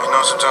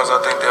Sometimes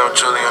I think they don't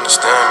truly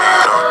understand me,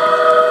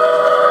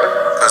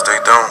 because they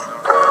don't.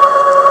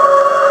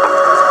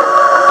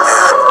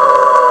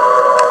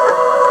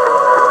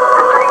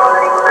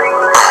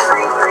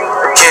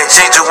 Can't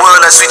change the world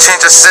unless we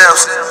change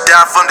ourselves. Die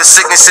from the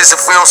sicknesses if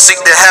we don't seek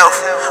the health.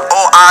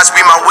 All eyes be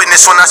my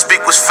witness when I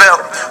speak was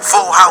felt.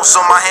 Full house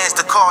on my hands,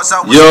 the cause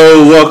out.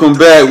 Yo, welcome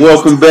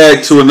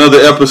back to another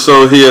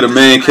episode here at the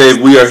Man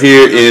Cave. We are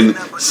here in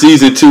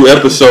season 2,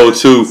 episode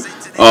 2.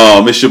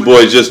 It's your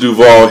boy Just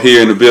Duval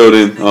here in the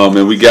building,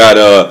 and we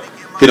got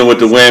hitting with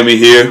the whammy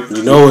here.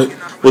 You know it.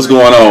 What's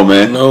going on,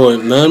 man? No,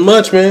 not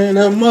much, man.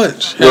 Not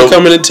much. Had to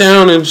come into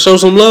town and show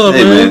some love,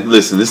 hey, man.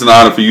 Listen, it's an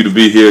honor for you to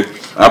be here.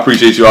 I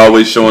appreciate you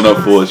always showing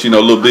up for us. You know,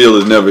 Lil Bill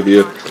is never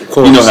here. Of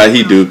course. You know how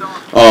he do.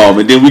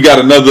 And then we got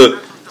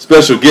another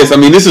special guest. I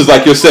mean, this is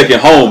like your second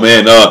home,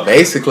 man.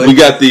 Basically. We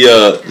got the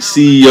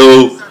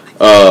CEO,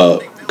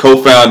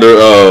 co-founder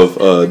of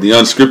the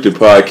UnScripted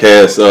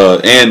podcast,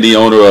 and the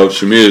owner of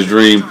Shamir's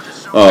Dream.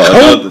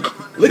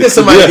 Look at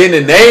somebody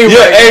getting a name. Yeah,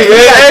 right.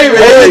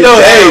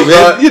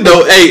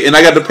 Hey, and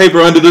I got the paper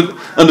under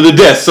the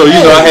desk, so you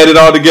know I had it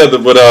all together.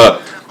 But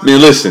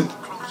man, listen,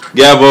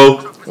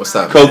 Gavo, what's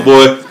up, Coke man?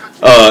 Boy,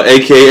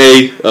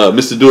 aka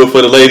Mr. Do It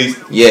For The Ladies.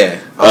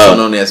 Yeah, also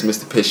known as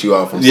Mr. Piss You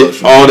Off on social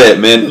media. All that,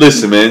 man.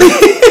 Listen, man.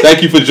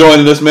 Thank you for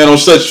joining us, man, on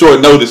such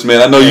short notice,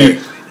 man. I know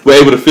you were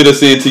able to fit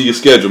us into your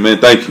schedule, man.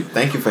 Thank you.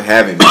 Thank you for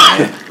having me,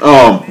 man.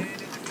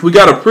 We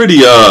got a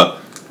pretty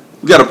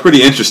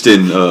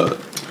interesting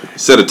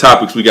set of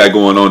topics we got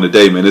going on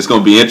today, man. It's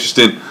gonna be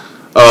interesting.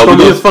 It's gonna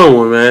be a fun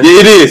one, man. Yeah,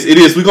 it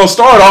is. We're gonna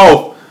start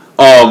off.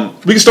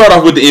 We can start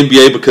off with the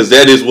NBA because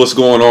that is what's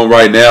going on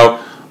right now.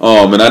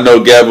 And I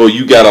know, Gavo,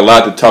 you got a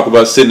lot to talk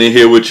about sitting in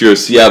here with your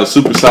Seattle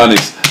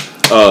Supersonics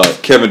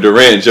Kevin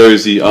Durant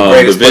jersey,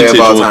 greatest the vintage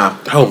player of all one. time.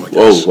 Oh my gosh.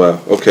 Oh wow.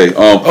 Okay.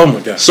 Oh my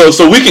gosh.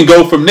 So we can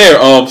go from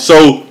there.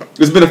 So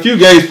there's been a few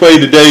games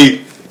played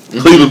today.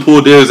 Cleveland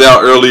pulled theirs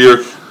out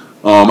earlier.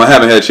 I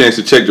haven't had a chance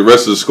to check the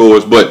rest of the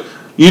scores, but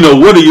you know,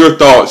 what are your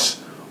thoughts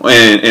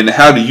and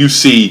how do you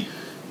see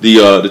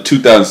the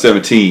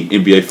 2017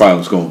 NBA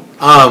Finals going?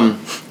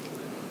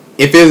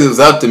 If it was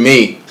up to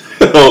me,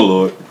 Oh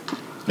Lord,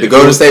 the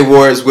Golden State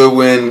Warriors will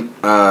win.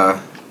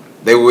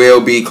 They will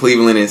beat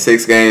Cleveland in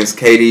 6 games.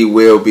 KD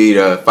will be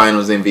the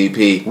Finals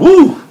MVP.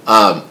 woo!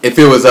 If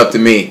it was up to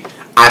me,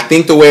 I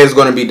think the way it's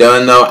going to be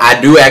done, though, I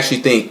do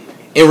actually think,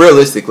 and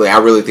realistically, I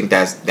really think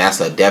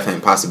that's a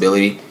definite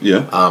possibility.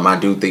 Yeah. I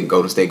do think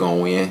Golden State going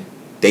to win.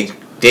 They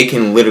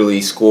can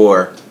literally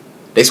score.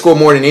 They score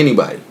more than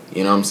anybody.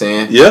 You know what I'm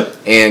saying? Yeah.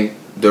 And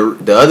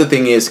the other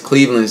thing is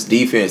Cleveland's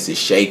defense is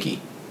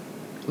shaky.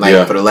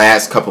 For the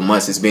last couple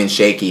months, it's been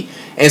shaky.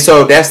 And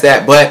so that's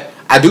that. But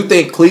I do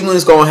think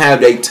Cleveland's going to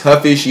have their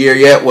toughest year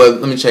yet. Well,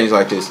 let me change it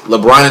like this.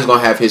 LeBron is going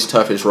to have his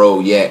toughest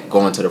road yet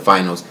going to the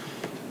finals.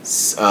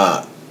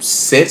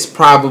 Since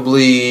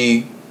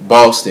probably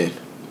Boston,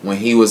 when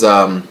he was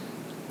in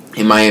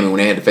Miami, when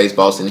they had to face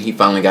Boston, he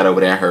finally got over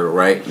that hurdle,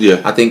 right?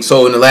 Yeah. I think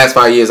so. In the last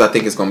 5 years, I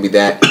think it's going to be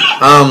that.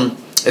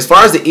 As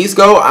far as the East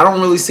go, I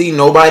don't really see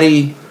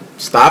nobody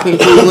stopping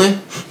Cleveland.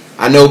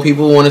 I know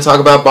people want to talk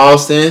about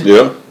Boston.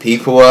 Yeah.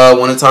 People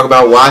want to talk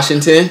about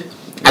Washington.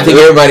 I think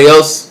everybody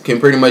else can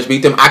pretty much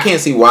beat them. I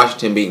can't see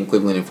Washington beating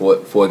Cleveland in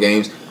four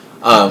games.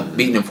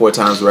 Beating them 4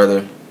 times,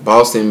 rather.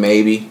 Boston,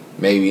 maybe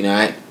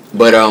not.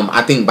 But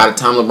I think by the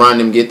time LeBron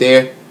and them get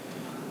there,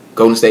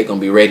 Golden State going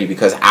to be ready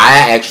because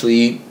I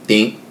actually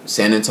think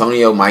San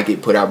Antonio might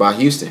get put out by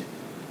Houston.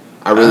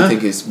 I really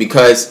think it's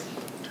because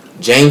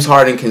James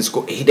Harden can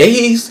score.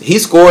 He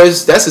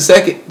scores. That's the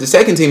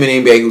second team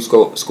in the NBA who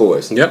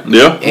scores. Yep.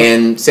 Yeah.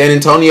 And San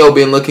Antonio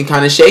been looking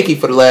kind of shaky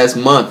for the last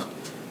month.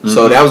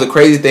 So that was a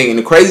crazy thing. And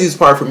the craziest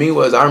part for me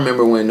was I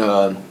remember when,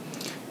 I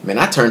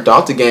turned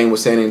off the game with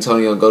San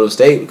Antonio and Golden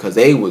State because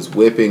they was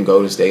whipping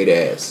Golden State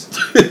ass.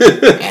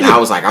 And I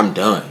was like, I'm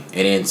done.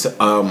 And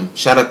then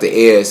shout out to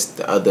Ez,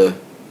 the other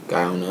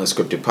guy on the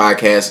UnScripted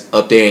podcast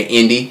up there in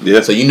Indy.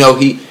 Yeah. So you know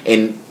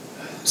and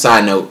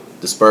side note,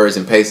 the Spurs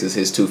and Pacers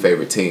his 2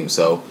 favorite teams.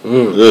 So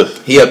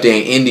he up there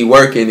in Indy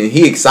working and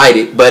he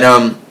excited. But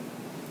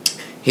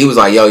he was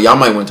like, yo, y'all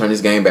might want to turn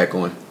this game back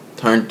on.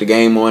 Turned the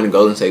game on and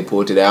Golden State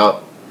pulled it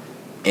out.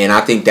 And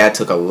I think that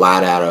took a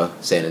lot out of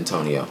San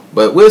Antonio.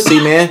 But we'll see,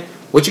 man.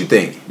 What you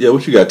think? Yeah.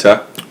 What you got,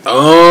 Ty?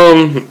 All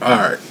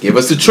right. Give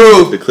us the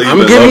truth. The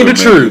Cleveland I'm giving you the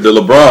lover, man. truth. The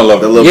LeBron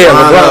lover.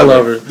 LeBron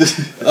lover.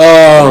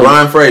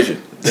 Ryan Frazier.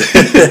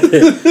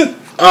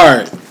 All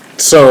right.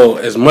 So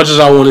as much as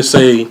I want to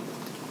say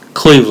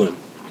Cleveland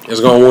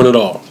is going to win it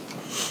all,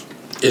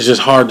 it's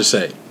just hard to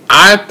say.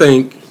 I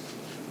think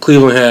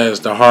Cleveland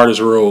has the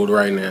hardest road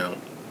right now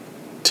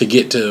to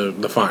get to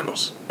the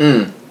finals.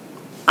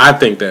 I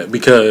think that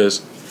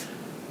because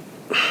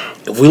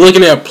if we're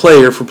looking at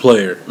player for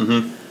player,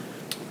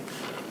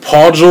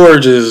 Paul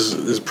George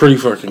is pretty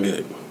fucking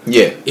good.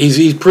 Yeah.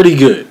 He's pretty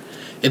good.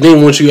 And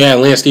then once you add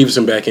Lance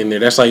Stevenson back in there,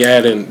 that's like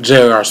adding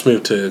J.R.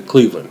 Smith to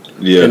Cleveland,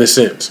 in a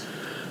sense.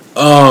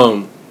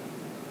 Not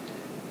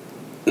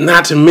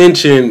to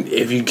mention,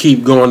 if you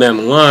keep going down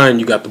the line,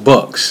 you got the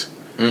Bucks.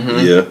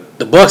 Yeah.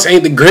 The Bucks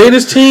ain't the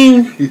greatest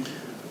team,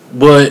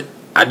 but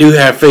I do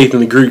have faith in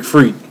the Greek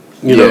Freak.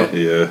 You know,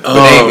 Yeah. But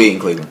they ain't beating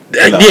Cleveland.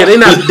 yeah, they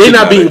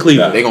not beating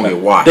Cleveland. They gonna get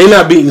washed. They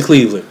not beating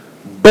Cleveland.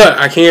 But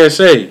I can't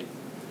say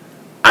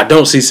I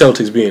don't see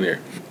Celtics being there.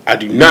 I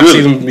do not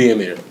see them being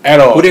there at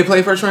all. Who they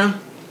play first round?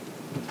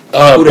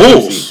 Who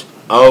Bulls.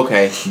 Oh,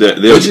 okay.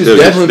 Which is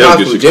definitely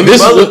possible. Jimmy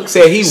Butler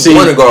said he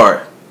want to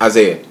guard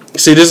Isaiah.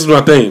 See, this is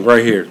my thing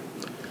right here.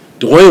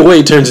 Dwayne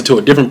Wade turns into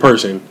a different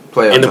person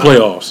in the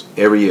playoffs.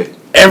 Every year.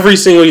 Every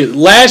single year.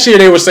 Last year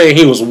they were saying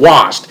he was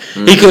washed.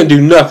 Mm-hmm. He couldn't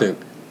do nothing.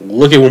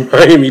 Look at what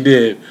Miami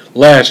did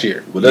last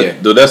year. Well,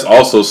 that's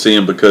also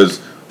seeing because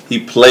he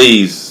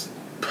plays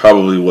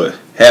probably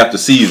half the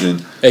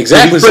season.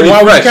 Exactly. So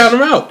why would you count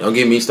him out? Don't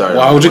get me started.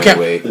 Why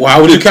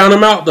would you count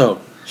him out though?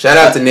 Shout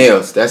out to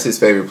Nails. That's his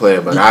favorite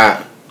player,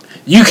 but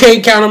you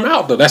can't count him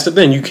out though. That's the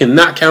thing. You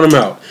cannot count him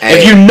out. Hey.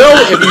 If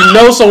you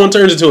know someone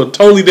turns into a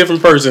totally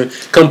different person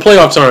come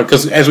playoff time,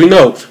 because as we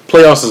know,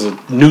 playoffs is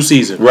a new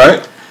season.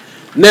 Right.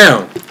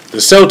 Now, the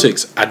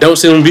Celtics, I don't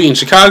see them beating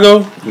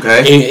Chicago. Okay.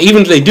 And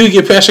even if they do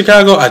get past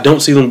Chicago, I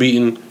don't see them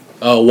beating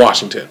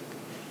Washington.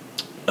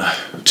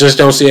 Just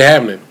don't see it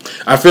happening.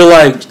 I feel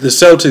like the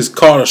Celtics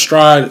caught a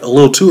stride a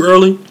little too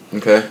early.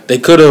 Okay. They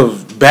could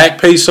have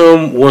backpaced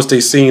some once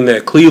they seen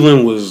that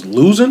Cleveland was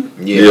losing.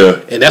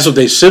 Yeah. And that's what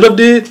they should have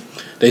did.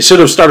 They should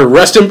have started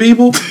resting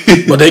people,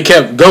 but they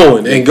kept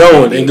going and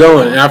going and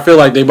going. And I feel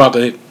like they about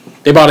to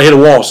hit a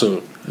wall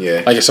soon.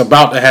 Yeah. Like it's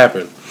about to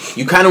happen.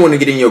 You kind of want to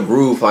get in your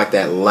groove like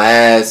that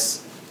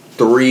last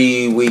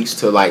 3 weeks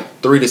to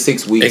like 3 to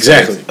 6 weeks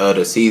of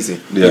the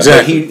season. Yeah.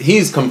 Exactly. So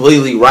he's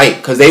completely right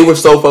because they were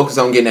so focused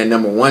on getting that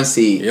number 1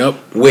 seed. Yep.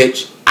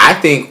 Which I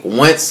think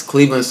once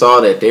Cleveland saw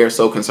that they're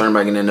so concerned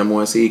about getting that number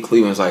 1 seed,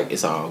 Cleveland's like,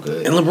 it's all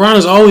good. And LeBron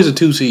is always a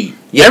 2 seed.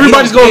 Yeah,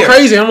 everybody's going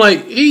crazy. I'm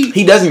like,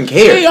 he doesn't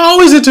care. He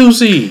always a 2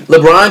 seed.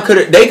 LeBron could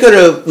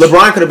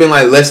have been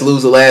like, let's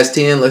lose the last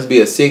 10, let's be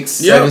a 6,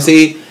 7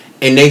 seed.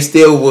 And they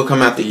still will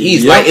come out the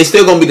East. Like it's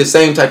still gonna be the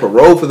same type of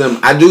role for them.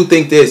 I do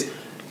think this,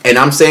 and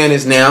I'm saying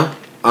this now.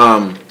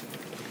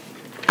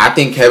 I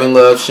think Kevin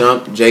Love,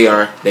 Shump,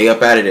 JR, they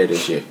up out of there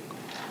this year.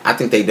 I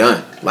think they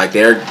done. Like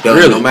they're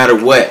done no matter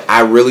what.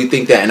 I really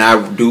think that, and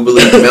I do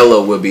believe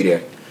Melo will be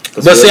there.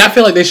 But see, I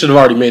feel like they should have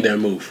already made that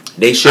move.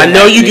 They should. I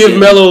know you give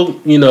Melo,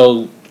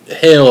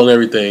 hell and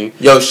everything.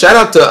 Yo, shout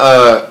out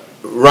to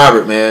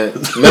Robert, man.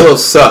 Melo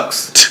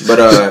sucks, but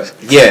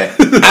yeah.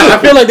 I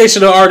feel like they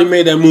should have already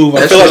made that move.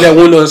 I feel like that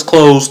window is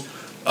closed.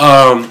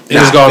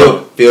 It's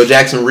gone. Phil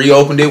Jackson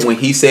reopened it when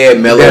he said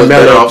Melo was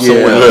better off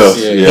somewhere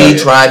else. He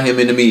tried him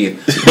in the media.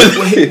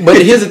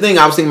 But here's the thing.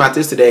 I was thinking about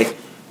this today.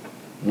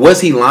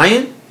 Was he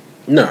lying?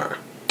 Nah,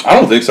 I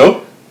don't think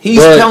so. He's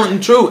telling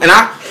the truth, and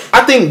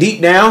I think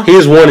deep down he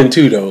is 1 and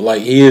 2 though.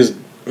 Like he is,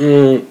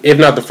 if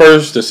not the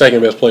first, the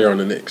second best player on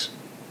the Knicks.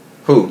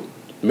 Who?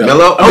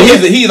 Melo? I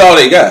mean, he's all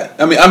they got.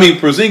 I mean,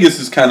 Porzingis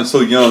is kind of so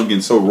young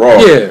and so raw.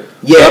 Yeah.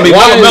 I mean,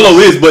 Melo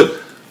is,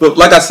 but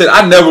like I said,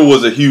 I never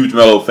was a huge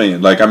Melo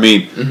fan. Like, I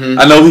mean,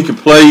 I know he can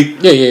play.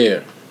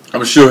 Yeah.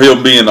 I'm sure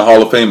he'll be in the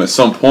Hall of Fame at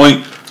some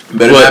point.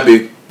 Better not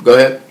be. Go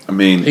ahead. I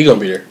mean, he gonna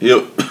be there.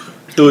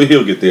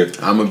 He'll get there.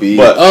 I'm gonna be.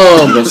 But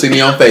don't see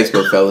me on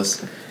Facebook,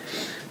 fellas.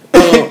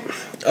 But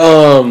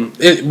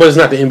it's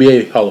not the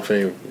NBA Hall of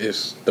Fame.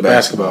 It's the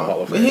basketball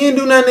Hall of Fame. But he didn't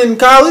do nothing in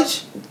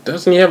college.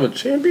 Doesn't he have a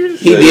championship?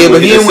 He did,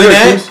 but he didn't win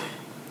that.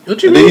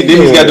 What you mean?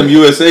 Then he's got them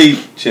USA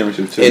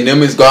championships too. And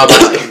them is garbage.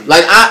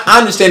 Like I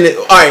understand that.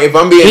 All right, if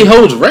I'm being, he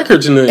holds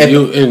records in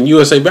in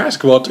USA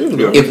basketball too.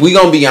 Though. If we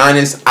gonna be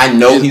honest, I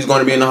know he's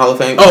gonna be in the Hall of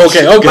Fame. Oh,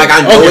 okay. Like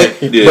I know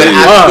it, yeah, but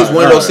I think it's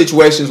one of those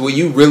situations where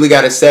you really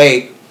got to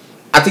say.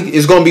 I think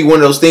it's gonna be one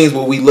of those things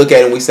where we look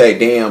at it and we say,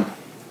 "Damn,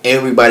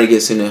 everybody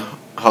gets in the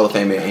Hall of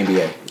Fame at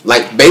NBA."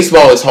 Like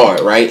baseball is hard,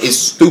 right? It's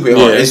stupid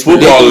hard. It's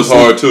football is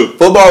hard too.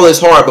 Football is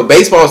hard, but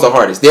baseball is the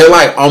hardest. They're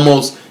like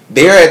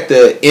they're at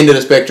the end of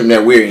the spectrum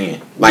that we're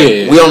in. Like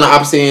we on the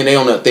opposite end, they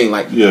on the thing.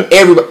 Like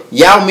everybody,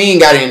 Yao Ming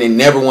got in and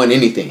never won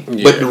anything.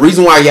 Yeah. But the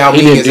reason why Yao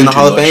Ming is in the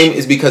Hall of Fame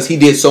is because he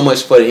did so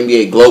much for the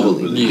NBA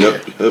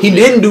globally. He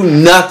didn't do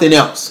nothing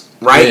else,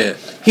 right? Yeah.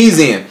 He's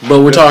in.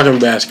 But we're talking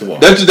basketball.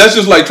 That's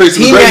just like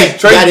Tracy McGrady.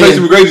 Tracy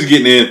McGrady's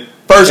getting in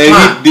first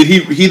time.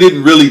 He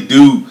didn't really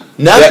do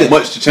that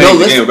much to change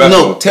the game of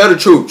basketball. No, tell the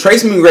truth.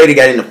 Tracy McGrady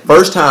got in the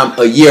first time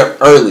a year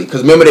early.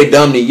 Because remember, they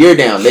dumbed the year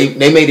down. They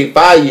made it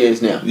 5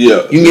 years now.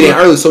 Yeah. You can get in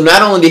early. So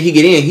not only did he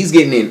get in, he's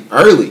getting in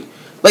early.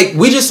 Like,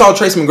 we just saw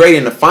Tracy McGrady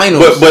in the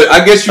finals but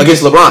I guess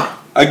against LeBron.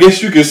 I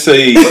guess you could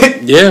say...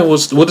 yeah,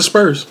 with the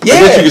Spurs. Yeah. I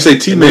guess you could say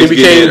teammates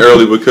getting in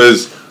early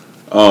because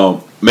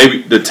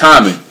maybe the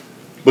timing.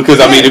 Because,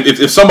 I mean,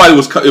 if somebody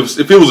was...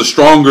 If it was a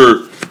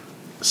stronger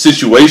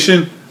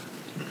situation...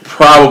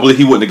 Probably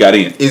he wouldn't have got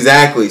in.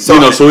 Exactly.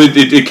 So so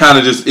it kind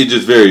of just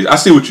varies. I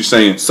see what you're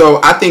saying. So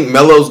I think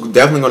Melo's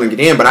definitely going to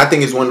get in, but I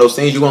think it's one of those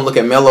things you're going to look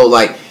at Melo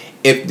like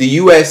if the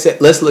USA.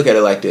 Let's look at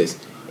it like this: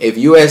 if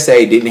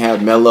USA didn't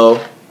have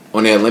Melo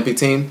on the Olympic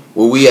team,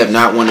 would we have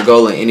not won a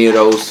gold in any of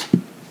those?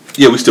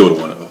 Yeah, we still would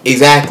have won a gold.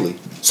 Exactly.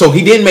 So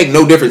he didn't make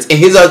no difference. And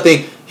his other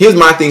thing, here's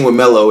my thing with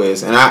Melo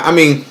is, and I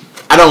mean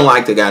I don't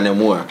like the guy no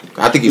more.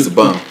 I think he's a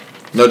bum.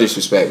 No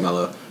disrespect,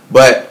 Melo,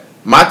 but.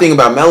 My thing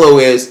about Melo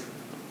is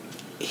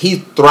he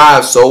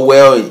thrives so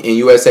well in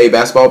USA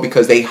basketball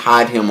because they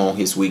hide him on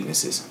his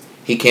weaknesses.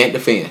 He can't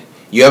defend.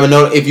 You ever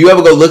know? If you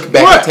ever go look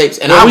back at tapes,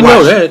 and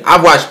Yeah,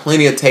 I've watched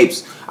plenty of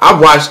tapes. I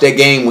watched that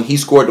game when he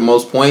scored the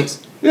most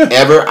points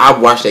ever.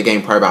 I've watched that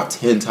game probably about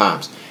 10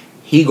 times.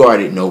 He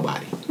guarded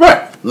nobody.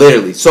 Right.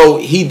 Literally. So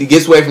he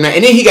gets away from that.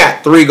 And then he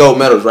got 3 gold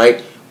medals,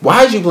 right?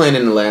 Why is you playing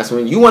in the last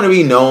one? You want to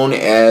be known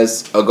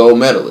as a gold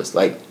medalist.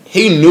 Like,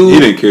 he knew. He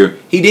didn't care.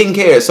 He didn't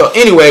care. So,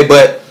 anyway,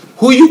 but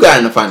who you got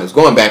in the finals?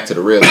 Going back to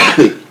the real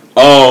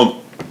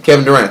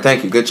Kevin Durant.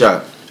 Thank you. Good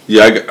job.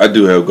 Yeah, I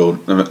do have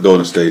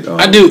Golden State.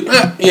 I do.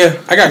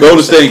 I got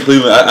Golden State and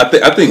Cleveland.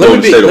 I think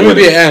Golden State will win. Let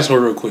me be an asshole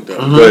real quick, though.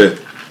 Go ahead.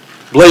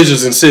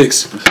 Blazers in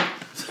 6.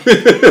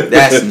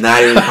 That's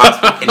not even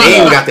possible. And they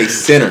even got their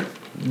center.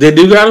 They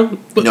do got him?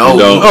 No,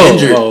 he's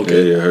injured.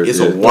 Okay. Yeah, it's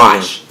a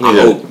wash. I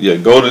hope. Yeah,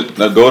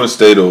 Golden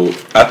State will.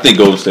 I think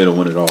Golden State will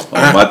win it all.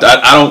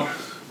 I don't.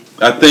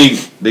 I think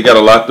they got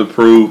a lot to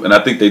prove, and I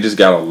think they just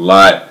got a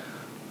lot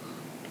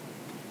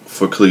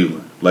for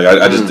Cleveland. Like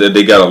I just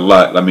they got a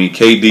lot. I mean,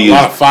 KD a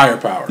lot of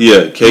firepower.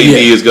 Yeah,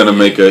 KD is going to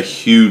make a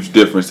huge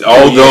difference.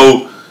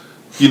 Although,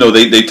 you know,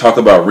 they talk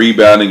about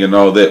rebounding and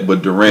all that,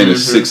 but Durant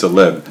is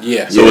 6'11".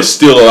 Yeah. So it's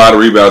still a lot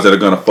of rebounds that are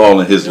going to fall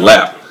in his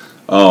lap.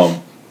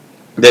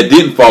 That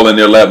didn't fall in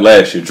their lap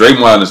last year.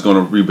 Draymond is going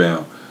to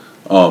rebound.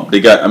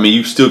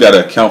 You still got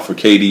to account for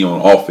KD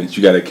on offense.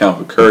 You got to account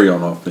for Curry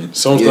on offense.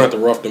 Someone's going to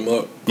have to rough them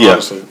up. Yeah.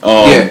 Honestly.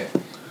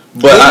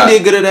 But he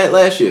did good at that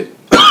last year.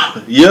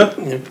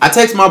 Yeah. I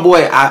text my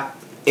boy,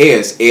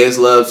 Ez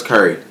loves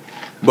Curry.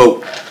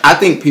 But I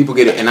think people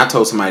get it, and I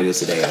told somebody this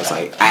today. I was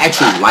like, I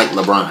actually like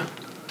LeBron.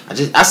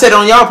 I said it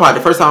on y'all pod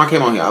the first time I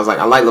came on here. I was like,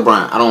 I like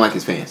LeBron. I don't like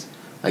his fans.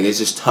 Like, it's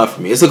just tough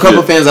for me. It's a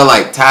couple fans I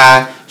like.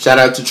 Ty, shout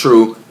out to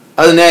True.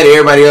 Other than that,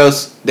 everybody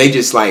else, they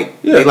just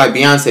like they like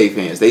Beyonce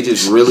fans. They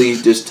just really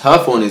just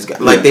tough on this guy.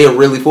 Like, they're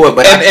really for it.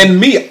 But and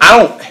me, I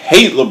don't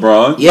hate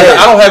LeBron. Yeah. Like,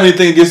 I don't have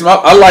anything against him.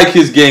 I like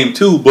his game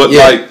too. But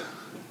like,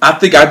 I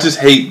think I just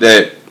hate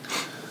that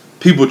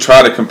people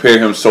try to compare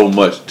him so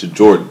much to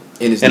Jordan.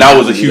 And I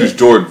was a huge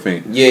Jordan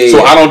fan.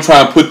 So I don't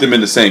try and put them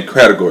in the same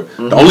category.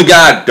 The only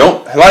guy I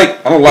don't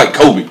like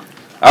Kobe.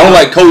 I don't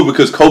like Kobe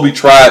because Kobe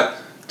tried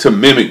to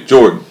mimic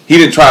Jordan. He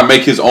didn't try and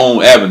make his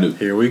own avenue.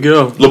 Here we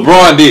go.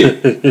 LeBron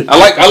did. I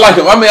like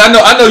him. I mean,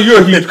 I know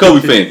you're a huge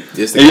Kobe fan.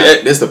 This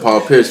the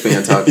Paul Pierce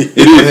fan talking. It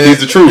is. He's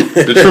the truth.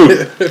 The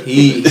truth.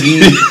 He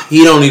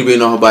don't need to be in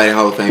the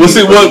Hall of Fame. Well,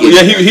 see,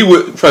 he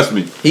would trust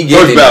me. He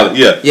get first ballot.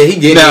 Yeah, he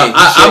get now. in.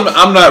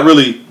 I'm not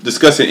really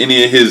discussing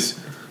any of his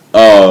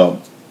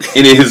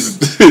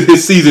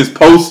his seasons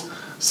post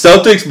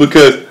Celtics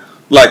because.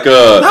 Like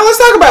now let's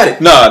talk about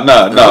it. Nah.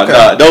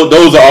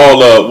 Those are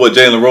all what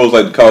Jalen Rose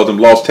like to call them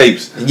lost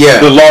tapes.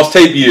 Yeah, the lost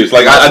tape years.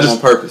 Like I just on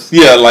purpose.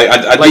 Yeah, like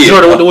I like did.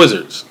 Jordan with the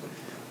Wizards.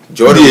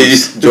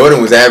 Jordan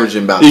was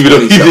averaging about 20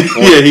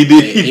 he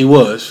did. He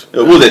was.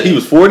 What was that? He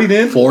was 40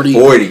 then. 40.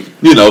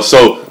 You know,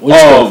 so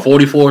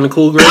 44 in the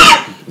cool grade.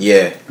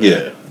 Yeah.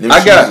 Them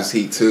I got was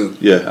heat too.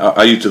 Yeah,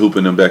 I used to hoop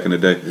in them back in the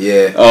day.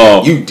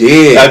 Yeah. You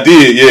did. I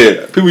did.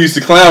 Yeah. People used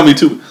to clown me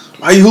too.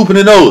 Why you hooping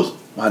in those?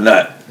 Why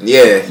not?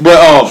 Yeah, but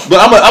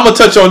I'm gonna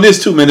touch on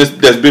this too, man.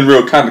 That's been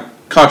real kind of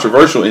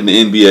controversial in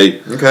the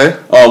NBA. Okay.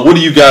 What are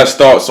you guys'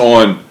 thoughts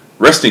on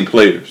resting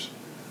players?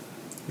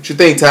 What you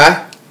think,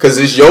 Ty? Because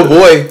it's your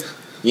boy.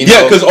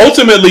 Yeah, because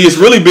ultimately it's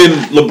really been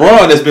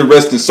LeBron that's been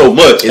resting so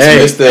much.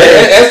 Hey,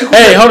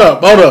 hold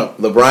up.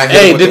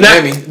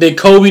 LeBron. Did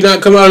Kobe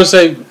not come out and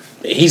say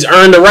he's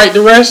earned the right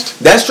to rest?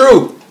 That's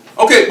true.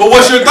 Okay, but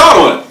what's your thought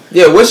on it?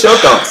 Yeah, what's your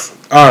thoughts?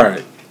 All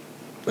right.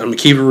 I'm going to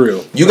keep it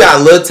real. You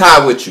got Lil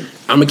Ty with you.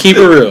 I'm going to keep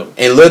it real.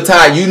 And Lil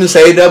Ty, you done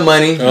saved up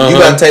money. You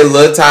got to take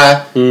Lil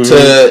Ty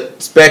to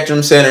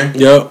Spectrum Center.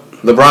 Yep.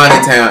 LeBron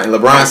in town. And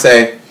LeBron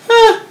say,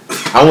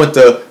 I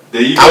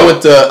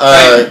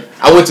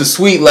went to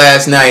Sweet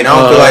last night. I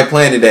don't feel like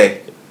playing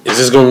today. Is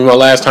this going to be my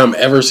last time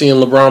ever seeing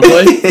LeBron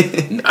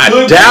play?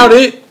 I doubt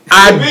it.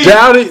 I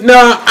doubt it. No,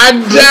 I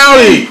doubt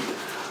it.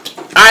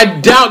 I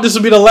doubt this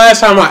will be the last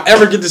time I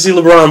ever get to see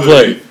LeBron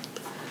play.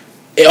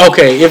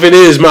 Okay, if it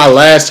is my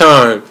last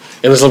time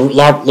and it's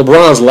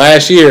LeBron's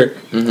last year,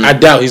 I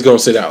doubt he's going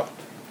to sit out.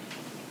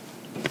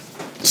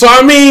 So,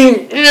 I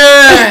mean,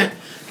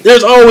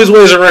 there's always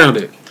ways around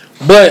it.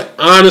 But,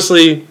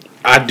 honestly,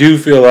 I do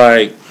feel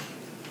like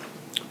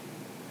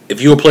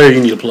if you're a player,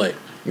 you need to play.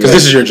 Because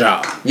this is your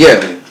job.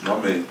 Yeah.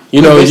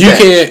 You know,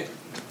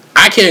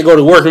 I can't go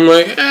to work and be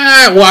like,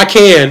 well, I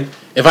can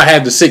if I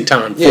have the sick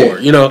time for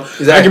it. You know,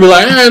 exactly. I can be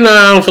like, no,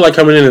 I don't feel like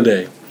coming in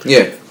today.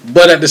 Yeah.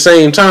 But at the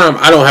same time,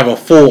 I don't have a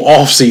full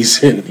off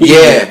season.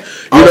 Yeah.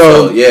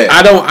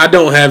 I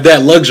don't have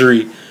that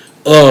luxury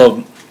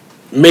of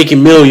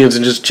making millions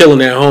and just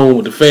chilling at home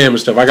with the fam and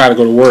stuff. I got to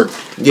go to work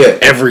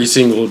every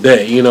single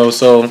day, you know.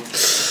 So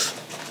this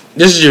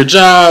is your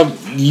job.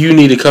 You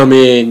need to come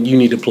in. You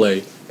need to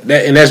play.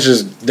 And that's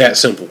just that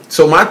simple.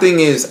 So my thing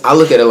is, I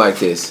look at it like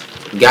this.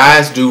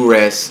 Guys do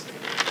rest,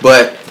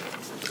 but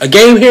a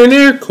game here and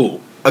there, cool.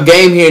 A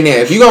game here and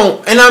there. If you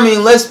gon' and I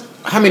mean,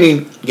 how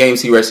many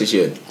games he rest this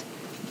year?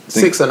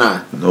 6 or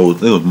 9? No,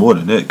 it was more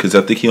than that because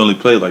I think he only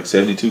played like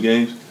 72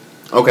 games.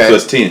 Okay. So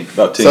it's 10.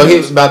 About 10 So games. he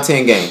was about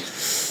 10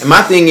 games. And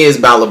my thing is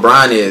about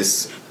LeBron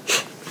is,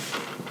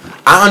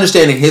 I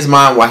understand in his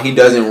mind why he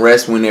doesn't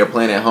rest when they're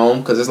playing at home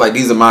because it's like,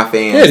 these are my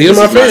fans. Yeah, these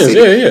are my fans.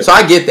 Yeah. So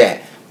I get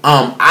that.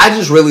 I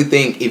just really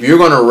think if you're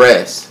going to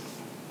rest,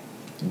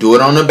 do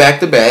it on the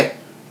back-to-back.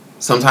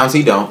 Sometimes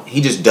he don't.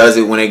 He just does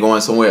it when they're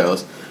going somewhere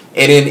else.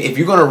 And then if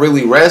you're going to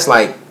really rest,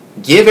 like,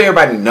 give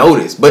everybody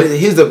notice. But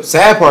here's the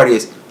sad part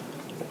is,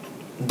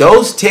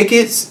 those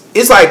tickets,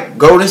 it's like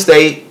Golden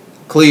State,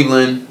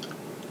 Cleveland,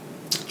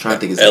 I'm trying to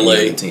think it's LA.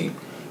 any other team.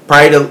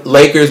 Probably the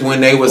Lakers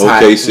when they was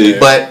hot. OKC.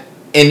 But,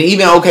 and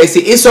even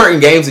OKC, it's certain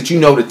games that you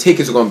know the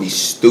tickets are going to be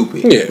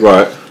stupid. Yeah.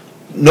 Right.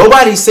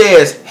 Nobody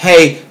says,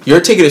 hey,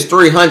 your ticket is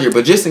 $300,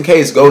 but just in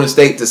case Golden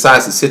State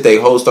decides to sit their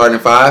whole starting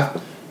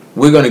 5,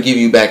 we're going to give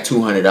you back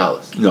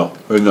 $200. No.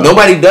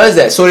 Nobody does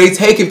that. So they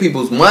taking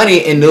people's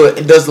money and do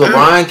it. Does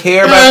LeBron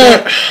care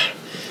about that?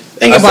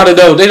 Think about it,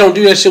 though. They don't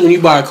do that shit when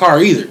you buy a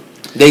car either.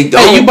 They don't.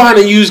 Hey, you buying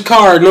a used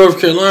car in North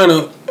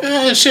Carolina,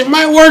 shit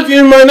might work and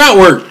it might not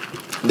work.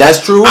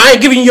 That's true. I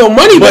ain't giving you your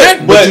money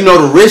back. But you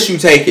know the risk you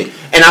taking.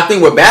 And I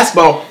think with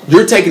basketball,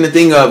 you're taking the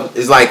thing of,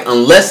 is like,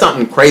 unless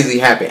something crazy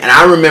happened. And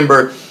I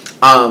remember,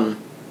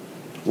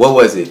 what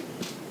was it?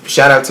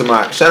 Shout out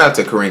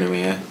to Karina,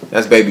 man.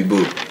 That's baby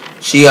boo.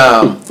 She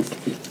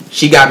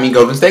got me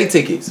Golden State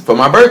tickets for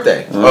my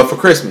birthday or for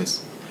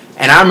Christmas.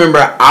 And I remember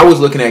I was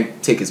looking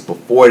at tickets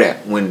before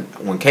that. When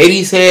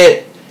KD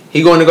said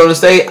he going to Golden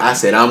State, I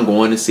said I'm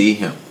going to see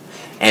him.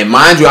 And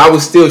mind you, I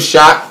was still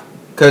shocked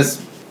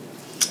because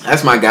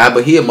that's my guy,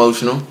 but he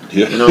emotional.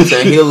 Yeah. You know what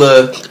I'm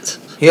saying?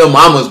 He a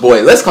mama's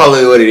boy. Let's call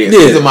it what it is.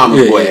 Yeah. He's a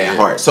mama's boy at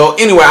heart. So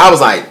anyway, I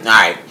was like, all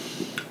right.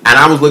 And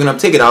I was looking up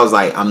ticket. I was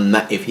like, I'm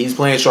not. If he's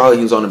playing Charlotte,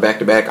 he's on the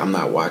back-to-back. I'm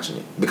not watching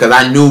it because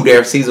I knew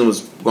their season was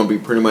going to be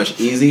pretty much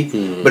easy.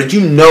 Mm-hmm. But if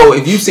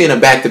you see in a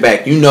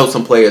back-to-back, you know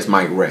some players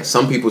might rest.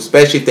 Some people,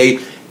 especially if they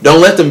don't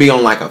let them be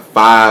on like a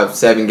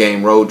 5-7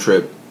 game road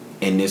trip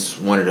in this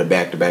one of the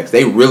back-to-backs,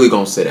 they really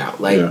gonna sit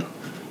out. Like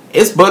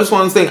it's one of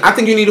those things. I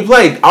think you need to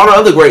play. All the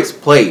other greats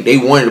played. They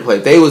wanted to play.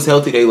 If they was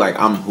healthy, they like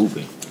I'm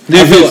hooping.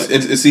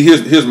 See,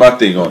 here's my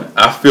thing on it.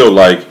 I feel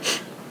like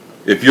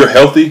if you're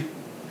healthy,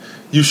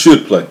 you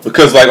should play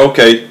because, like,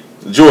 okay,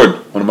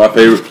 Jordan, one of my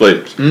favorite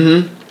players,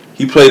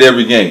 he played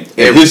every game.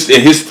 And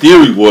his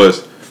theory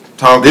was,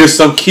 there's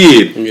some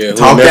kid,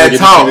 talk that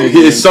talk.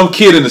 There's some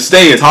kid in the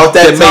stands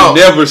that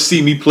may never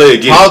see me play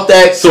again. Talk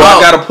that so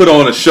talk. I got to put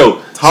on a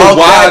show.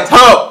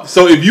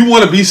 So if you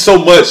want to be so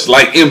much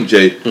like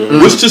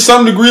MJ, which to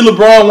some degree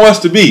LeBron wants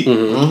to be,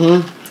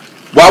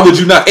 why would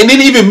you not? And then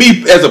even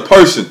me as a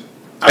person.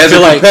 As a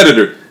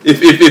competitor,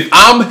 if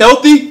I'm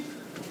healthy,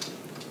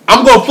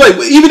 I'm gonna play.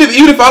 Even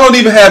if I don't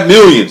even have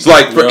millions.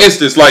 Like for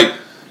instance, like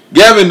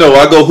Gavin,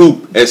 I go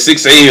hoop at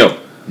 6 a.m.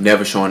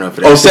 Never showing up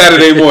for that on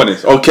Saturday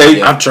mornings.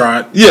 Okay, I've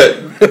tried.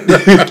 Yeah.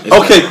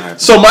 Okay.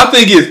 So my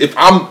thing is, if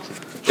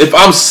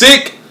I'm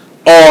sick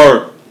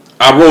or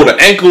I rolled an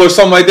ankle or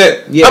something like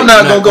that, I'm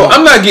not gonna go.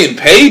 I'm not getting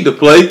paid to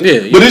play.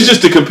 But it's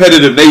just the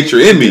competitive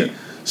nature in me.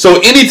 So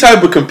any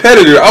type of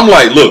competitor, I'm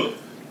like, look,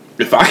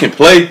 if I can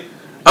play,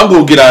 I'm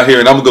going to get out here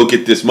and I'm going to go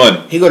get this money.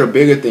 He got a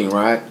bigger thing,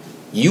 right?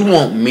 You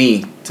want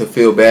me to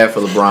feel bad for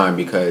LeBron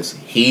because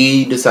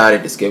he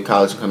decided to skip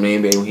college and come to the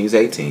NBA when he was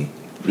 18.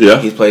 Yeah.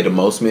 He's played the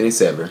most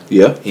minutes ever.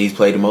 Yeah. He's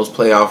played the most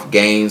playoff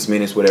games,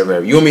 minutes,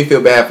 whatever. You want me to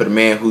feel bad for the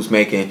man who's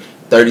making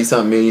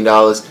 $30-something million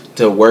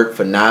to work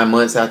for 9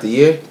 months out the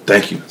year?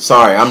 Thank you.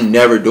 Sorry, I'm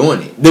never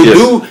doing it.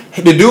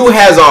 The dude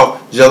has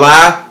off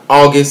July,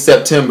 August,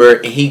 September,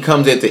 and he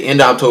comes at the end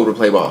of October to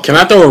play ball. Can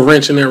I throw a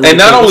wrench in there? And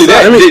not only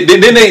that,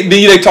 then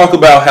they talk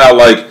about how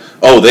like,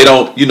 they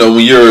don't,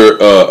 when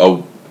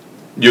you're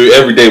your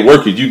everyday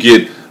worker, you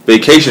get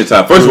vacation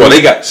time. First of all,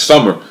 they got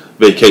summer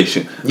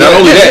vacation. Not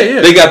only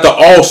that, they got the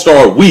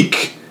All-Star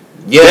week.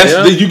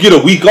 You get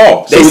a week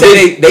off. They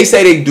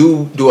say they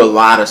do a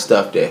lot of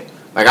stuff there.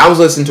 Like I was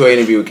listening to an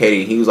interview with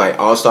Katie. He was like,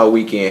 All-Star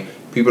weekend.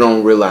 People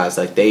don't realize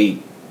like they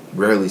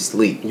rarely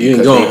sleep. You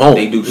ain't going home.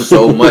 They do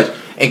so much.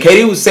 And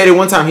Katie said it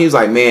one time. He was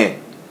like, man,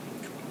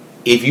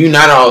 if you're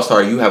not an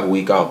All-Star, you have a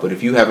week off. But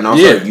if you have an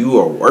All-Star, you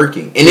are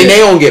working. And then they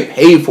don't get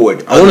paid for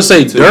it. I want to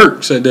say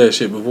Dirk said that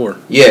shit before.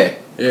 Yeah.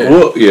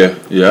 Well, yeah.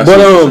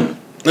 But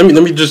let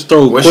me just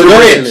throw. What's your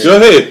wrench? Go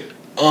ahead.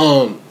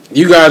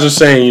 You guys are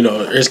saying,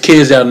 there's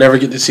kids that'll never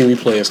get to see me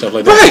play and stuff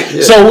like that. Right.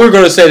 Yeah. So we're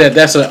gonna say that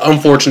that's an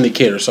unfortunate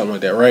kid or something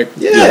like that, right?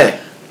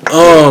 Yeah.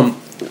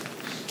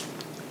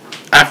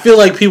 I feel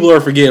like people are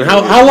forgetting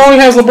how long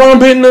has LeBron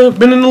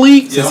been in the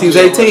league? Since he was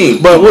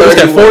 18. But what is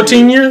that?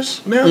 14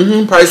 years now.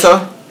 Probably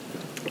so.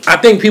 I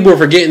think people are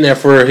forgetting that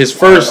for his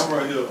first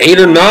 8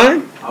 or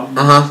 9,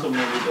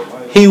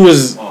 he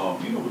was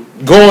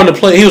going to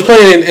play. He was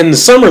playing in the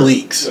summer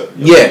leagues.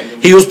 Yeah.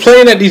 He was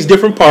playing at these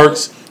different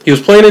parks. He was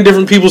playing in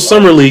different people's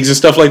summer leagues and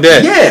stuff like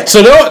that. Yeah.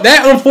 So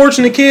that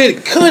unfortunate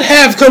kid could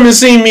have come and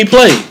seen me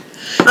play.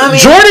 I mean,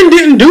 Jordan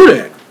didn't do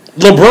that.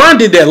 LeBron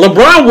did that.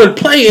 LeBron would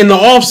play in the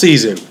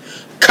offseason.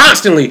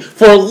 constantly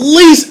for at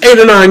least 8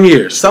 or 9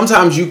 years.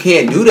 Sometimes you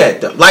can't do that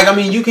though. Like, I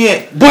mean, you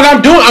can't. But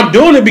I'm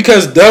doing it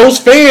because those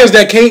fans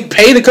that can't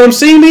pay to come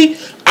see me,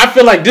 I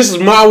feel like this is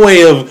my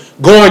way of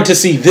going to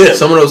see them.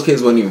 Some of those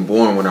kids wasn't even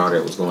born when all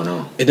that was going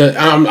on.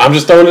 I'm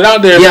just throwing it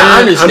out there. Yeah, man. I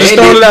understand. I'm just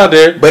throwing it out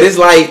there. But it's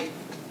like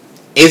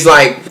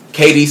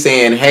KD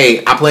saying,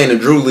 "Hey, I play in the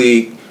Drew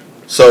League,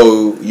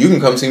 so you can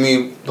come see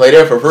me play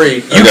there for free."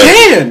 You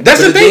can.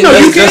 That's the thing, though.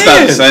 You can. That's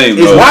not the same,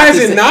 though. Why is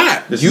it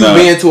not? You've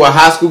been to a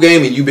high school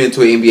game and you've been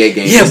to an NBA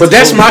game. Yeah, but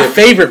that's my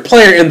favorite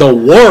player in the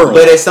world.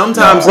 But it's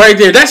sometimes right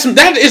there.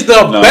 That is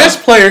the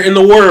best player in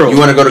the world. You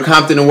want to go to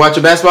Compton and watch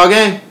a basketball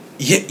game?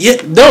 Yeah.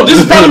 No, this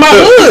is part of my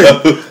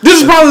hood.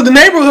 This is part of the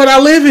neighborhood I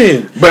live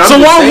in. But so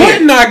why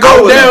wouldn't I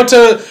go down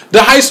to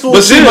the high school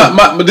gym?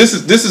 But this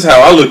is how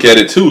I look at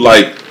it too.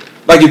 Like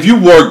if you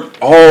work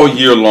all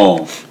year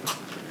long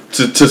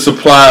to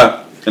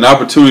supply an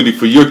opportunity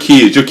for your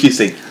kids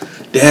say,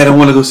 "Dad, I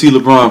want to go see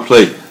LeBron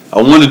play.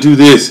 I want to do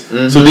this."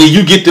 Mm-hmm. So then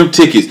you get them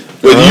tickets.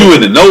 Whether you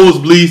in the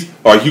nosebleeds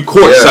or you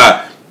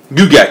courtside,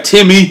 you got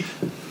Timmy,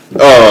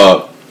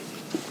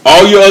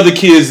 all your other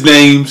kids'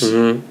 names.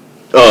 Mm-hmm.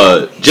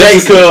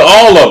 Jessica,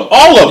 all of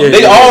them. Yeah,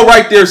 they all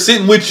right there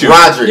sitting with you.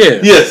 Roger. Yeah.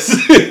 Yes.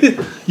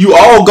 You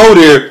all go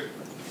there,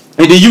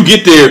 and then you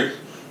get there,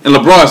 and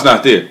LeBron's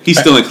not there. He's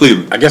still in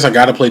Cleveland. I guess I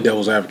gotta play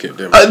devil's advocate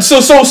there. So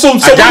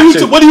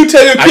what do you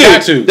tell your kid? I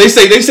got to. They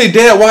say,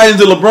 "Dad, why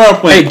isn't LeBron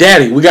playing?" Hey,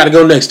 Daddy, we gotta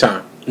go next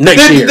time.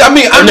 Next year.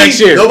 Next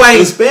year. Nobody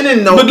ain't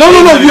spending no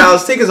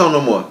 $800 tickets on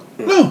no more.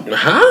 No.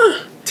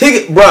 Huh?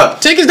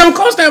 Tickets don't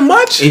cost that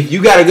much. If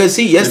you got a good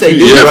seat, yes they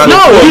do. Yeah.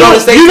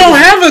 You don't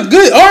have a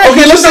good. All right,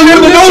 okay, let's say you're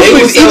in the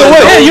nosebleeds. Either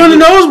way, yeah, you're in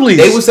the nosebleeds.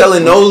 They were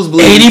selling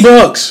nosebleeds.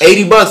 $80.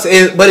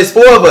 $80, but it's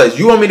 4 of us.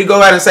 You want me to go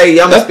out and say,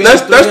 "Yeah, that's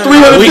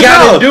 $300." We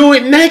gotta do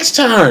it next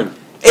time.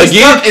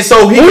 Again, and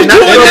so he can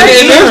not.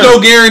 And there's no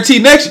guarantee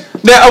next.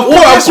 Now, of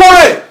course.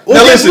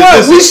 Now listen.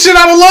 We shit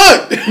out of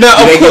luck.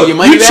 Now, of course,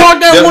 you chalk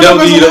that one up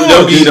as a loss.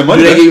 They'll give you the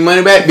money. Do they give you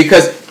money back?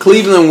 Because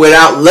Cleveland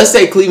let's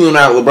say Cleveland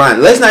without LeBron.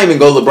 Let's not even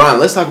go LeBron.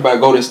 Let's talk about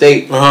Golden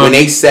State when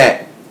they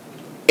sat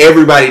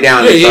everybody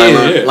down in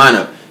the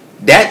lineup.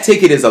 That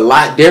ticket is a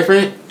lot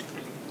different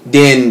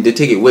than the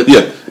ticket with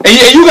them.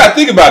 And you got to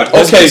think about it.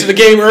 Let's get to the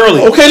game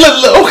early. Okay,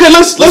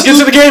 let's get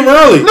to the game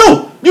early.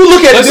 No. You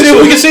look at Let's see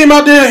if we can see him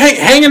out there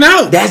hanging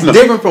out. That's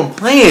different from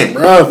playing,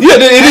 bro. Yeah,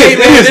 it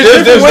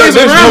is.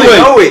 There's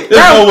no way.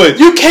 There's no way.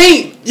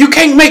 You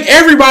can't make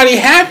everybody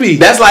happy.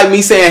 That's like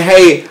me saying,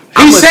 "Hey,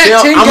 I'm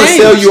gonna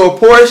sell you a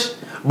Porsche,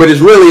 but it's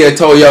really a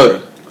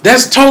Toyota."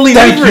 That's totally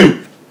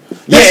different.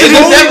 It's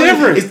totally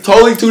different. It's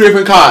totally two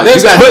different cars.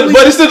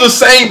 But it's still the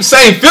same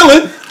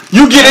feeling.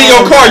 You get in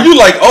your car, you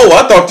like, "Oh,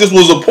 I thought this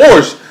was a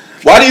Porsche.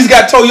 Why these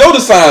got Toyota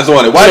signs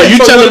on it? Why you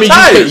telling me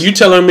tires? you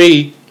telling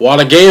me while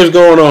the game's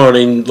going on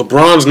and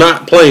LeBron's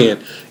not playing,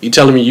 you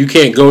telling me you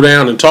can't go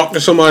down and talk to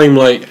somebody and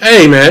be like,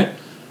 "Hey man,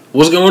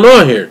 what's going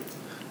on here?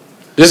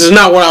 This is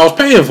not what I was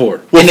paying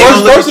for." Well,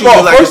 first of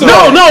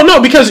all,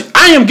 no, because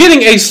I am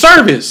getting a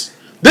service.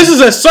 This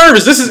is a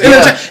service. This is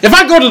entertainment. If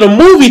I go to the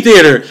movie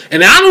theater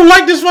and I don't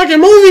like this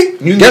fucking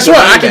movie, guess what?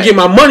 I can get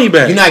my money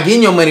back. You're not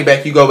getting your money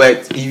back. You go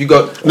back. If you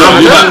go, you're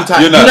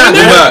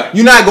not.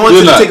 You're not going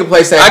to the ticket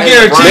place. I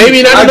guarantee.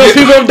 Maybe not enough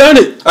people have done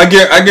it. I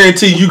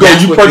guarantee you go.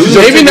 You purchase.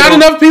 Maybe not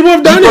enough people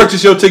have done it. You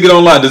purchase your ticket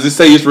online. Does it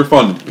say it's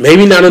refundable?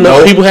 Maybe not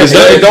enough people have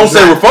done it. Don't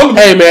say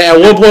refundable. Hey man, at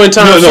one point in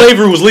time,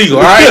 slavery was legal.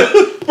 All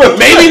right.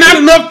 Maybe not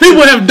enough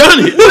people have done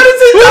it. What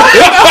is it?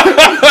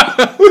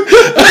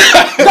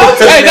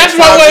 Hey, that's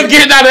my way of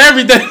getting out of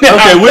everything.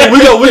 Okay, we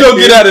gonna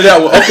get out of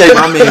that one. Okay,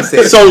 my man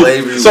said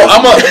slavery. So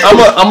I'm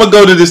gonna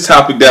go to this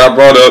topic that I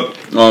brought up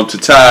to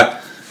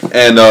Ty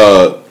and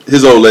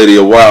his old lady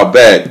a while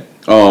back.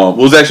 It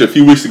was actually a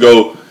few weeks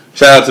ago.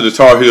 Shout out to the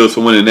Tar Heels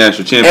for winning the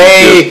national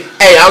championship.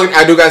 Hey,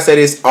 I do gotta say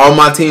this. All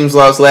my teams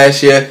lost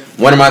last year.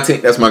 One of my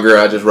teams, that's my girl.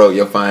 I just wrote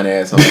your fine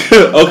ass on.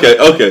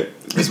 Okay.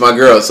 It's my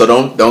girl, so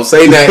don't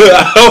say that.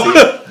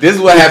 See, this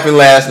is what happened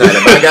last night.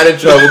 I got in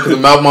trouble because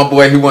my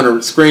boy, he wanted a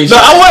screenshot. No,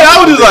 I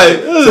was just like,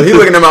 so he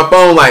looking at my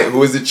phone like,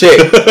 who is the chick?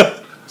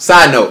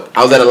 Side note,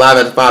 I was at a live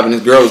at the 5 and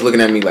this girl was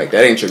looking at me like,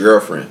 that ain't your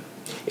girlfriend.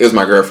 It was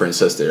my girlfriend's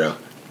sister though,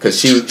 because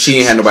she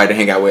ain't had nobody to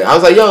hang out with. I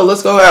was like, yo,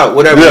 let's go out,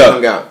 whatever,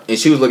 hang out. And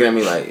she was looking at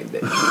me like,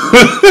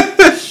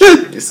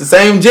 it's the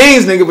same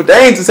jeans, nigga, but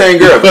they ain't the same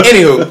girl.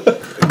 Anywho,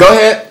 go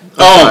ahead.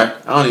 Sorry.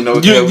 I don't even know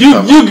what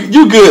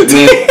you good,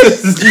 man.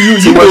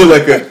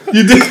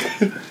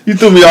 You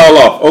threw me all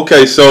off.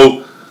 Okay,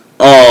 so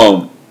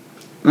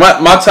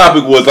my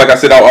topic was, like I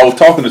said, I was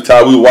talking to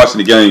Ty. We were watching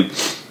the game,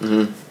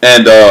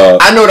 and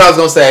I know what I was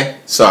gonna say.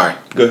 Sorry.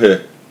 Go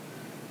ahead.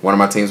 One of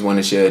my teams won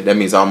this year. That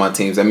means all my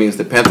teams. That means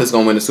the Panthers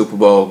gonna win the Super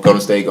Bowl.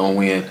 Golden State gonna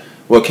win.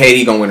 Well,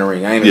 KD gonna win the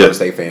ring. I ain't a Golden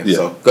State fan,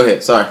 so go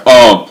ahead. Sorry.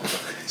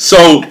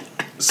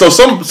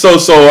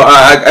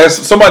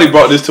 Somebody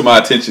brought this to my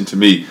attention to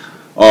me.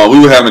 We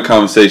were having a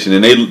conversation,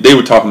 and they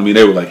were talking to me.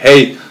 They were like,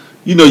 "Hey,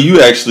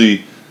 you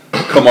actually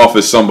come off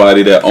as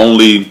somebody that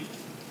only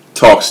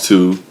talks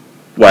to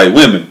white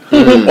women,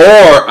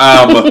 or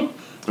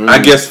I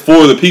guess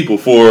for the people,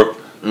 for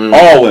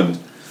all women,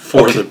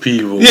 for the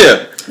people."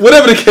 Yeah.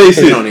 whatever the case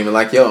You is. don't even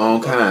like your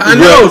own kind. I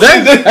know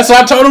that's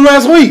what I told him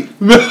last week.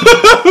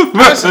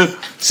 I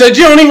said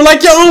you don't even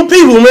like your own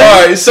people, man.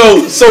 All right, so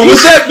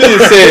with that being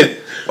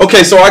said,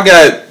 okay, so I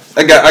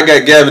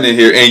got Gavin in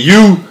here, and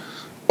you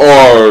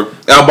are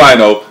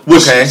albino,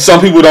 which some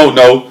people don't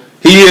know.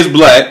 He is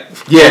black.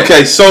 Yeah.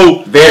 Okay,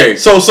 so Very.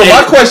 So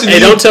my question Hey,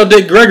 to you, don't tell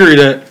Dick Gregory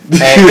that.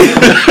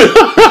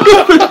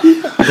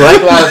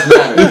 Black Lives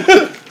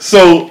Matter.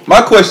 So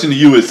my question to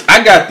you is,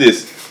 I got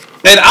this,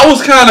 and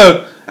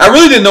I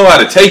really didn't know how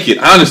to take it,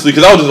 honestly,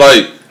 because I was just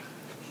like,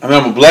 I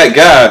mean, I'm a black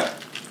guy.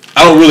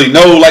 I don't really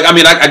know. Like, I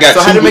mean, I got.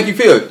 So how did it make you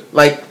feel?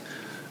 Like,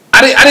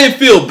 I didn't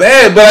feel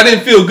bad, but I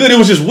didn't feel good. It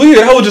was just weird.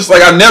 I was just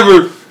like,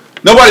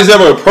 nobody's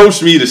ever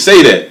approached me to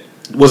say that.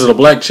 Was it a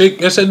black chick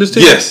that said this to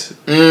you? Yes.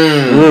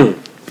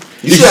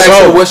 you should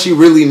ask her what she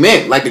really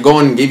meant, like to go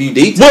in and give you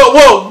details.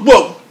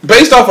 Well,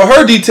 based off of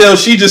her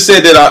details, she just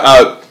said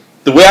that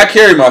the way I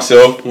carry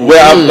myself,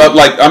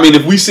 I mean,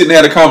 if we sit and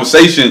had a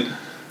conversation,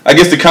 I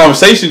guess the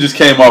conversation just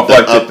came off the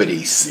like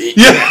uppity.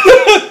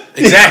 Yeah,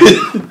 Exactly.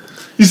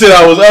 You said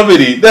I was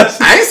uppity.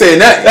 I ain't saying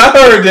that. I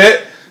heard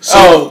that.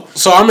 So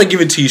I'm gonna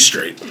give it to you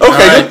straight. Okay.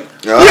 Right?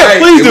 Yeah,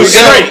 please do.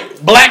 Straight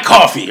black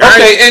coffee. Okay,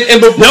 Right?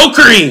 and before, No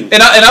cream.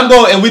 and I'm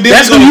going, and we did.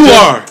 That's who you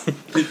are.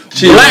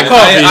 Black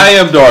coffee. I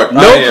am dark.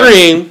 No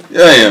cream.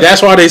 Yeah, I am.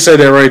 That's why they say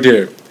that right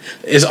there.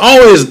 It's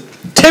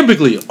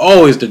typically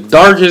always the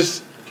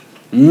darkest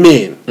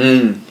men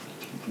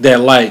that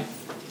like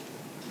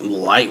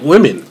light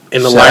women,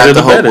 and the lighter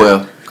the better.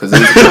 Hopewell, because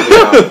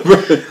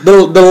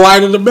The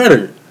lighter the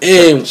better.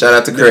 And shout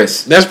out to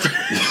Chris. that's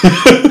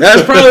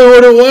probably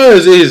what it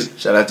was. Is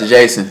Shout out to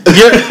Jason.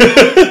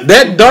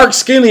 that dark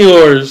skin of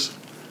yours?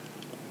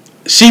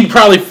 She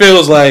probably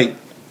feels like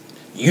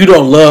you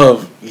don't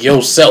love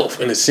yourself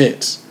in a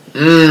sense.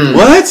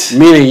 What?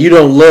 Meaning you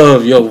don't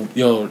love your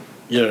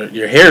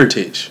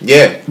heritage.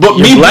 Yeah. But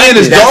You're me black, being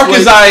as that's dark what-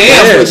 as I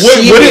am, that's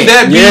what she what did meant.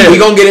 that mean? Yeah. We're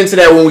going to get into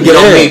that when we get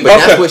on me, but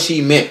Okay. that's what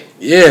she meant.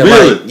 Yeah,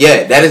 Really? like,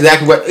 Yeah, that is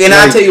exactly what. And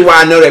I'll tell you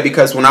why I know that,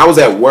 because when I was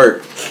at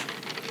work,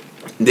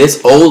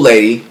 this old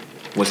lady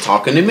was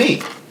talking to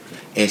me.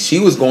 And she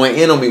was going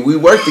in on me. We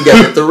worked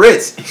together at the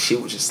Ritz. And she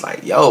was just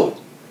like, yo,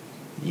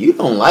 you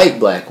don't like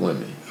black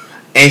women.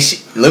 And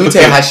let me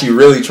tell you how she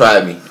really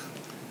tried me.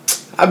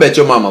 I bet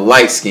your mama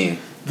light skinned.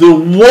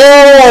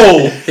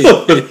 Whoa!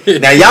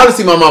 Now y'all to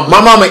see my mama.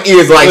 My mama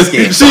is light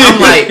skinned. So I'm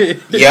like,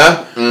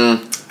 yeah,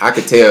 I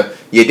could tell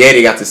your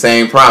daddy got the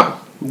same problem.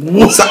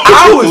 So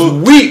I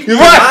was weak,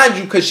 mind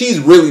you, because she's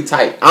really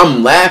tight.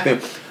 I'm laughing.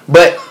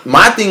 But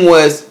my thing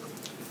was,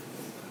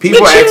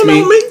 people ask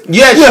me,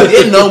 yeah, she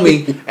didn't know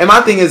me. And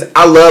my thing is,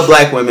 I love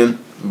black women.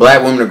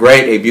 Black women are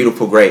great. They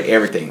beautiful, great,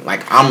 everything.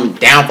 Like, I'm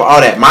down for all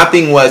that. My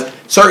thing was,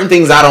 certain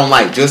things I don't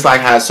like, just like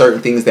how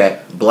certain things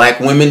that black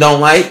women don't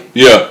like.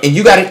 Yeah. And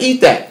you got to eat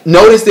that.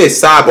 Notice this,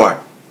 sidebar.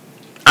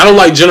 I don't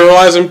like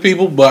generalizing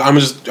people, but I'm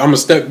gonna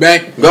step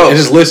back and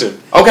just listen.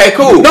 Okay,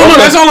 cool. No,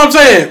 that's all I'm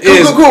saying.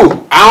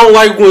 Cool. I don't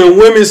like when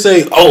women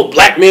say, "Oh,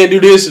 black men do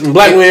this and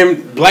black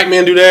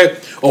men do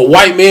that," or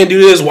 "White men do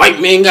this,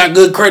 white men got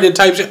good credit"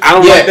 type shit. I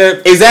don't like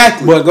that.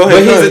 Exactly. But go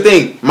ahead. But here's the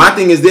thing. My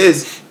thing is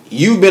this: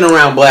 you've been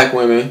around black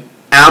women,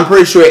 and I'm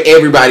pretty sure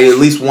everybody at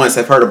least once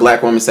have heard a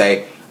black woman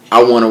say,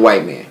 "I want a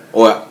white man,"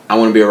 or "I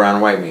want to be around a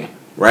white man."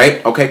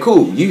 Right? Okay,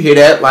 cool. You hear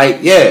that? Like,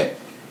 yeah.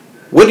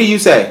 What do you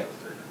say?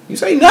 You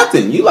say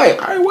nothing. You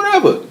like, all right,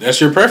 whatever. That's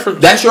your preference.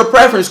 That's your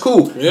preference,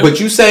 cool. Yeah. But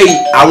you say,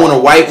 I want a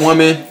white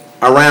woman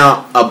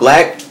around a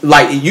black,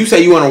 like, you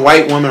say you want a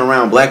white woman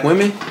around black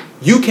women,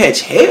 you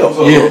catch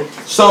hell. Yeah.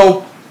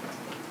 So,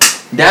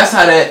 that's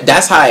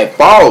how it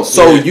falls.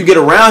 So, you get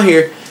around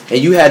here, and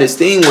you had this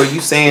thing where you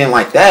saying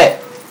like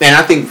that, and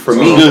I think for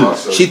me,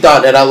 she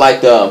thought that I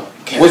liked,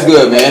 what's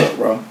good, man?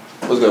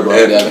 What's good,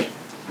 bro, Gavin?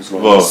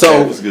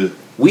 So, that's good.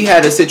 We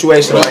had a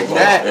situation like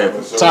that.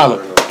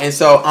 Tyler. And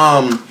so,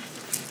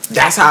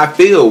 that's how I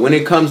feel when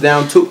it comes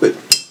down to it.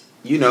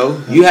 You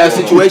know, you have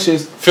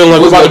situations. Feeling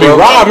like we're about to be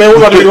robbed, man. We're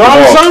about to be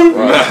robbed or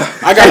something.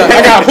 I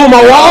gotta pull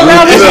my wallet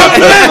out or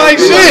something. Like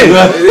shit.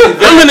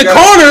 I'm in the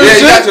corner. Yeah,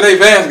 And you got shit. to they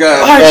Vans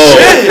guys. Like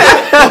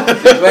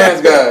shit.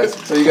 Vans guys.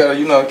 So you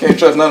gotta, can't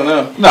trust none of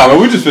them. Nah, man,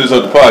 we just finished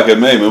up the podcast,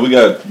 man. We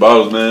got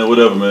bottles, man.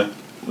 Whatever, man.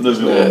 Whatever's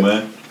going on,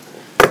 man.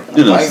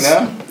 You know. Like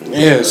now.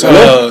 Yeah.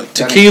 So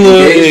tequila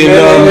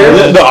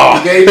and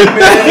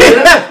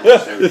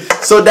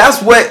So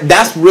that's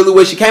really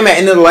what she came at.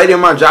 And then the lady on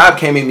my job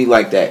came at me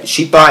like that.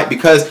 She thought,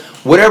 because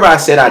whatever I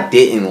said I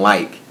didn't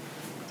like,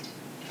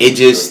 it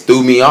just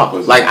threw me off.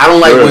 Like, I don't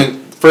like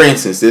when, for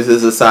instance, this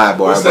is a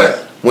sidebar, but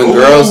when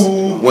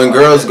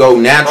girls go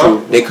natural,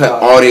 they cut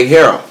all their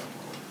hair off.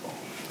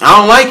 I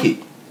don't like it.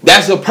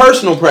 That's a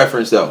personal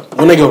preference, though.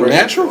 when they go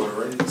natural.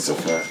 So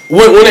fast.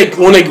 When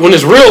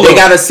it's real, They though.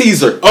 got a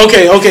Caesar.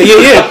 Okay, yeah.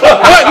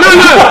 What? No.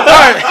 All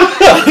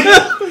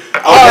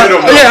right.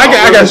 I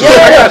got you.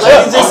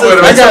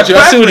 I got you.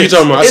 I see what you're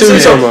talking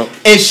about.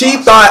 And she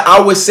thought I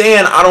was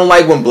saying I don't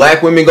like when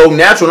black women go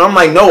natural. And I'm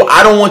like, no,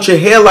 I don't want your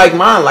hair like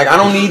mine. Like I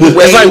don't need the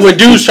way. It's like when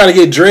dudes try to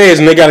get dreads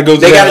and they got to go.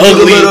 They got to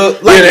do a little,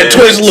 like that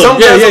twist look.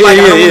 Sometimes I'm like,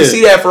 I don't want to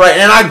see that for right.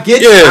 And I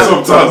get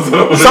that.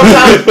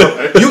 Sometimes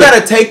you got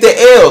to take the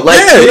L.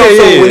 Like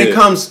so when it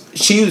comes,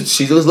 she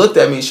just looked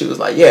at me. She was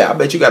like, yeah, I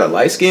bet you got a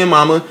light skinned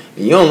mama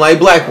and you don't like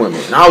black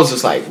women. And I was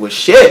just like, well,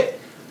 shit.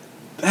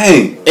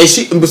 Dang. And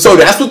so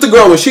that's what the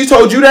girl, when she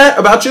told you that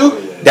about you,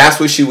 that's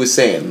what she was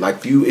saying.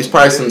 Like it's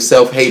probably some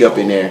self-hate up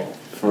in there.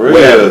 For real.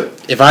 Whatever.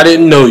 If I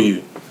didn't know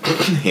you.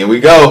 Here we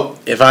go.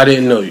 If I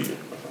didn't know you.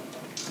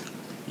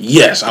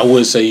 Yes, I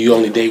would say you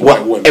only date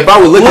white women. If I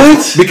would look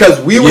at, because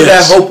we was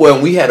at Hopewell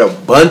and we had a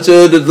bunch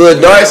of the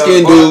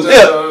dark-skinned dudes.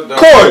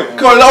 Corey,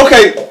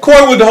 okay.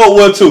 Corey went to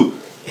Hopewell too.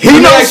 He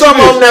knows some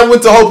of them that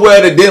went to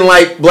Hopewell that didn't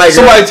like black.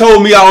 Somebody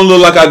told me I don't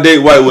look like I date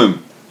white women.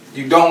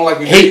 You don't like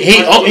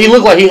he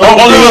looked like he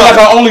only look like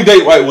I only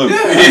date white women.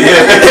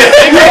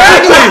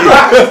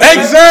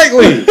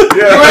 Exactly.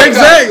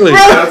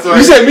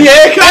 You said me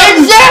and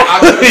Cosby.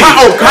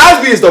 Exactly.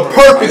 Cosby is the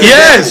perfect.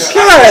 Yes.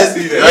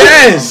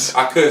 Yes.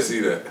 I could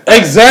see that.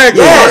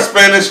 Exactly. Yeah.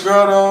 Spanish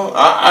girl though.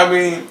 I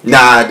mean.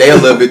 Nah, they a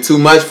little bit too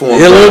much for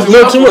him. A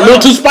little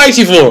too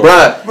spicy for him.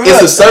 Bruh,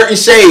 it's a certain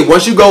shade.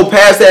 Once you go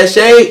past that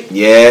shade,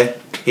 yeah.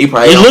 He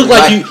probably. You look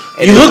like you.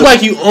 You look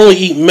like you only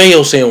eat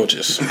mayo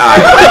sandwiches. No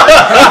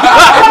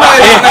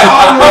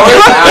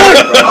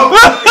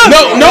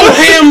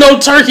ham, no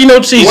turkey, no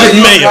cheese, just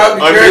mayo.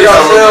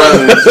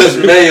 Just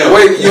mayo.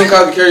 Wait, you don't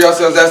have to carry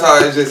yourselves. That's how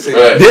it just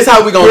said. This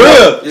how we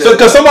gonna do. So,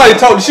 cause somebody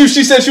told she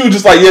said she was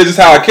just like, yeah, just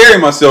how I carry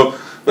myself.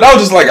 But I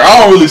was just like, I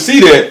don't really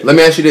see that. Let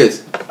me ask you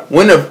this: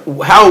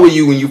 how old were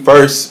you when you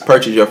first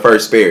purchased your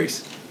first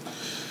Sperry's?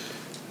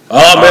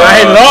 Oh man, I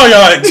hated all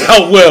y'all at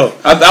Hopewell.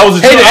 I was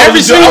a junior.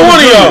 Every single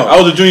one of y'all. I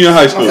was a junior in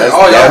high school. That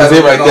was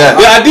it right there.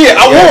 Yeah, I did.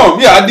 I wore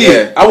them. Yeah, I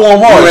did. I wore them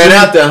hard. You ran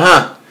out there,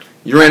 huh?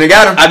 You ran and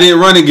got them? I didn't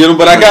run and get them,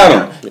 but I got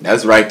them.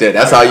 That's right there.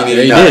 That's all you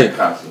need to know.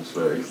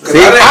 See,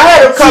 I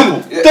had a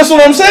couple. That's what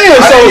I'm saying.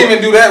 I didn't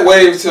even do that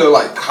wave till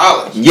like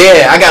college.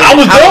 Yeah, I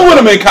was done with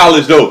them in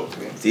college though.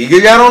 See,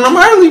 you got on them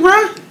early,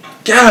 bro.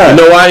 God. You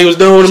know why he was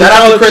done with them in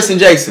college? Shout out to Chris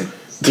and Jason.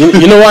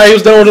 You know why he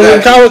was done with them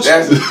in college?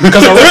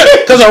 Because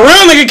a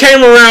real nigga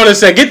came around and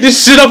said, "Get this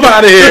shit up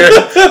out of here.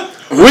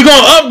 We're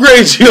gonna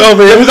upgrade you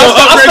over here. We're gonna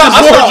upgrade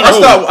this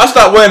wardrobe." I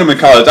stopped wearing them in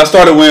college. I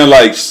started wearing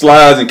like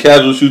slides and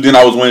casual shoes. Then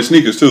I was wearing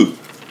sneakers too.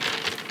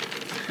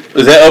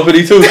 Is that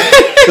uppity too?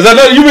 Because I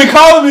know you've been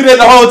calling me that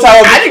the whole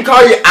time. I didn't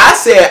call you. I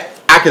said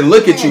I can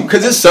look at you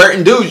because it's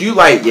certain dudes you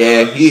like.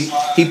 Yeah, he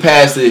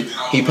passed it.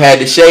 He passed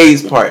the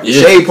shades part. The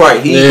shade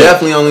part. He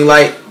definitely only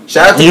like.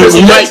 Shout out to Chris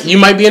and Jason. You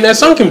might be in that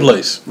sunken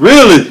place.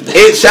 Really?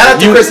 Shout out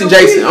to Chris and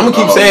Jason. I'm gonna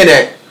keep saying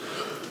that.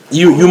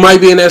 You might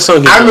be in that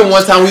sunken place. I remember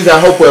one time we was at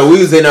Hopewell. We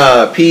was in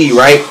PE,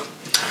 right?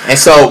 And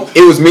so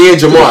it was me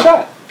and Jamar.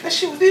 That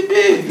shit was this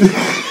big.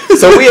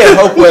 So we at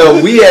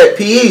Hopewell. We at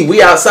PE.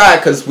 We outside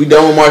because we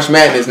done with March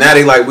Madness. Now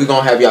they like we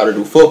gonna have y'all to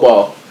do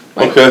football.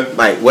 Like,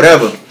 like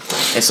whatever.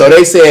 And so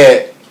they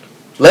said,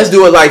 let's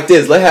do it like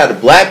this. Let's have the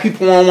black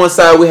people on one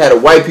side. We had the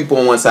white people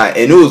on one side.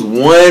 And it was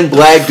one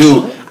black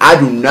dude. I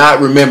do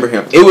not remember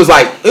him. It was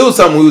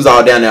something we was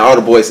all down there. All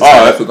the boys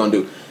said, that's what we're going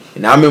to do.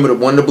 And I remember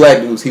one of the black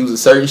dudes, he was a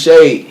certain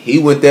shade. He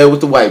went there with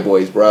the white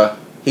boys, bruh.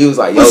 He was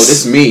like, yo, this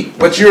is me.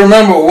 But you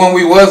remember when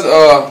we was,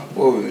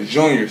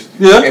 juniors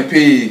in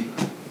PE,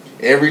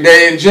 every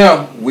day in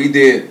gym, we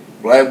did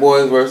black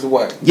boys versus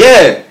white.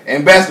 Yeah.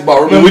 And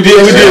basketball. Remember? We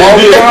did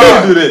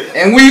that.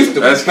 And we used to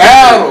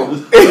battle.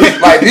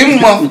 Like,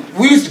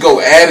 we used to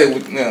go at it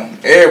with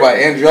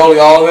everybody,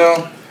 Andreoli, all of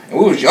them. And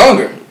we was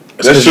younger.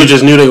 That's you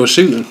just knew they were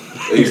shooting.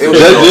 That's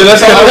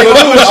all they were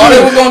doing. All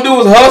they were gonna do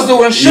was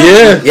hustle and shoot.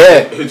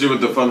 Yeah. Hit you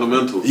with the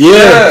fundamentals.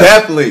 Yeah,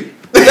 definitely.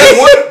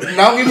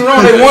 Now get me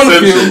wrong, they won a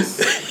few.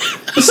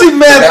 See,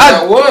 man,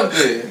 I was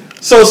there.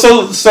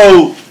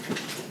 So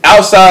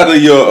outside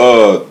of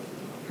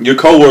your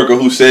coworker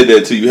who said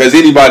that to you, has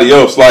anybody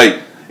else,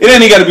 like, it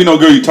ain't got to be no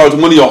girl you talk to,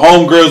 one of your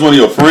homegirls, one of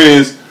your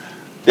friends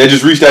that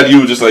just reached out to you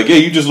and just like, yeah,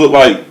 you just look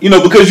like,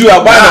 because you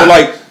albino,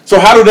 like. So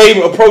how do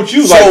they approach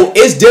you? So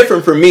it's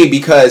different for me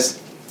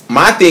because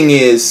my thing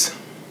is,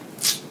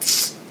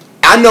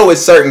 I know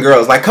it's certain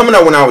girls. Like coming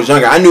up when I was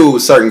younger, I knew it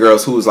was certain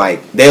girls who was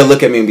like, they'll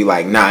look at me and be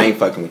like, nah, I ain't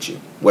fucking with you.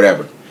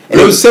 Whatever. And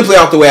it was simply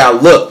off the way I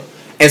looked.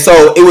 And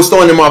so it was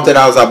throwing them off that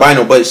I was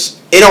albino. But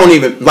it don't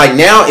even, like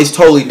now it's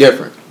totally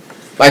different.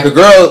 Like a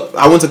girl,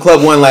 I went to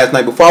Club 1 last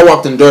night. Before I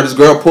walked in the door, this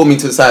girl pulled me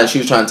to the side and she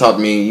was trying to talk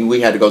to me. We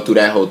had to go through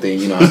that whole thing,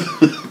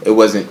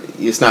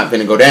 it's not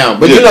gonna go down.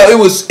 But it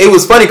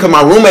was funny because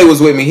my roommate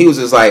was with me. He was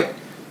just like,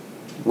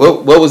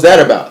 what was that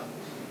about?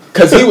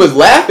 Because he was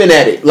laughing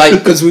at it. Like,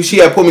 because she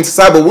had pulled me to the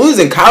side. But when we was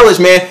in college,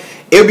 man,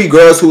 it'd be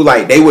girls who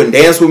like, they wouldn't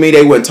dance with me.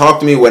 They wouldn't talk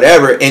to me,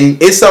 whatever.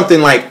 And it's something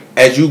like,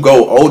 as you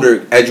grow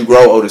older,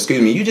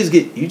 you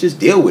just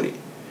deal with it.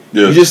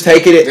 Yeah. You just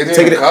take it. They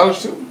did in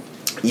college too?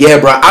 Yeah,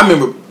 bro. I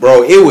remember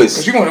bro, it was.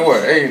 But you went to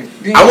what? Hey,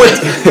 I went.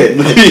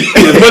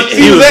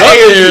 He was up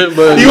there,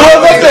 but He was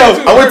up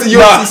there. I went to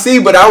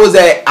UNCC, but I was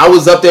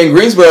up there in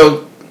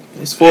Greensboro.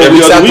 It's 4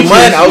 weeks after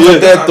mine. I was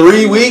up there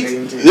 3 weeks.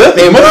 Yeah,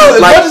 and bro,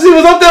 as much as he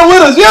was up there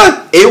with us,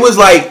 yeah. It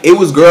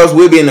was girls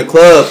would be in the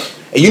club,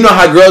 and you know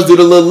how girls do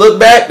the little look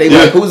back. They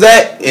like, who's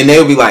that? And they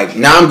would be like,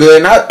 nah, I'm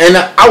good. And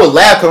I would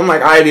laugh because I'm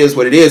like, all right, it is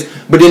what it is.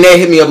 But then they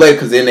hit me up later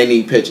because then they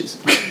need pictures.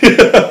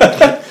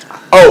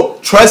 Oh,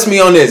 trust me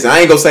on this. I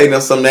ain't gonna say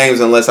some names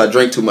unless I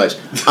drink too much.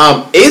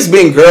 It's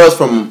been girls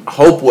from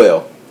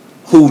Hopewell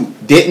who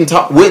wouldn't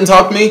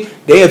talk to me.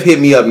 They have hit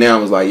me up now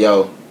and was like,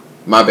 yo,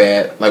 my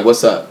bad. Like,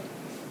 what's up?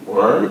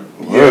 Word.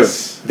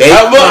 Yes.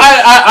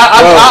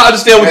 I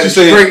understand what you're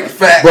saying.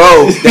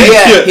 Bro, they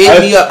have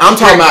hit me up. I'm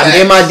talking about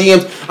in my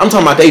DMs. I'm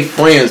talking about they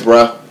friends,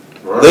 bro.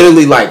 Right.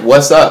 Literally, like,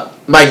 what's up?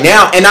 Like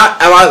now, and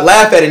I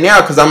laugh at it now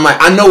because I'm like,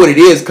 I know what it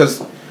is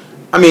because,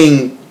 I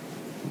mean,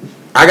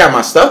 I got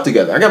my stuff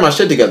together. I got my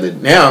shit together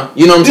now.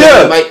 You know what I'm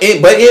saying? Like,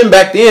 but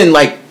back then,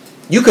 like,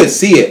 you could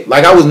see it.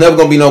 Like, I was never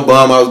gonna be no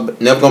bum. I was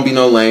never gonna be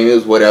no lame. It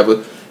was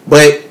whatever.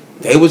 But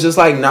they was just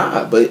like,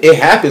 nah. But it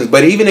happens.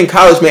 But even in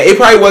college, man, it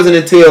probably wasn't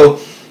until.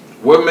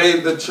 What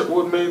made the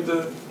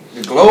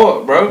glow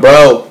up, bro?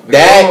 Bro,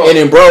 that and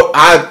then, bro,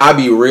 I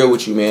be real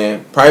with you,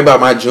 man. Probably about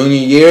my junior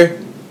year,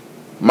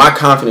 my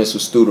confidence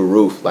was through the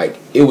roof. Like,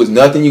 it was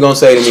nothing you gonna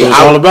say to me. It's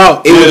all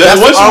about. It was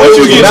what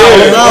you get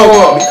there,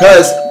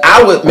 because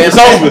I would, man. It's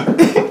over.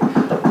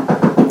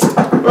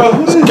 Bro,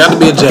 got to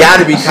be a Jack.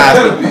 Gotta be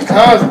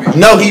Cosby.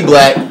 No, he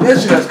black.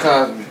 Yes, that's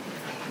Cosby.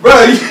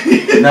 Bro,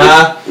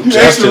 nah.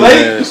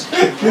 Justin's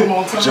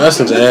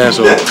an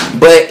asshole.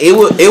 But it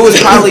was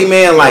probably,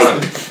 man, like,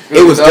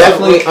 it was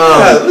definitely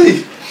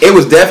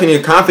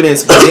the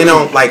confidence. But you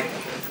know, like,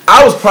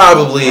 I was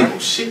probably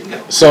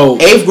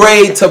 8th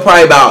grade to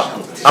probably about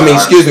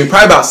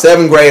probably about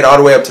 7th grade all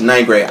the way up to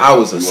 9th grade. I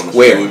was a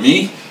square.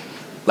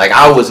 Like,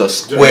 I was a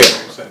square.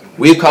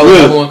 We call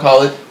it, everyone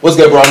call it. What's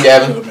good, bro? I'm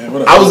Gavin.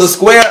 I was a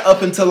square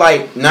up until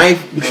like 9th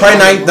or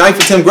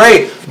 10th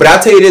grade. But I'll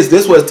tell you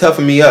this was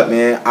toughing me up,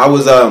 man. I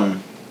was all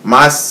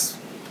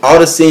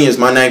the seniors,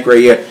 my 9th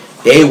grade year,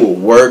 they would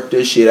work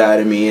the shit out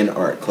of me in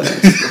art class.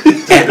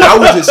 And I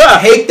would just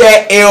take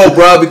that L,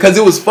 bro, because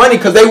it was funny,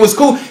 because they was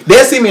cool.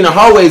 They'd see me in the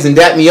hallways and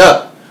dap me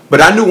up.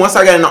 But I knew once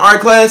I got in the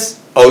art class,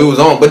 it was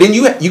on. But then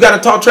you got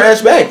to talk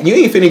trash back. You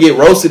ain't finna get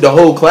roasted the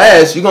whole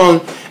class. You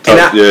gonna... And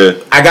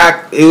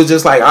it was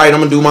just like, all right, I'm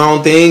going to do my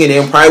own thing. And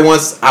then probably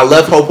once I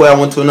left Hopewell, I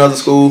went to another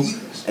school.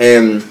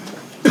 And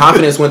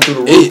confidence went through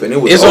the roof. And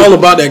it's all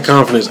about that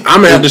confidence.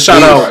 I'm going to have to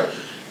shout out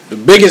the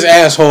biggest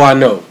asshole I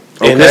know.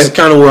 And this is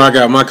kind of where I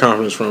got my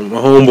confidence from.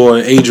 My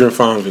homeboy, Adrian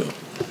Fonville.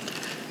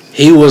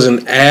 He was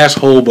an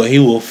asshole, but he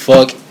will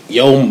fuck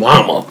your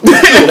mama.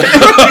 Like,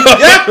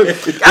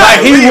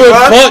 he would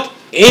fuck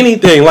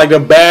anything. Like, the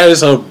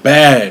baddest of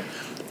bad.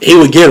 He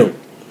would get him.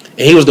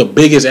 And he was the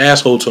biggest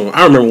asshole to him.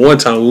 I remember one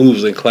time we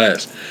was in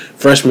class,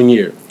 freshman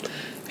year.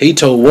 He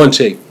told one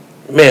chick,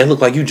 man,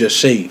 look like you just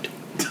shaved.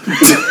 Wait,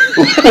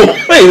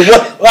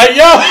 what? Like,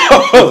 yo,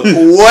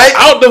 what?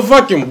 Out the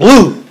fucking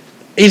blue.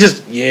 He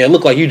just,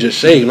 look like you just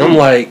shaved. And I'm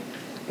like,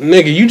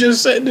 nigga, you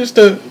just said this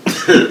to,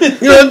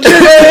 you know,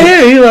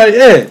 he like,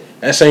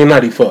 that same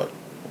night he fucked.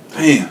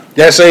 Damn.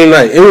 That same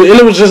night.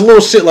 It was just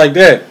little shit like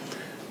that.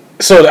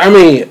 So, I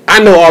mean, I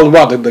know all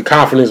about the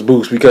confidence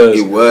boost because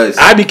it was.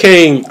 I want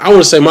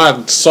to say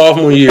my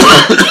sophomore year,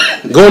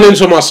 going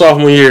into my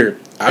sophomore year,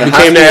 I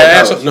became that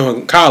asshole.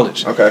 No,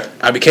 college. Okay.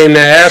 I became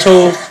that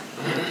asshole,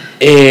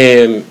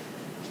 and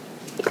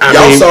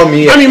y'all saw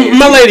me.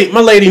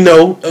 My lady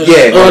know.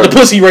 The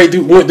pussy rate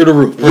went through the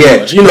roof.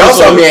 Much, you know, y'all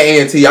saw me at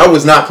A&T. I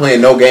was not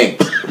playing no game.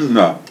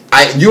 No.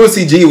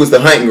 UNCG was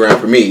the hunting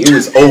ground for me. It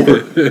was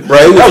over, bro.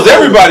 That was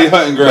everybody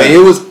hunting ground. But it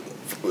was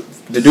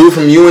the dude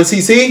from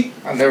UNCC.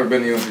 I've never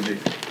been to UNCG.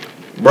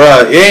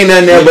 Bruh, it ain't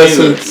nothing there but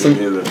some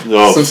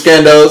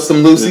scandos, some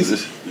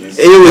Lucy's.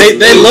 They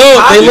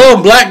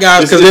love black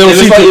guys because they don't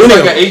see too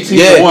many. It's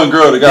like an 18-1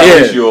 girl that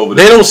got you over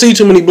there. They don't see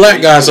too many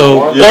black guys,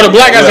 so or the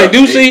black guys they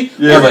do see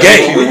are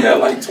gay.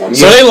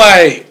 So they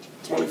like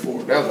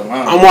 24. That was a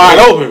line. I'm wide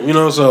open, you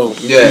know. So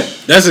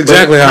that's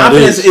exactly how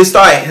it is. It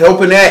started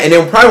helping that, and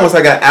then probably once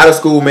I got out of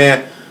school,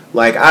 man,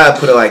 like I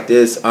put it like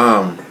this.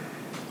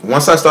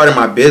 Once I started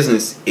my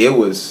business, it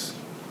was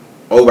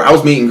over. I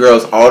was meeting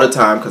girls all the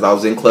time because I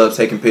was in clubs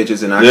taking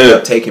pictures, and I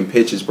kept taking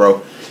pictures,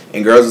 bro.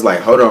 And girls was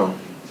like, hold on,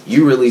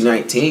 you really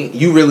 19?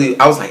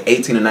 I was like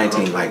 18 or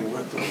 19, like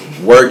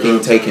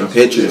working, taking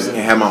pictures, and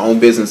had my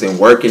own business and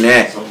working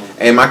that.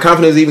 And my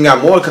confidence even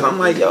got more because I'm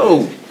like,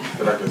 yo,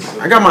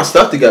 I got my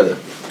stuff together.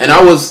 And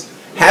I was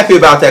happy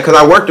about that because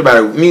I worked about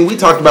it. I mean, we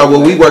talked about what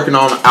we working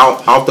on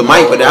off the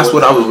mic, but that's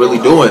what I was really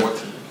doing.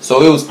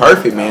 So it was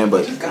perfect, man.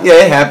 But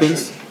yeah, it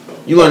happens.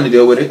 You learn to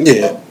deal with it.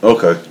 Yeah.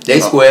 Okay. They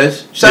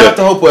squares. Shout out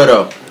to Hopewell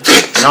though.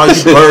 And all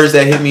you birds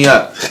that hit me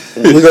up.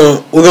 We're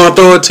gonna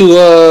throw it to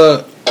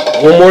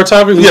one more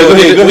topic. Go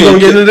ahead. We gonna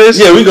get into this.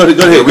 Yeah, we go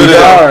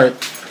ahead.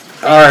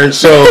 All right.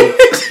 So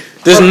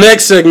This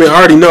next segment, I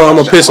already know I'm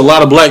gonna piss a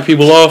lot of black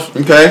people off.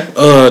 Okay.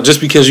 Just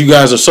because you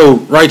guys are so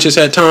righteous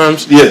at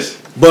times. Yes.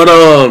 But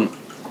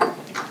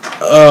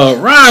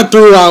Ryan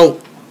threw out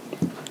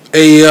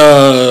a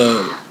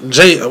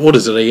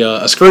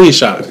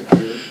screenshot.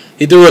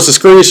 He threw us a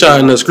screenshot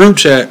in this group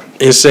chat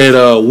and said,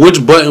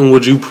 "Which button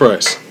would you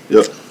press?"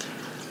 Yep.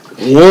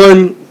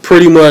 One,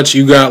 pretty much,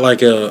 you got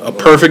like a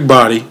perfect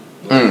body.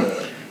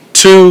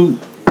 2,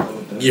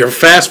 your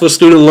FAFSA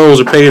student loans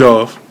are paid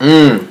off.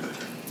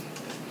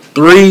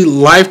 3,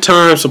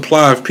 lifetime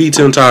supply of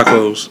pizza and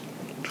tacos.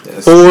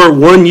 4,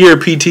 1 year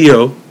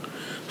PTO.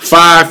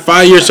 5,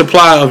 5-year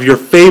supply of your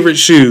favorite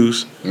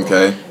shoes.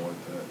 Okay.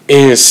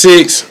 And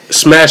 6,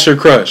 smash or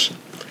crush.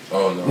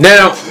 Oh no.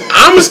 Now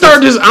I'm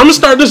gonna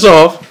start this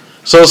off.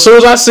 So as soon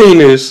as I seen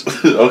this,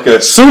 Okay.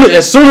 as soon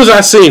as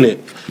I seen it,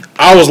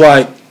 I was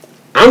like,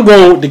 I'm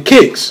going with the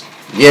kicks.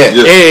 Yeah.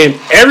 And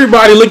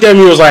everybody looked at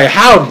me and was like,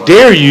 how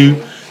dare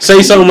you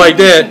say something like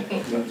that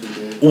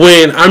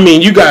when, I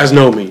mean, you guys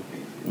know me.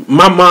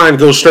 My mind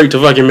goes straight to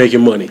fucking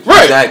making money.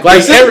 Right. Exactly.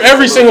 Like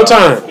every single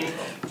time.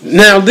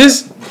 Now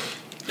this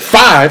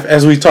 5,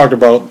 as we talked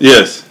about,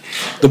 Yes.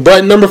 the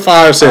button number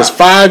 5 says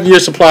 5-year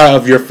supply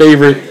of your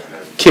favorite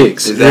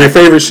kicks, your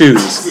favorite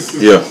shoes.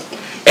 Yeah.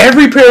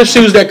 Every pair of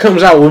shoes that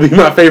comes out will be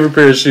my favorite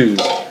pair of shoes.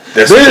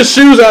 There's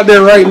shoes out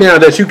there right now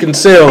that you can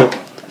sell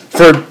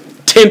for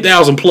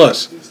 $10,000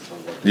 plus.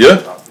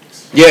 Yeah.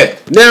 Yeah.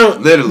 Now,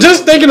 Literally.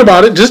 just thinking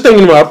about it,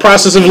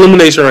 process of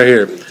elimination right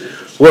here.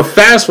 With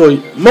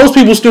FAFSA, most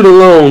people's student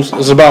loans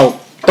is about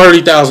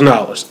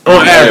 $30,000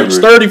 on average,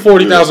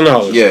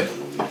 $40,000. Yeah.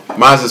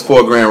 Mine's is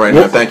 $4,000 right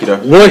now. Thank you though.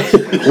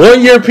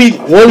 One year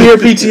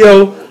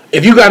PTO.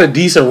 If you got a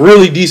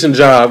really decent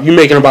job, you're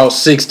making about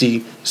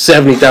 $60,000,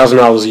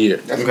 $70,000 a year.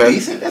 That's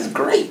decent. That's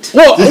great.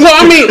 Well,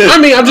 I mean,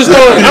 I'm just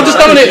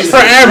throwing it for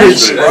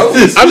average.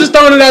 I'm just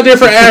throwing it out there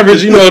for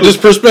average,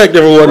 just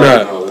perspective or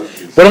whatnot.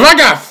 But if I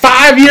got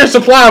 5-year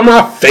supply of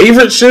my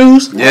favorite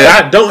shoes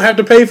that I don't have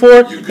to pay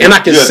for, and I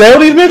can sell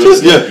these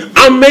bitches,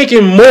 I'm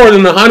making more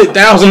than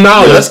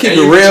 $100,000. Let's keep it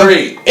real.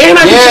 And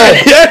I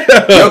can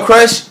Your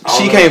crush,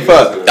 she can't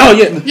fuck. Oh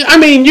yeah, I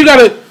mean you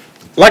gotta.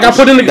 Like I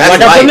put in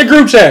the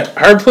group chat.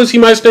 Her pussy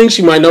might stink.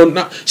 She might not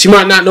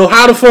know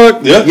how to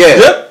fuck.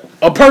 Yeah.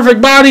 A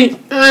perfect body.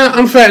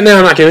 I'm fat now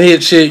and I can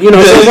hit shit. So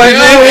it's like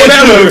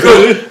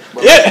whatever.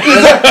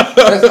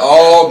 Let's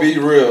all be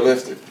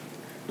realistic.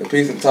 The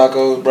pizza and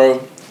tacos, bro.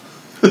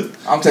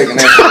 I'm taking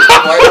that shit.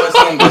 I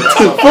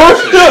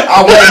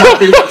want my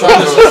pizza and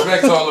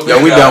tacos.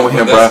 Yo, we done with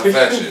him, bro.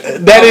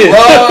 That is. I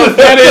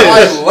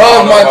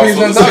love my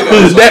pizza and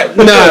tacos.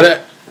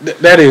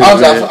 That is.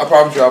 I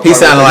promise you. He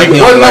sounded like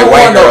him, like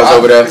white girls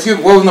over there. Excuse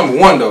me, what was number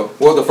 1 though?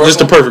 What was the first? Just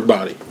the perfect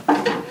body.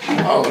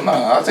 Oh no,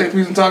 I'll take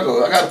pizza and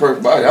tacos. I got the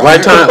perfect body.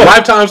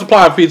 Lifetime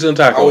supply of pizza and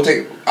tacos. I would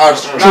take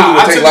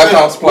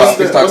lifetime supply of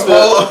pizza and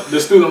tacos. The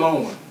student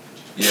loan one.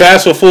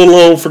 FAFSA full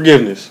loan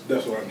forgiveness.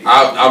 That's what I need.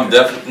 I'm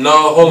definitely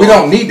hold on. We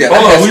don't need that.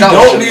 Hold on, we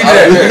don't need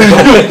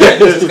that.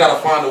 You just gotta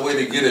find a way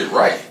to get it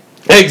right.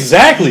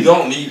 Exactly. You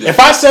don't need it. If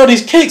I sell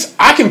these kicks,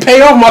 I can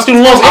pay off my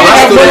student loans.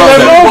 What's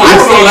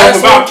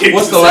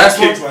the last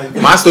one?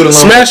 My student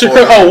loan. Smash your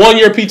 1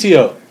 year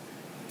PTO.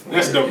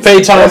 That's dope.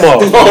 Pay time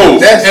off.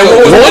 That's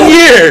 1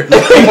 year.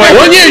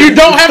 1 year you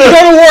don't have to go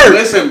to work.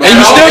 Listen, and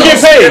you still get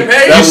paid.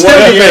 You still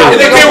get paid.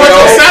 It depends what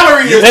your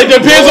salary is. It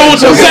depends on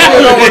what your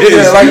salary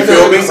is.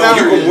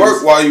 You can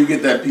work while you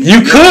get that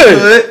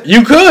PTO.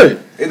 You could.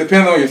 It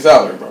depends on your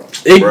salary, bro.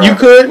 You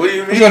could. What do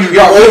you mean? You're gonna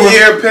get 1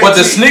 year. But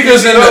the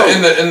sneakers in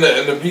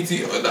the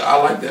PT, I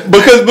like that.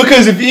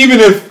 Because if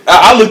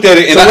I looked at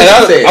it and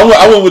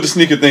I went with the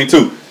sneaker thing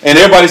too, and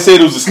everybody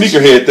said it was a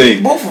sneakerhead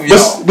thing. Both of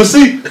y'all. But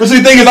see,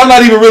 the thing is, I'm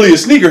not even really a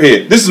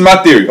sneakerhead. This is my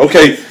theory.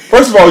 Okay,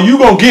 first of all, you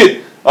gonna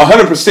get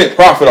 100%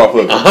 profit off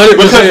of it 100%.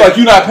 because like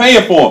you're not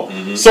paying for them.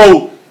 Mm-hmm.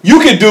 So you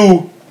can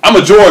do. I'm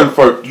a Jordan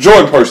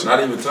person. Not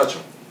even touch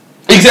them.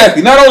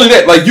 Exactly. Not only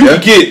that, like you can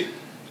get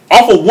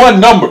off of one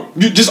number,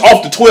 you just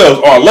off the 12s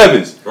or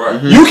 11s. Right.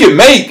 Mm-hmm. You can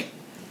make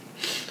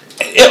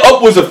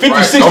upwards of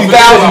 50,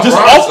 60,000 just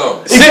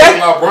off.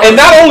 Exactly. And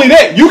not only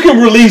that, you can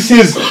release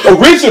his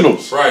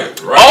originals. Right.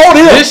 All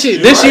This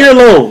year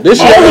alone. This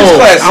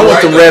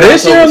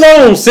year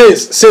alone,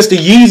 since the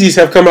Yeezys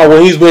have come out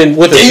when he's been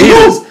with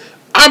Adidas,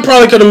 I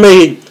probably could have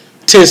made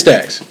 10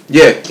 stacks.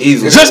 Yeah,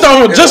 easily. Just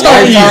on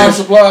years.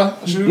 Supply?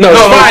 No,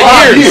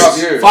 5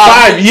 years.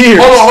 5 years.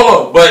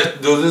 Hold on.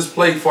 But does this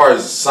play far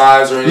as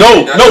size or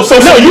anything? No. So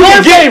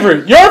your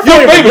favorite. Your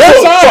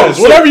size.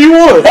 Whatever you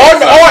want. But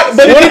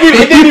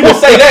it didn't even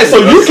say that. So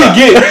you can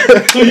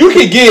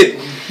get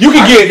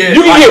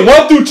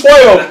 1 through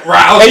 12,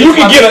 right, and you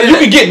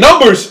can get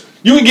numbers.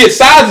 You can get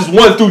sizes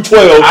 1 through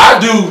 12. I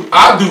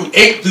do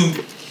 8 through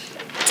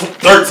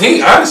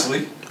 13,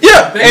 honestly.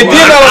 Yeah, and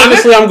then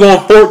honestly, I'm going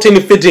 14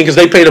 to 15 because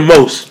they pay the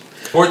most.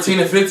 14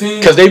 and 15?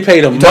 Because they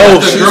pay the most.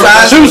 Shoe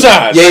size? Shoe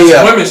size.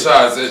 Yeah. Women's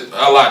size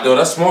a lot though.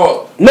 That's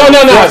small. No.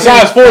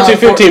 Size 14,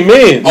 15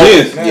 men.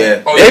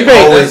 Yeah. Oh, They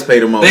pay always pay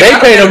the most. They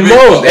pay the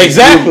most.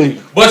 Exactly.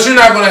 But you're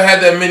not gonna have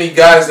that many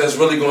guys that's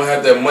really gonna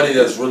have that money.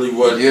 That's really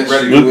ready Yes,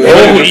 to you will. go.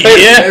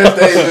 Yes,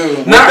 they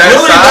do. Not that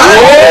really. size?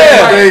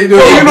 Not They do.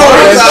 You know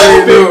Yes, that's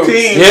they do.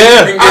 15.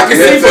 Yeah. I can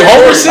see for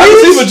Overseas? I can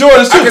see for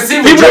Jordan I too. can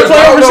see for People that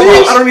play Jordan.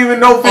 overseas? I don't even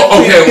know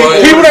 15. Okay, well,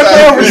 People that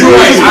play overseas. You're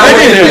right. I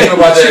Paying didn't that. think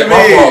about that.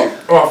 My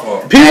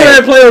fault. People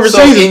that play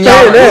overseas is in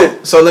y'all paying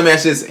that. group, so let me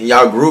ask this: in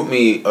y'all group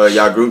me or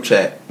y'all group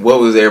chat, what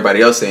was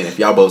everybody else saying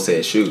if y'all both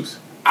said shoes?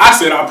 I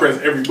said I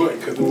press every button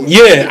because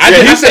Yeah, I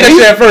said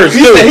that first.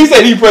 He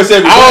said he pressed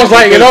every button. I was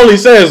like, it only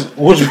says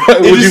which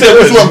one He would you just said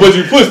which one push. would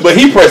you push, but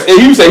he pressed.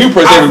 He said he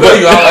pressed I every feel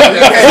you. button.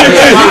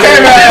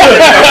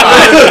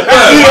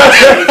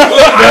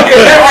 I get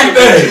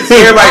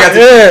everything. Everybody got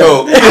the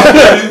code.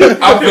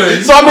 I feel you.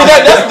 So I mean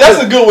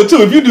that's a good one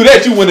too. If you do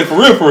that, you win it for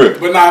real.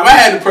 But nah, if I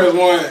had to press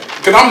one,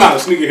 because I'm not a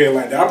sneakerhead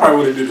like that, I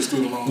probably would have did the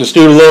student loan. The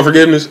student loan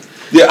forgiveness.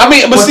 Yeah, I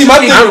mean, but see, my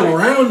thing.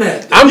 around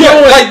that. I'm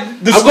going like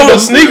I'm going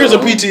sneakers or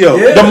PTO.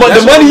 Yeah. The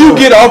That's money what you I'm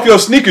get off your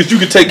sneakers, you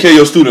can take care of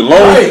your student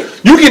loan. Right.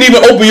 You can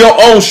even open your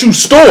own shoe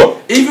store.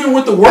 Even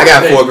with the work I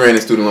got thing. $4,000 in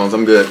student loans.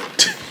 I'm good.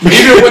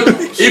 Even with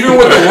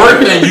the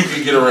work thing, you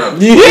can get around.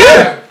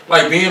 Yeah.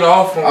 Like being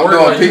off from I'm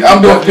work. doing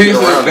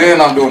pizza, then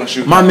I'm doing a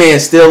shoe. My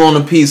man's still on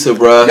the pizza,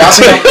 bro. Y'all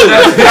think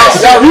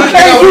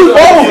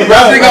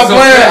I'm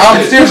playing?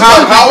 I'm serious.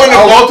 How in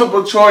a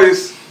multiple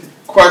choice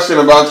question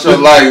about your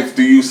life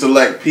do you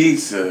select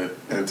pizza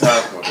and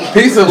taco?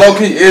 Pizza low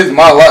key is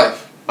my life.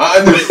 I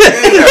understand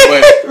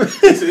that,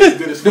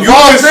 but You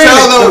all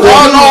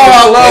know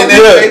I love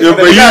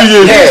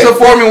pizza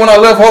for me when I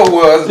left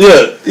Hopewell.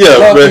 Yeah,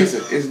 Love bro.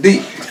 pizza. It's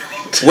deep.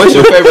 What's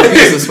your favorite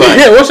pizza spot?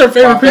 Yeah, what's your My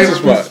favorite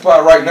favorite pizza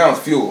spot? right now is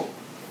Fuel.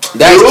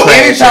 That's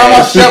Anytime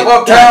I step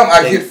uptown,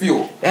 I get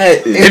Fuel.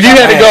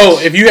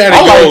 If you had to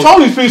I like go,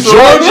 Tony's pizza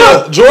right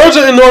now.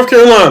 Georgia and North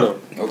Carolina.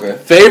 Okay.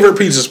 Favorite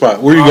pizza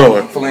spot? Where you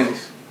going?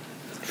 Fellini's.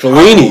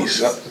 Fellini's.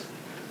 Yep.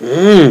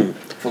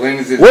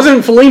 Fellini's is.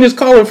 Wasn't Fellini's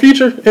calling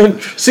Future and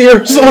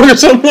Sierra song or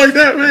something like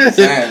that, man?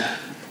 Man,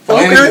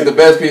 Fellini's is the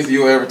best pizza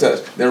you will ever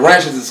touch. The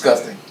ranch is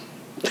disgusting.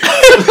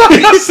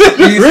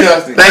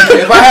 Disgusting.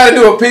 If I had to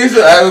do a pizza,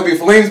 it would be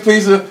Fellini's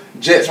Pizza,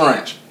 Jets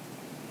Ranch.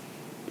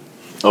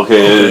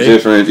 Okay,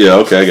 different. Yeah,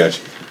 okay, I got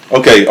you.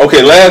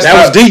 Okay. Last. That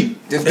was deep.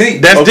 It's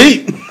deep. That's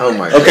deep. Oh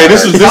my god. Okay,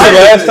 this is the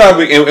last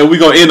topic, and we're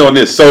gonna end on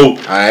this. So, All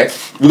right.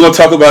 we're gonna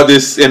talk about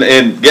this, and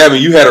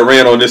Gavin, you had a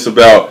rant on this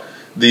about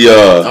the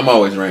I'm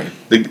always ran.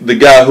 the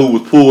guy who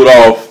was pulled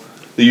off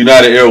the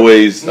United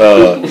Airways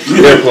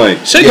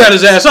airplane. Shit got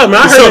his ass up,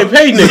 man. I heard they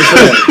paid niggas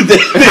for that.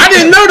 I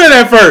didn't know that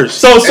at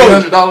first. So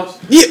 $800.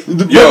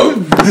 yo,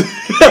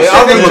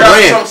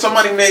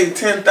 somebody made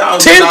 $10,000.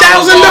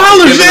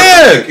 $10,000,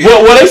 yeah.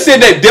 Well, they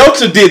said that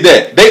Delta did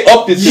that. They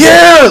upped it.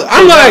 Yeah,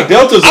 I'm like,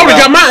 Delta's I would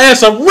have got my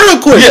ass up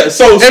real quick. Yeah,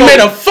 so made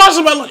a fuss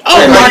about like,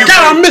 oh my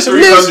god, I'm missing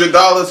this.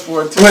 $300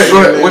 for a ticket.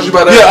 Wait, what you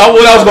about to Yeah,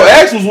 what I was gonna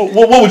ask was,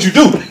 what would you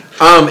do?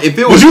 If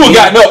it Would was you have me-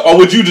 gotten up, or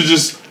would you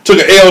just took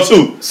an L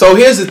too? So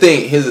here's the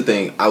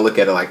thing. I look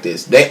at it like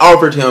this. They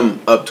offered him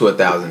up to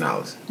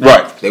 $1,000.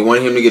 Right. They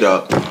wanted him to get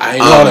up. I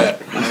ain't know that.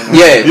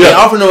 Yeah, they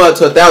offered him up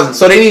to 1,000.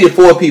 So they needed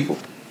 4 people.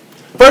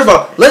 First of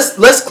all,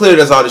 let's clear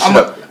all this shit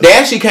up. They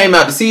actually came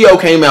out. The CEO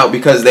came out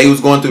because they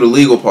was going through the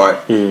legal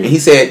part, and he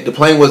said the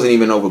plane wasn't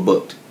even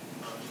overbooked.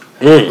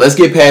 Let's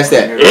get past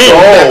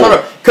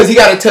that. Because he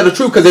got to tell the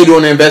truth because they're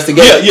doing the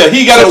investigation. Yeah,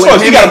 he got a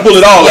choice. He got to pull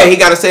it all out. Yeah, he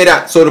got to say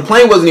that. So the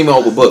plane wasn't even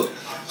overbooked.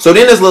 So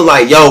then it's look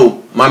like,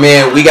 yo, my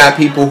man, we got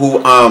people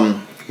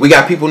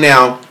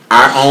now.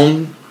 Our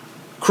own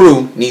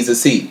crew needs a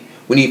seat.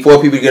 We need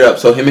 4 people to get up.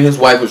 So him and his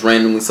wife was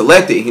randomly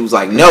selected. He was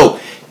like, no.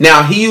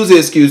 Now he used the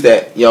excuse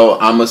that, yo,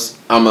 I'm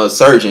a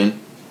surgeon.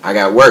 I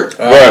got work.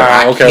 Okay.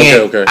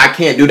 I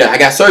can't do that. I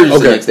got surgery the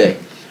next day.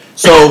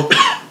 So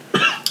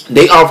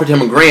they offered him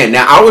 $1,000.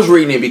 Now I was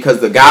reading it because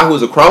the guy who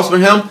was across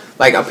from him,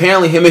 like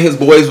apparently him and his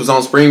boys was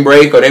on spring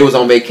break or they was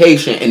on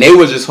vacation and they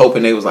was just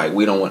hoping. They was like,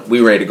 we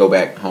ready to go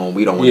back home.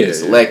 We don't want to get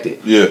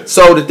selected. Yeah.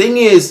 So the thing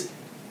is,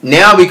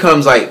 now it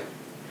becomes a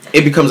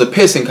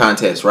pissing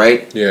contest,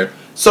 right? Yeah.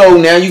 So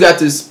now you got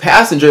this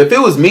passenger. If it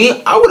was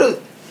me, I would have.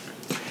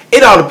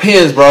 It all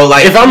depends, bro.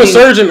 Like if I'm a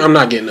surgeon, I'm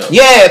not getting up.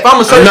 Yeah, if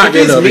I'm a surgeon,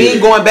 if it's me either.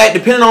 going back,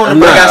 depending on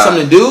if I got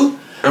something to do.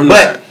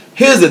 But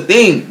here's the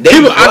thing: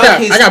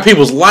 I got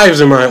people's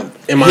lives in my hands.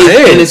 In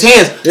his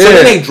hands. So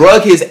then they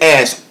drug his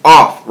ass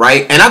off,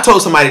 right? And I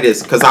told somebody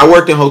this because I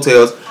worked in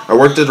hotels. I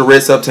worked at the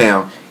Ritz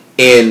Uptown,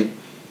 and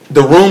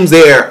the rooms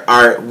there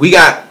are. We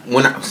got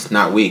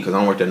not we because I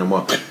don't work there no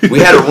more. We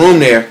had a room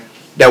there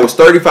that was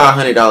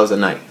 $3,500 a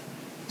night.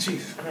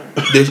 Jesus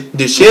Christ.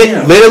 The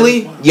shit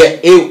literally,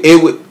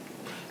 it would.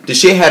 The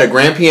shit had a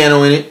grand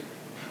piano in it.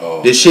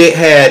 Oh. The shit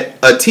had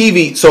a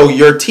TV, so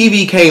your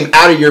TV came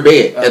out of your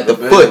bed at the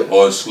foot.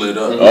 Or it slid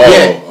up.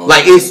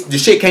 Like the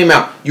shit came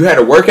out. You had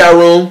a workout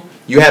room.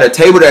 You had a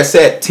table that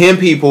sat 10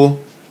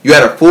 people. You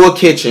had a full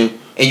kitchen,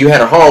 and you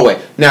had a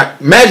hallway. Now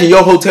imagine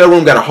your hotel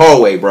room got a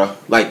hallway, bro.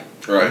 Like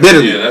Right.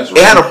 Literally, Yeah, that's it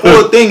had a right.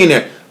 full thing in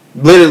there.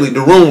 Literally,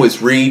 the room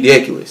was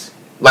ridiculous.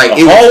 Like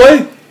A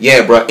hallway?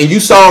 Yeah, bro. And you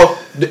saw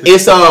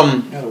it's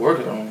You gotta work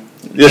it on.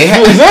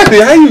 Yes, exactly.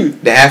 How you?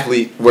 the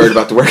athlete worried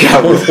about the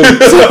workout room.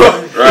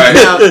 So, Right.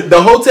 now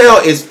the hotel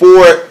is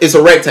it's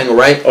a rectangle,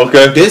 right?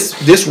 Okay.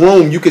 This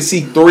room you could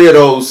see 3 of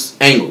those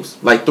angles,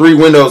 like 3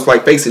 windows,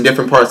 like facing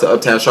different parts of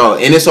Uptown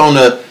Charlotte, and it's on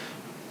the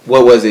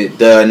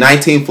the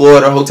 19th floor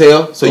of the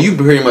hotel, so you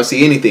pretty much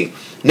see anything.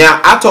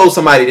 Now I told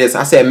somebody this.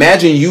 I said,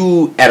 imagine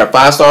you at a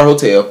 5-star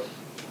hotel.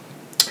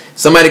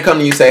 Somebody come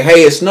to you and say,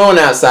 hey, it's snowing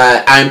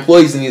outside. Our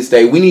employees need to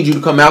stay. We need you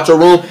to come out your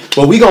room,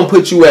 but we're going to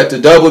put you at the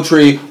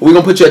Doubletree. We're going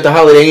to put you at the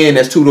Holiday Inn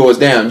that's 2 doors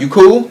down. You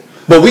cool?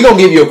 But we're going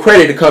to give you a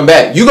credit to come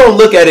back. You're going to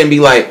look at it and be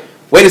like,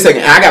 wait a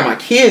second, I got my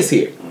kids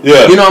here.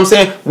 Yeah. You know what I'm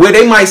saying? Where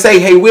they might say,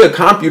 hey, we'll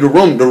comp you the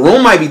room. The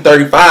room might be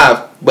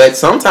 $35, but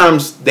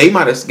sometimes they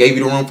might have gave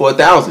you the room for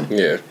 $1,000.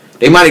 Yeah.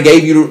 They might have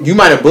gave you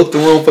might have booked the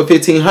room for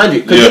 $1,500.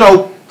 Because, Yeah. you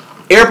know,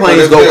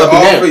 airplanes go up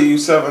and offer down. you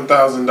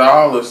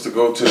 $7,000 to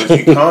go to this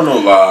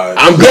Econo Lodge.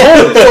 I'm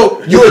going.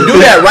 So you would do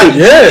that, right?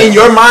 Yes. In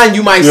your mind,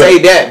 you might say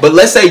that, but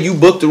let's say you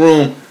booked the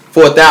room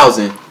for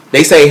 $1,000.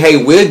 They say,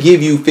 hey, we'll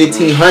give you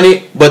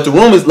 $1,500, but the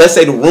room is. Let's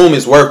say the room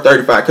is worth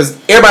 $35, because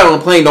everybody on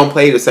the plane don't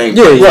pay the same.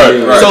 Yeah,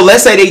 price. right. So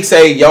let's say they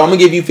say, yo, I'm gonna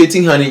give you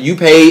 $1,500. You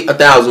pay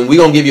 $1,000. We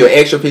gonna give you an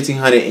extra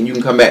 $1,500, and you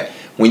can come back.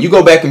 When you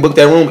go back and book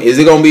that room, is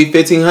it gonna be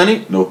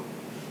 $1,500? No.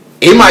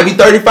 It might be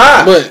 $35.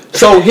 But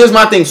so here's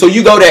my thing. So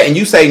you go there and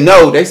you say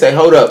no. They say,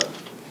 hold up.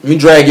 Let me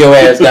drag your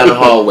ass down the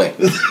hallway.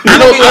 I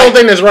don't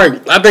think that's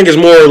right. I think it's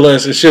more or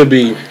less it should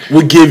be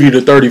we give you the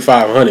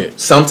 $3,500.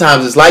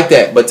 Sometimes it's like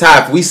that. But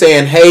Ty, if we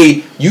saying,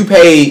 hey, you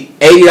paid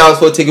 $80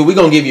 for a ticket, we're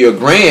gonna give you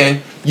 $1,000.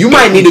 You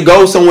might need to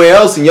go somewhere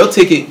else and your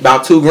ticket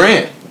about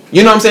 $2,000.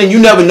 You know what I'm saying? You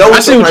never know what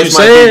I see the what price you're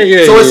might saying. be.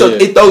 Yeah, so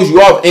yeah. it throws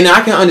you off. And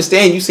I can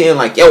understand you saying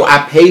like, yo, I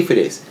paid for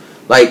this.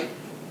 Like,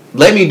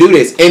 let me do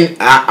this. And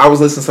I was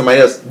listening to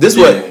somebody else. This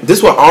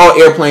what all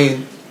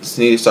airplanes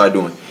need to start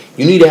doing.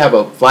 You need to have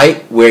a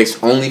flight where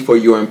it's only for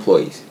your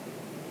employees.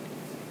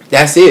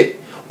 That's it.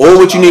 Or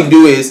what you need to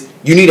do is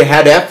you need to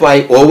have that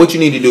flight. Or what you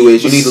need to do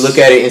is you need to look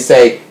at it and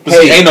say, But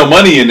hey, see, ain't no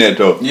money in that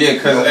though. Yeah,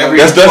 because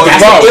That's the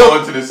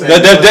problem.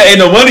 That ain't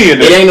no money in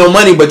it there. ain't no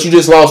money, but you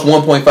just lost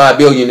 $1.5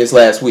 billion this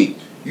last week.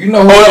 You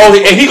know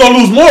And he gonna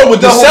lose more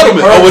with the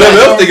settlement or whatever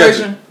else they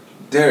got.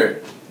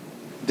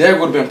 Derek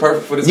would have been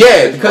perfect for this.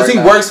 Yeah, because he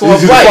works for a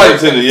He's a flight. flight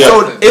attendant, yeah.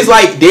 So it's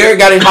like Derek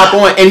got to hop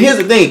on. And here's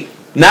the thing.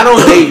 Not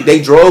only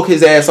they drug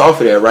his ass off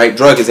of there, right?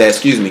 Drug his ass,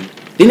 excuse me.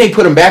 Then they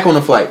put him back on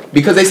the flight.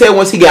 Because they said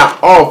once he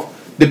got off,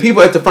 the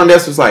people at the front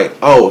desk was like,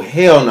 oh,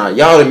 hell no.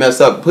 Y'all done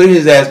messed up. Put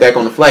his ass back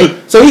on the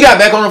flight. So he got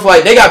back on the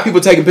flight. They got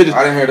people taking pictures.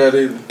 I didn't hear that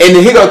either. And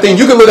then here go the thing.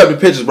 You can look up the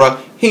pictures, bro.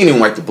 He ain't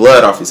even wipe the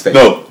blood off his face.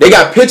 No. They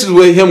got pictures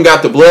with him,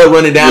 got the blood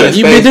running down his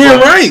You face. be damn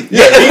bro. right.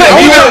 Yeah,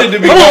 he wanted it to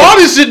be all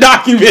this shit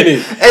documented.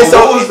 And So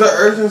so, what was the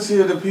urgency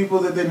of the people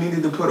that they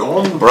needed to put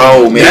on the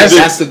bro, man, That's-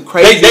 that's the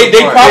crazy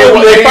They part.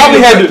 probably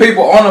had to.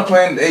 people on the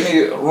plane. They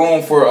needed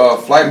room for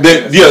flight.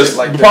 Yes,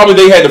 like probably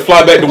they had to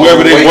fly back to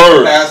wherever they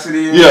were.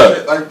 Capacity and Yeah.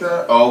 shit like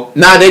that. Oh,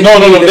 Nah, they No.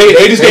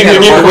 They just they came had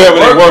in to wherever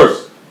they work. were.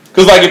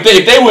 Because like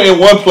if they were in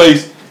one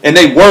place and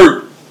they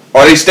worked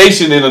or they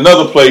stationed in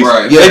another place,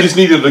 Right. they Yeah. just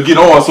needed to get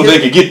on so they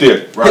could get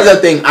there. Here's the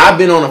thing. I've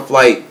been on a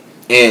flight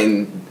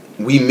and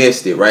we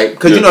missed it, right?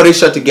 Because you know they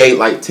shut the gate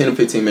like 10 or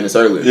 15 minutes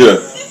earlier. Yeah.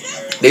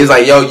 They was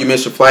like, yo, you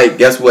missed your flight.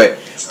 Guess what?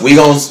 We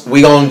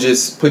gon'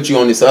 just put you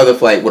on this other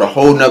flight with a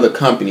whole nother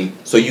company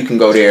so you can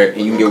go there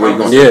and you can get where you're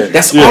going. Yeah.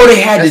 That's all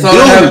they had That's to all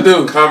they had to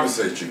do. do.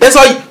 compensate you. That's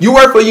all you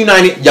work for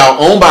United. Y'all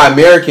owned by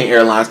American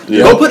Airlines.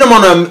 Yeah. Go put them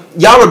on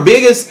y'all the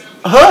biggest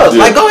hubs.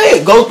 Yeah. Like go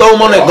ahead, go throw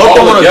them on a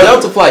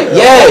Delta flight. You'll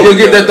Yeah.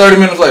 get that 30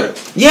 minutes later.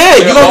 Yeah,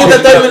 you gonna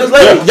get that 30 minutes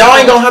later. Yeah. Y'all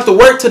ain't gonna have to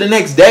work till the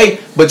next day,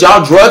 but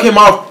y'all drug him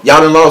off. Y'all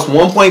done lost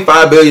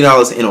 $1.5 billion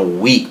in a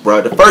week,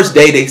 bro. The first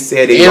day they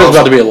said they And it's lost.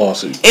 about to be a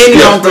lawsuit. And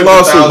Yeah. the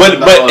lawsuit.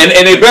 But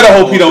and they better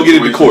hope he don't get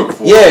into court.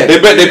 Yeah. They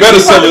better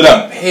sell it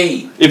out.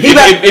 Paid. If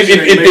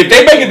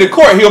they make it to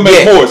court, he'll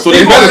make Yeah. more. So they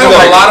People better have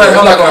sell a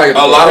it.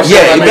 lot of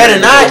Yeah, it better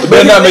not.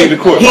 Better not make the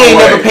court. He ain't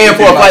never Right. paying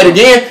for a flight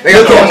again. They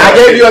got Look at, no I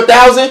right. gave you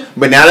 $1,000,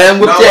 but now that I'm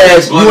with No, your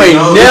ass, bloody you ain't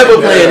nose. never Yeah.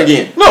 playing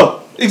again. No,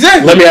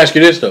 exactly. Let me ask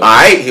you this though. All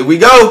right, here we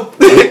go.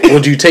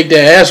 Would you take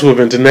that ass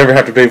whooping to never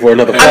have to pay for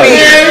another flight? I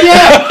mean,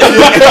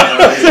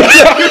 yeah.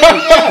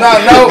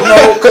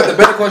 No. Because the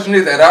better question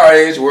is, at our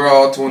age, we're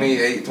all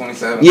 28,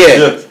 27.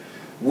 Yeah.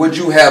 Would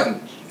you have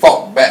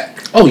fought back?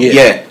 Oh yeah.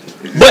 Yeah.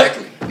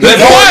 Exactly. But it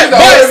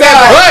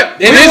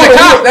is a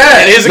cop.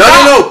 It is a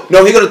cop.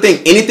 No, he gonna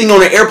think anything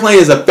on an airplane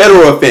is a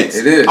federal offense.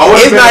 It is.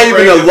 It's not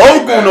even a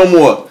local no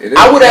more. It is.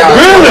 I would have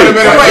Really?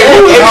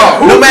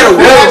 No matter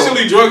They what.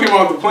 actually drug him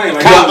off the plane.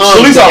 Like,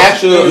 Police The officer.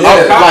 actual,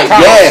 Yeah. like,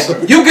 yeah.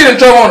 You get in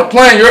trouble on the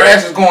plane, your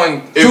ass is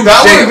going if to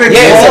that would jail. have been Yeah,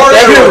 it's a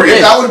federal quarry, if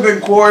offense. that would have been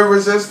quarry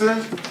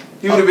resistant,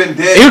 He would have been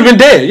dead. He would have been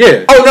dead.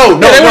 Yeah. Oh no!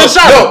 They would have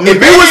shot him. If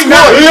it was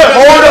not,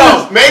 hold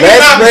on. Maybe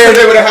not because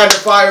they would have had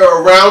to fire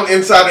around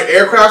inside the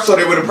aircraft, so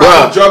they would have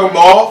probably drug him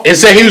off. And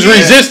say he was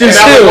resisting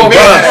still.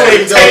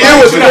 If it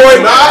was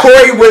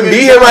Corey wouldn't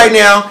be here right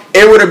now.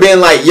 It would have been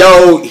like,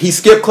 yo, he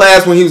skipped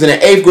class when he was in the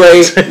 8th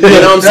grade.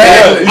 You know what I'm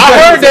saying? I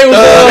heard they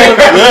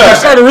was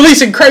started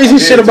releasing crazy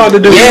shit about the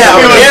dude. Yeah,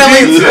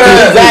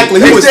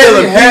 exactly. He was still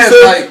a had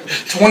like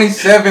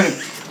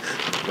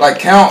 27 like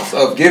counts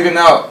of giving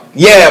out.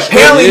 Yeah,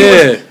 apparently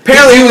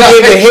he was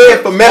giving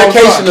head for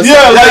medication or something.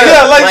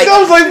 I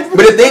was like.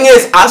 But the thing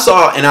is, I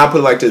saw, and I'll put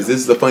it like this. This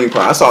is the funny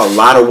part. I saw a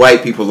lot of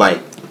white people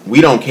like, we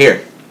don't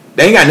care.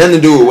 They ain't got nothing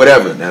to do with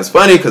whatever. Now, it's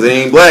funny because it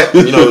ain't black.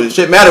 You know,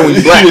 shit matter when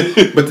you black.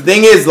 But the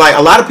thing is, like,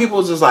 a lot of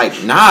people just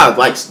like, nah,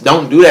 like,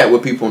 don't do that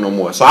with people no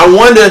more. So I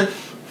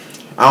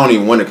don't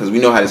even wonder because we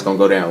know how this going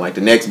to go down. Like,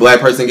 the next black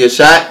person gets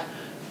shot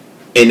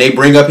and they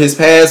bring up his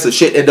past or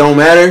shit that don't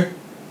matter.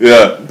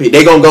 Yeah.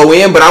 They going to go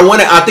in. But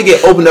I think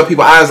it opened up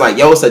people's eyes like,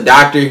 yo, it's a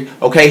doctor.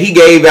 Okay, he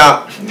gave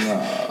out...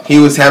 He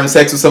was having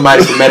sex with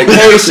somebody for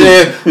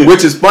medication,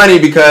 which is funny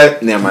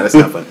because... Never mind, that's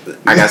not funny.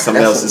 I got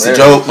something else. It's a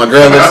joke. My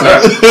girl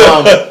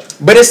listening.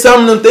 But it's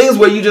some of them things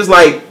where you just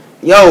like,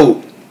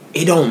 yo,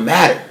 it don't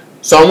matter.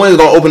 So I'm going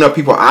to open up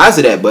people's eyes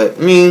to that. But,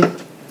 I mean,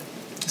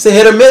 it's a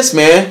hit or miss,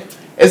 man.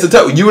 It's a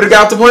tough... You would have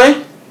got the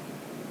plane?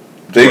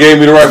 They gave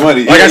me the right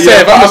money. Like I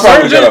said,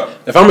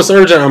 if I'm a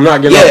surgeon, I'm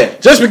not getting off.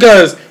 Just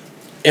because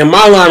in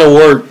my line of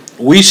work,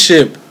 we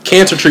ship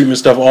cancer treatment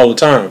stuff all the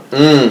time.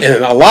 And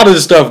a lot of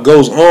the stuff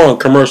goes on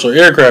commercial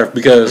aircraft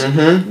because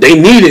they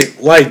need it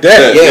like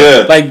that.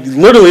 Yeah. Like,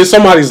 literally, it's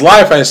somebody's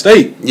life at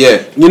stake.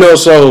 Yeah. You know,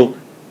 so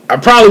I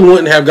probably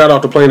wouldn't have got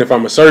off the plane if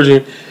I'm a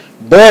surgeon.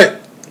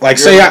 But, like,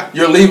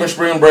 you're leaving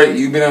spring break.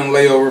 You've been on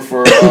layover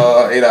for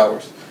 8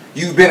 hours.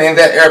 You've been in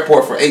that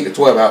airport for 8 to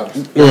 12 hours.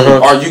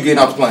 Are you getting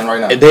off the plane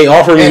right now? They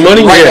offer me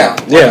money right now.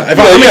 Yeah.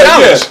 If I'm in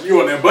college. You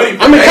on that buddy?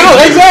 I'm in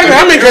college. Exactly.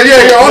 I'm in college.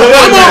 I'm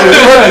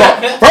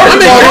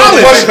in college.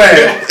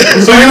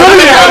 So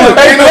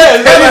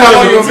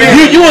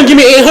you want to give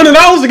me $800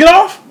 to get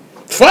off?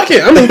 Fuck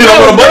it. I'm in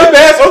college. Buddy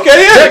pass?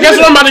 Okay, yeah. Guess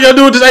what I'm about to go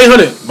do with this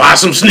 $800? Buy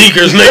some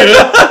sneakers,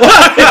 nigga.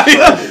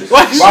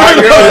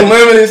 Buy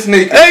limited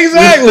sneakers.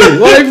 Exactly.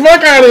 Like,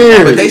 fuck out of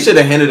here. But they should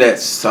have handled that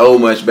so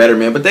much better,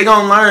 man. But they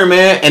gonna learn,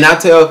 man. And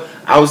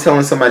I was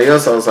telling somebody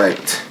else, I was like,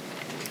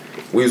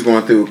 we was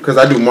going through, because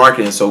I do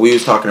marketing, so we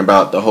was talking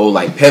about the whole,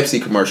 like,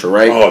 Pepsi commercial,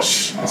 right?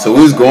 So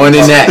we was going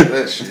in that.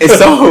 And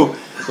so,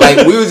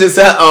 like, we was just,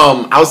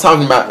 I was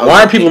talking about.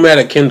 Why are people mad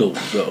at Kendall,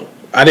 though?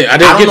 I didn't get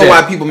that. Know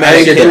why people mad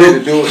at Kendall.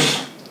 To do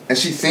it. And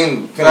she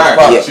seemed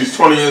She's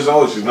 20 years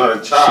old. She's not a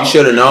child. She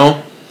should have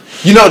known.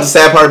 You know what the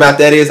sad part about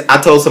that is?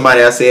 I told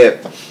somebody, I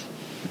said,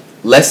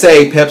 let's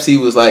say Pepsi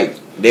was like,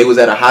 they was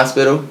at a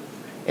hospital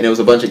and there was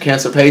a bunch of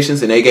cancer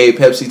patients and they gave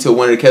Pepsi to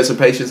one of the cancer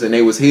patients and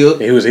they was healed.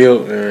 He was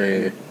healed.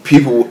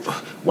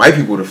 White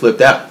people would have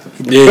flipped out.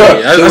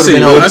 Yeah, I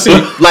see.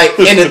 Like,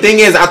 and the thing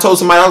is, I told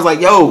somebody, I was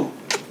like, yo,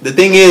 the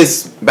thing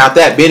is about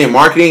that being in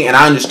marketing, and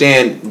I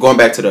understand going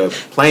back to the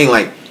plane,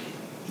 like,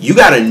 you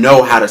got to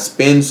know how to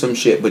spin some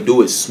shit, but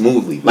do it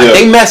smoothly. Like,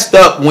 they messed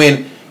up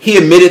when he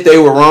admitted they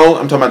were wrong.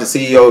 I'm talking about the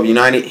CEO of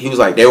United. He was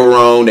like, they were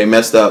wrong. They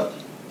messed up.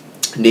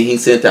 And then he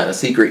sent out a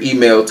secret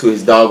email to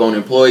his doggone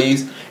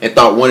employees and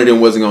thought one of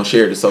them wasn't going to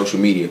share it to social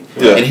media.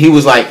 Yeah. And he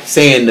was like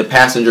saying the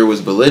passenger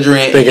was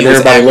belligerent. Thinking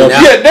everybody loved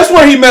him. Yeah, that's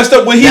where he messed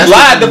up. When he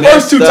lied the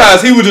first 2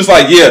 times, he was just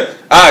like, yeah,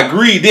 I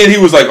agree. Then he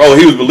was like, oh,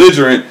 he was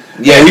belligerent.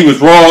 Yeah, he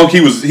was wrong.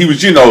 He was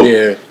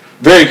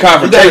very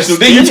confrontational.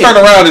 Then you turn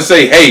around and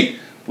say, hey,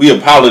 we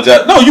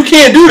apologize. No, you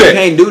can't do that. You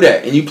can't do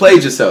that. And you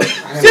played yourself.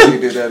 I didn't know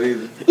he did that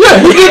either. Yeah,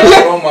 he did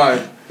that. Oh my.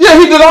 Yeah,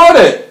 he did all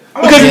that.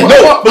 Because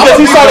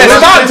he saw that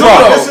stock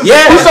drop.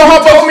 Yeah, he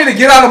told me to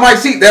get out of my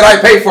seat that I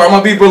paid for. I'm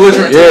gonna be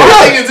belligerent. Yeah.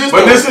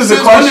 But this is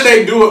a question. When do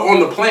they do it on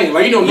the plane?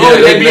 Like, you know,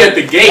 normally they be at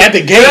the gate. At the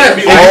gate.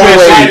 Be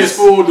like, this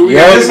fool. Do we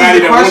have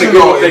anybody that want to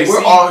go?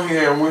 We're all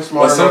here and we're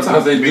smart enough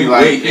sometimes they be do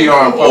like wait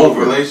PR and public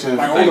relations.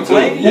 Like on the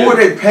plane. Who are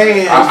they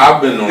paying?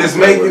 I've been on is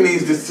making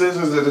these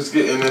decisions that is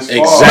getting this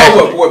far.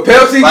 Exactly. What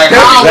Pepsi?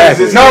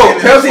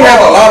 Pepsi has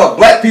a lot of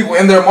black people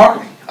in their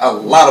marketing. A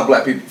lot of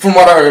black people, from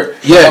what I heard.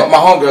 Yeah. My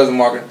homegirl's in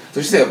marketing.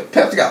 So she said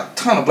Pepsi got a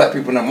ton of black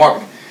people in their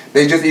marketing.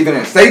 They just either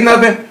didn't say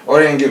nothing or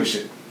they didn't give a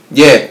shit.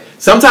 Yeah.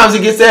 Sometimes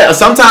it gets that.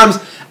 Sometimes,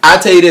 I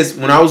tell you this,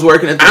 when I was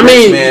working at the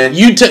man.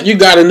 You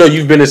got to know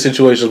you've been in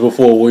situations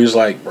before where you're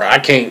like, bro, I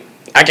can't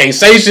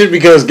say shit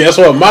because guess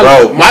what? My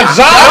job might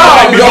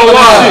be on the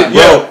line.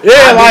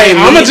 Yeah, like,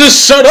 I'm going to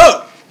just shut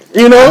up.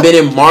 You know? I've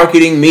been in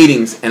marketing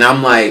meetings and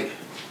I'm like,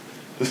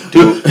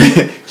 dude,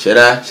 should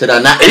I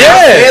not? And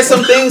I said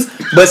some things,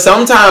 but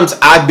sometimes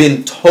I've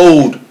been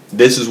told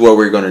this is what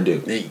we're gonna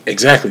do.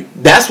 Exactly.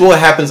 That's what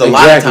happens a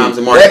lot of times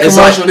in marketing. That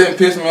commercial didn't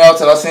piss me off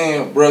till I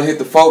seen bro hit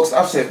the folks.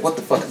 I said, what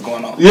the fuck is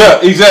going on? Yeah,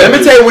 exactly. Let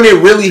me tell you when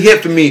it really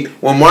hit for me,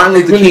 when Martin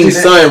Luther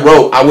King's son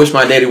wrote, I wish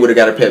my daddy would have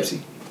got a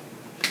Pepsi.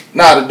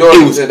 Nah, the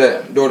daughter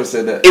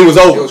said that. It was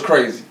over. It was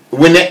crazy.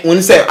 When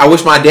it said, I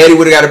wish my daddy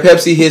would have got a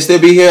Pepsi, he'd still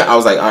be here, I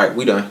was like, all right,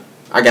 we done.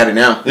 I got it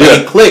now.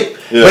 Yeah. It clicked.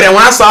 Yeah. But then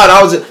when I saw it,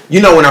 I was,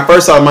 when I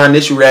first saw it, my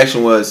initial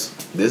reaction was,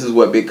 this is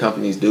what big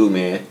companies do,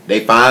 man.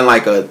 They find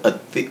like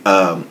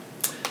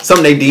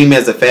something they deem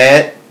as a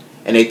fad,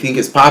 and they think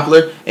it's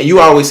popular. And you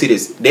always see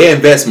this. They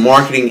invest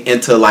marketing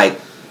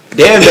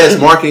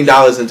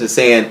dollars into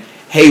saying,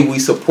 hey, we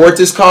support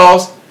this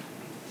cause,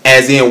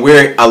 as in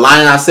we're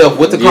aligning ourselves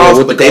with the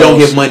cause, but they don't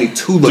give money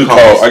to the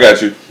cause. I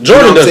got you.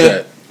 Jordan does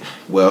that.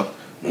 Well,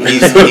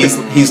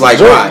 he's like,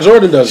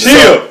 Jordan does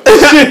that.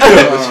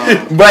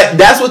 But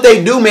that's what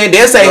they do, man.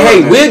 They'll say,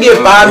 hey, we'll give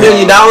 $5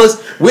 million.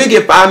 We'll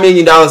give $5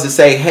 million to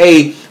say,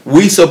 hey,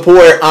 we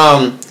support,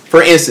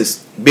 for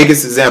instance,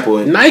 biggest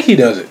example. Nike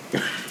does it.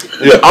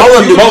 Yeah. All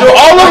of them do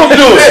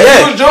it.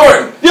 Yeah. It was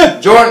Jordan. Yeah.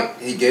 Jordan,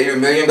 he gave $1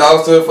 million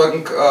to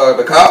fucking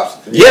the cops.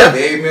 Yeah. He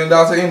gave $1 million to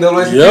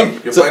NAACP.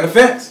 Yep. You're playing the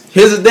fence.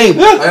 Here's the thing.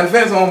 Playing the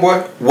fence,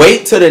 homeboy.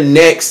 Wait till the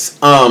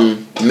next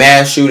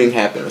mass shooting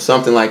happen or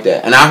something like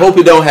that. And I hope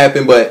it don't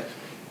happen, but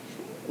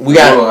we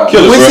see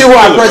who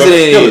our president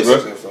is.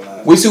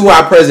 We see who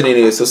our president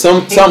is. So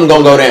something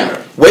gonna go down.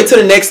 Wait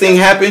till the next thing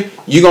happen.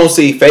 You're gonna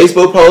see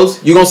Facebook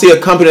posts. You're gonna see a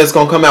company that's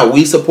gonna come out.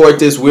 We support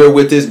this. We're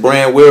with this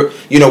brand.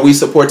 We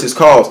support this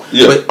cause.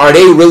 Yeah. But are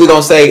they really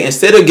gonna say,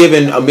 instead of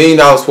giving $1 million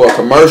for a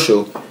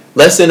commercial,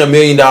 let's send $1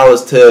 million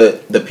to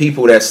the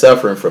people that's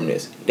suffering from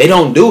this? They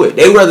don't do it.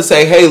 They rather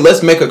say, hey,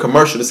 let's make a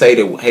commercial to say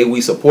that, hey,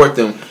 we support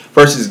them,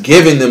 versus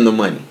giving them the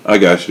money. I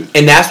got you.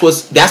 And that's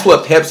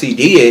what Pepsi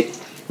did,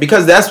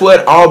 because that's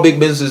what all big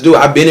businesses do.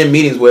 I've been in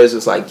meetings where it's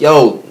just like,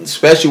 yo,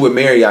 especially with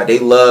Marriott, they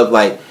love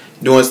like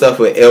doing stuff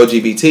with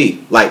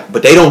LGBT,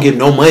 but they don't give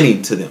no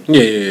money to them.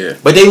 Yeah.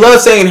 But they love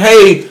saying,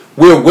 hey,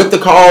 we're with the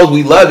cause,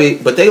 we love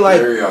it, but they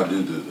like, Marriott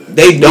do that.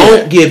 they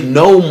don't give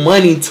no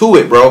money to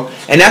it, bro.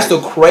 And that's the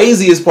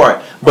craziest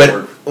part.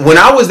 But when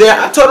I was there,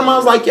 I told them, I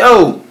was like,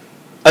 yo,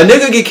 a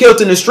nigga get killed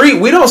in the street,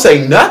 we don't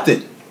say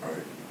nothing.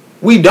 Right.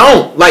 We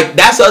don't. Like,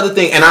 that's the other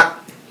thing. And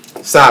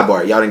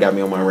sidebar, y'all done got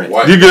me on my rant.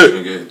 You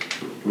good?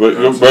 Go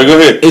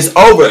ahead. It's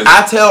over.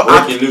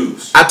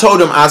 I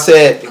told him, I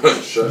said,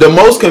 the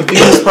most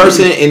confused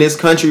person in this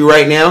country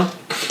right now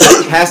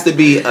has to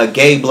be a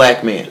gay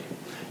black man.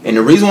 And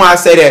the reason why I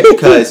say that,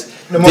 because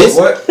the most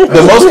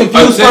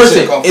confused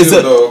person is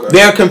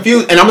they're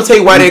confused, and I'm gonna tell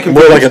you why they're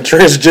confused. More like a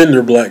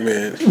transgender black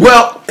man.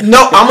 Well,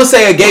 no, I'm gonna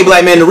say a gay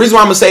black man. The reason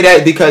why I'm gonna say that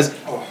is because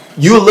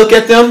you look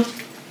at them,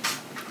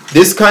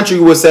 this country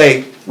will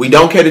say, we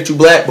don't care that you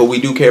black, but we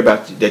do care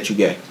about that you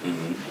gay.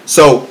 Mm-hmm.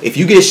 So if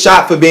you get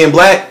shot for being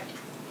black,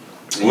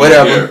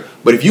 whatever.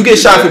 But if you get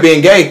shot for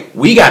being gay,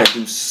 we gotta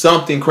do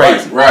something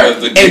crazy. Right.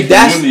 The gay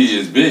community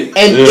is big.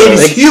 And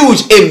it's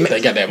huge. They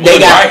got that money.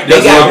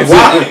 They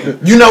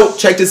got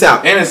check this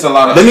out. And it's a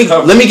lot of let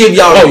me give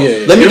y'all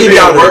let me give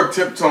y'all work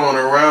tiptoeing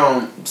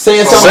around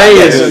saying something like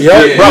this.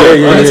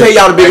 Let me tell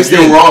y'all the biggest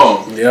thing. You're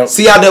wrong. Yep.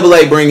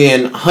 CIAA bring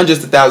in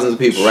hundreds of thousands of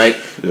people, right?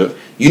 Yep.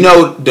 You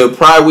know the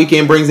Pride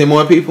weekend brings in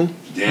more people?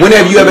 Damn, when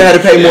have you ever had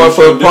to pay more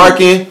for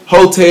parking,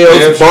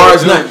 hotels,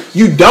 bars, nothing?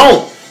 You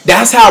don't.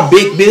 That's how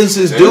big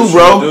businesses do,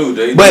 bro.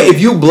 But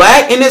if you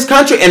black in this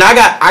country, and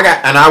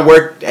I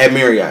worked at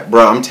Marriott,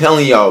 bro. I'm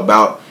telling y'all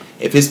about,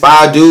 if it's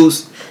 5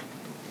 dudes,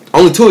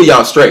 only 2 of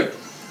y'all straight.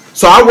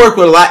 So I work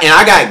with a lot, and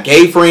I got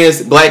gay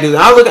friends, black dudes.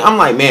 I'm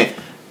like, man,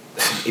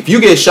 if you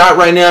get shot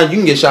right now, you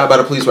can get shot by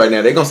the police right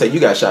now. They're gonna say you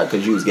got shot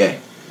because you was gay.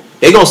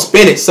 They're gonna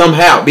spin it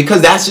somehow,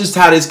 because that's just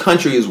how this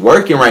country is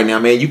working right now,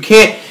 man. You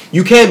can't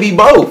be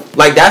both.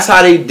 Like, that's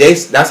how they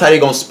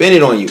gonna spin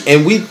it on you.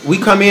 And we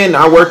come in,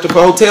 I worked for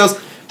hotels.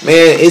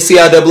 Man, it's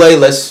CIAA.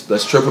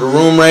 Let's triple the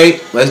room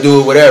rate. Let's do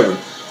it, whatever.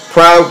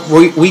 Pride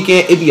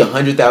weekend, it'd be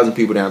 100,000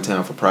 people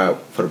downtown for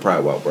the Pride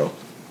Walk, bro.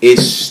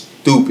 It's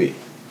stupid.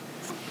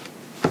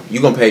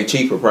 You gonna pay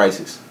cheaper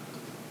prices.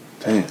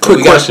 Damn.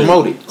 Quick question.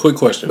 Promote it. Quick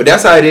question. But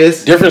that's how it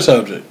is. Different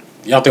subject.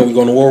 Y'all think we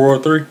going to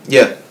World War III?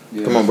 Yeah.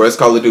 Come on, bro. It's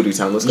Call of Duty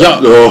time. Let's go.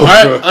 All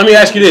right. Let me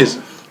ask you this: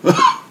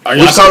 Are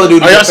y'all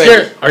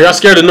scared? Are y'all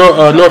scared of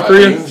North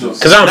Korea?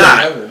 Because I'm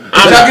not. Did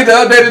y'all get the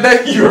update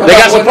today? They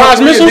got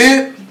surprise missiles.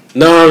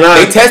 No.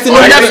 They tested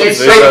them.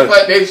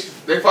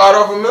 They fired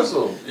off a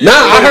missile. Nah,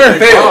 I heard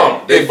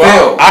They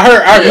failed.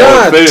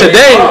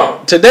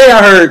 Today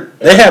I heard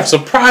they have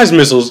surprise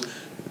missiles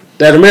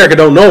that America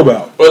don't know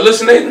about. But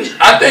listen,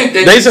 I think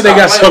they said they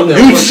got some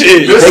new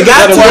shit. They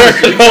got that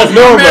America don't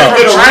know about.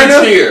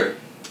 China here.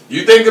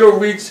 You think it'll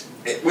reach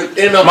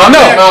within a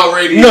mile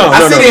radius? No,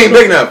 I see they ain't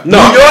big enough. No.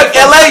 New York,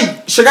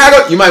 LA,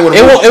 Chicago. You might want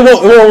to. It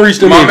won't reach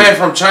the. My man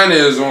from China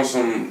is on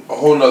a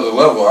whole nother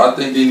level. I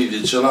think they need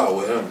to chill out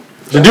with him.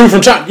 The dude from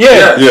China,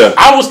 yeah.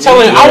 I was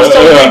telling people,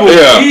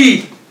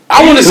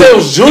 I want to say it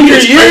was junior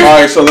year.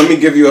 All right, so let me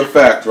give you a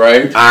fact,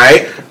 right? All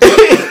right.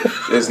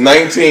 There's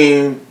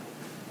 19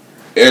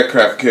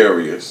 aircraft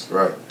carriers.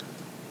 Right.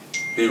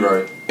 He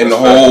right. In the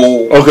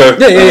whole. Okay.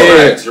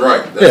 Facts. You're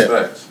right. That's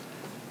facts.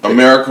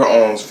 America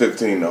owns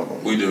 15 of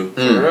them. We do.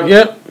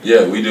 Yep.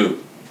 Yeah, we do.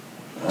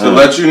 To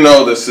let you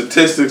know the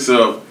statistics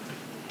of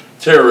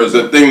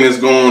terrorism, the thing that's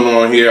going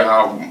on here,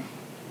 how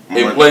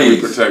it plays.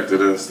 we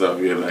protected and stuff.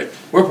 Yeah, like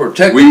we're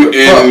protected. We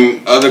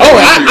in other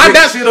countries.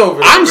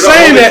 I'm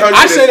saying that.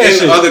 I say that in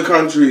shit. other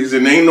countries,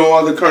 and ain't no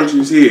other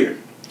countries here.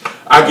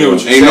 I get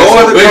what you're saying. Ain't no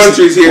other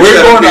countries here.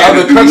 We're going to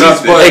other countries,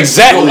 but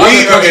exactly.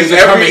 other countries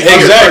are coming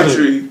here.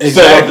 Country.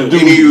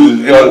 Exactly. I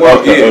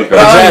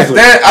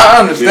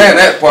understand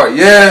that part.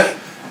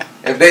 Yeah.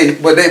 If they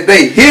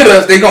hit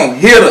us, they gonna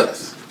hit us.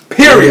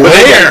 Period.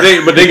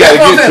 But they got to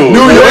get to it. New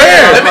York.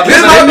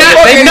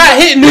 They're not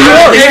hitting New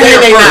York.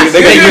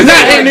 They're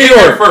not hitting New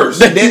York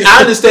first.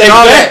 I understand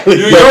all that. New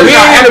York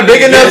not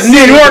big enough.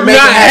 New York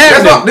not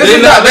happening. This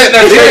is not that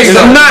big. It's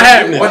not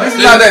happening. But this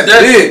is not that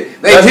big.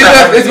 They hit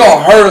us. It's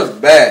gonna hurt us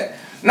bad.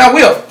 Now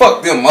we'll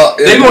fuck them up.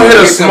 They gonna hit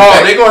us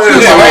small. They gonna hit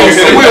us small.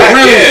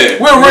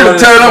 We'll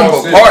really tear them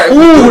apart.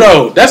 Who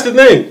though? That's the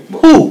thing.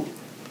 Who?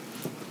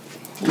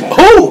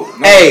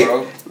 Hey.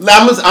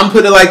 I'm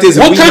putting it like this.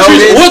 What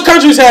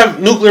countries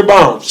have nuclear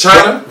bombs?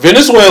 China,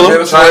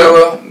 Venezuela,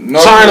 China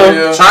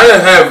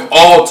have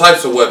all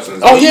types of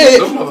weapons. Oh yeah,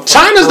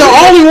 China's the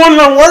only one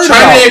that I'm worried about.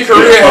 China and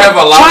Korea have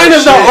a lot.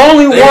 China's the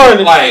only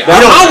one that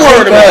I'm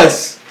worried about.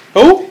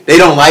 Who? They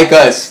don't like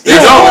us. They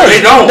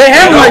don't. They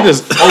haven't like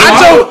us.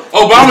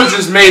 Obama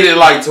just made it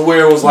like to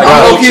where it was like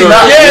like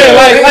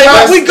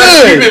we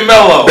good. Keep it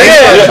mellow. We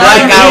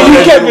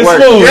kept it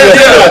smooth.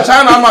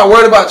 China, I'm not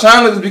worried about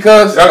China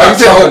because like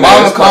you said,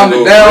 Obama calmed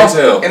it down,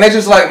 and they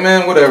just like,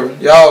 man, whatever,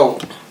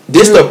 y'all.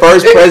 This the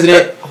first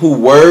president who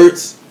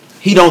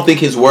he don't think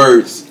his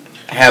words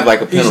have like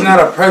a penalty. He's not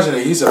a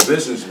president. He's a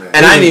businessman.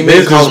 And I didn't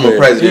even call him a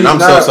president. I'm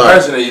so sorry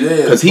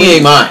because he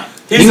ain't mine.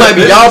 He might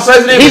be y'all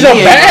president. He's a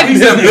bad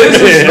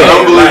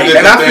businessman.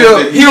 And I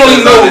feel he don't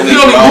even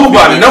move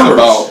by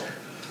numbers.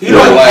 You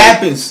know what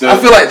happens? I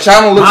feel like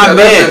China looks at us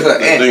as an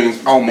ant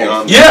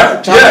almost.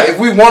 Yeah, China, if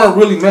we want to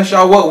really mess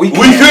y'all up, we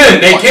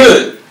can. They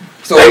could.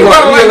 So it'll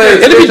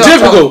be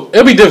difficult.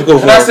 It'll be difficult.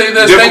 Can I say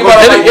this?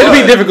 It'll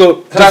be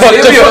difficult for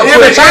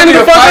China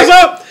to fuck us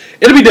up.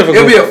 It'll be difficult.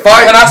 It'll be a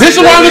fight. This is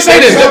why I'm gonna say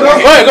this. Go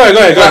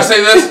ahead. Can I say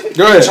this?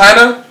 Go ahead.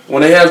 China,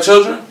 when they have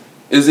children,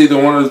 it's either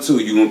one of the two.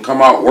 You gonna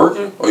come out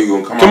working, or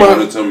you gonna come out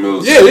into the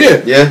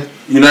military. Yeah.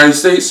 United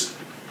States.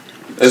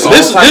 This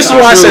is why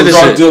I say this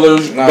shit.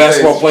 Dealers,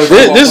 basketball players.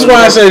 This is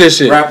why I say this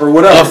shit. Rapper,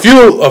 whatever.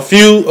 A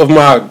few of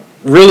my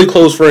really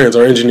close friends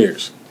are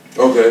engineers.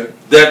 Okay,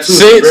 that too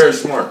is very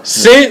smart.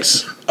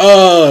 Since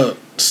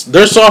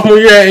their sophomore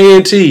year at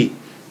A&T,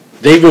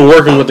 they've been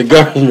working with the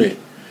government,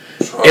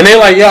 and they're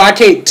like, yo, I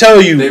can't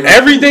tell you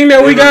everything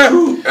that we got,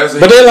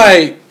 but they're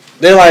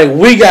like,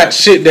 we got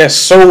shit that's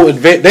so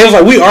advanced. They was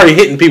like, we already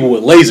hitting people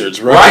with lasers,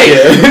 bro. Right?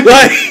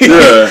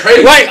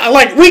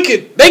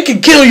 They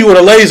could kill you with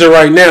a laser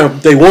right now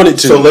if they wanted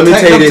to. So let me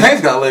tell you this.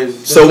 Tanks got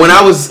lasers. So when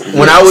I was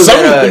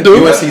at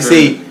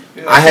UNCC,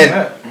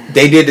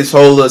 they did this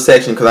whole little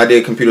section because I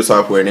did computer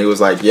software, and they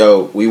was like,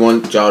 yo, we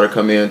want y'all to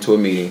come into a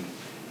meeting,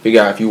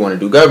 figure out if you want to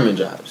do government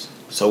jobs.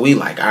 So we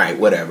like, all right,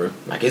 whatever.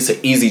 Like, it's an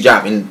easy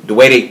job, and the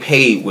way they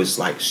paid was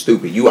like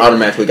stupid. You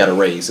automatically got a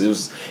raise. It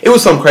was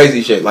some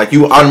crazy shit. Like,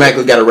 you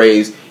automatically got a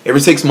raise every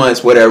 6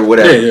 months, whatever.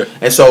 Yeah.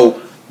 And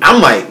so I'm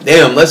like,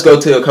 damn, let's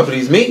go to a couple of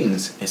these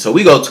meetings. And so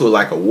we go to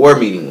a war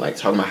meeting, like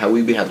talking about how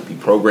we have to be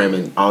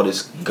programming all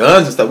this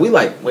guns and stuff. We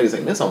like, wait a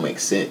second, this don't make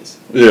sense.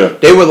 Yeah.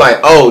 They were like,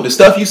 oh, the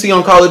stuff you see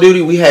on Call of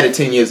Duty, we had it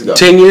 10 years ago.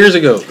 10 years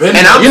ago. And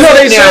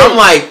I'm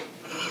like.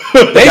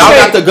 Y'all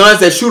got the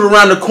guns that shoot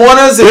around the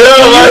corners. And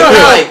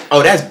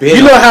oh, that's big.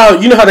 You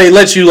know how they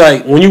let you,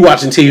 like, when you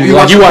watching TV, you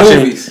watching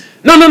movies.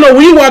 No.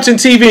 When you watching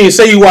TV and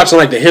say you watching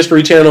like the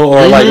History Channel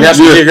or like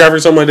National Geographic or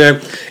something like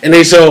that, and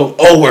they show,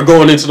 we're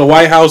going into the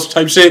White House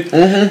type shit.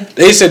 Mm-hmm.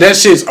 They said that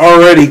shit's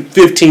already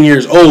 15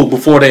 years old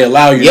before they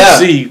allow you to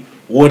see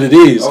what it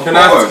is.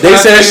 They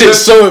said that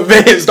shit's so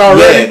advanced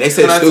already. Yeah, they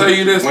said. Can I tell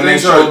you this? When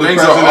things are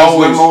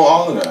always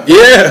all of that.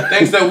 Yeah.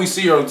 Things that we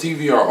see on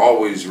TV are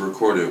always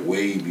recorded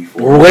way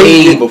before.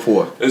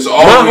 It's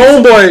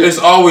always my homeboy.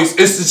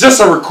 It's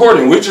just a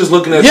recording. We're just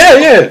looking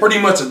at pretty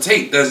much a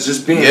tape that's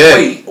just being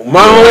played.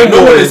 My homeboy,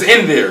 no one is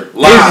in there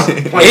live.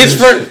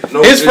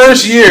 His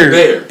first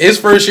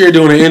year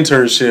doing an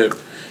internship.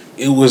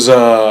 It was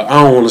I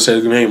don't want to say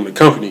the name of the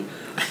company,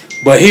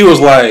 but he was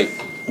like,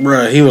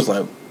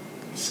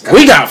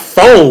 we got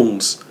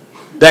phones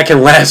that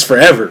can last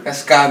forever.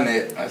 That's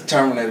Skynet. That's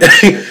Terminator.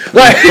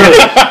 But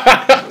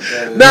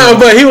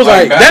he was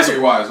like battery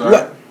wise,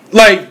 right?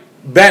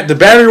 The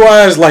battery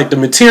wise, like the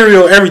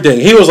material, everything.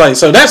 He was like,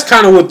 so that's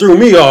kind of what threw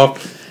me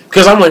off,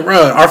 because I'm like,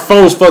 bro, our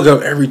phones fuck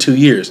up every 2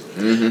 years.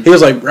 Mm-hmm. He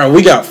was like, bro,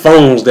 we got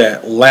phones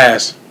that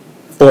last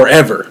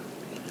forever,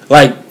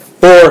 like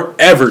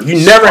forever.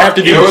 You never have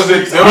to do.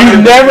 Shit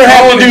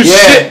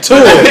to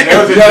it. There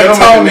was a gentleman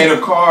that made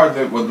a car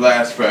that would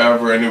last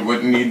forever and it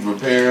wouldn't need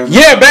repairs.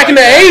 Yeah, back in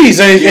the 80s,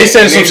 they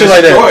said some shit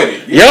like that.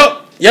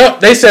 Yep.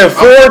 They said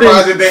Ford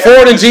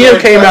and GM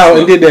came out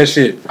and did that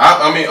shit.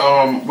 I mean,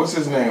 what's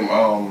his name?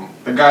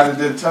 The guy that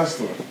did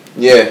Tesla.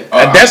 Yeah,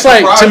 that's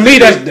like, to me,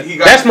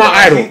 that's my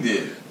idol.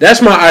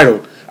 That's my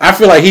idol. I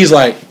feel like he's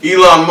like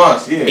Elon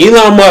Musk. Yeah,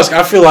 Elon Musk.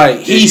 I feel like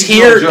he's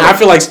here. I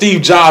feel like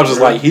Steve Jobs is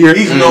like here.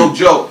 He's no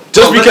joke.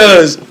 Just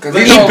because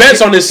he bets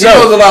on himself.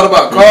 He knows a lot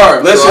about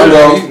cars. Listen,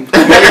 bro.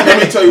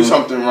 Let me tell you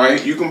something, right?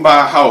 You can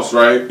buy a house,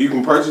 right? You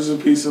can purchase a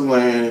piece of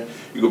land.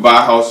 You can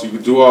buy a house. You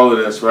can do all of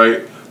this,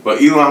 right? But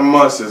Elon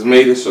Musk has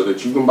made it so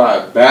that you can buy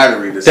a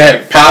battery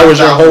that powers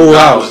your whole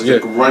house. Yeah.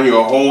 Can run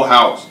your whole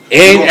house.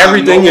 And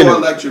everything in it.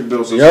 Electric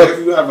bill. So say if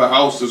you have a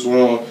house that's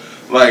on,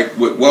 like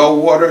with well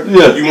water,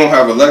 you won't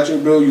have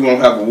electric bill, you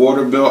won't have a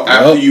water bill.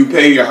 After you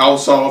pay your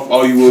house off,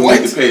 all you will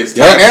need to pay is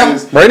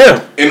taxes. Right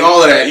now. And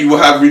all of that. You will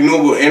have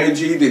renewable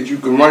energy that you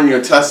can run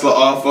your Tesla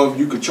off of.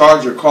 You can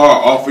charge your car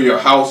off of your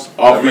house,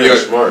 off of your...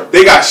 Smart.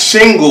 They got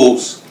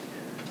shingles.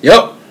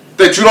 Yep.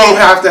 That you don't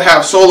have to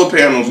have solar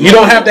panels. You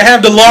don't have to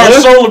have the large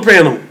solar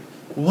panel.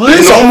 What?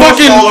 It's no more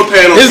solar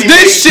panels. It's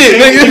this shit,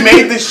 nigga. He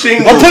made the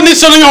shingles. I'm putting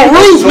this on your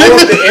roof, nigga.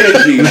 the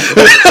energy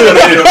so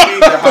that it'll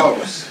feed the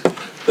house.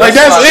 Like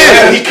that's it.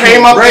 And he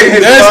came up with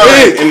his that's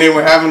mind, it. and they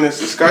were having this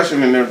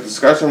discussion, and their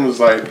discussion was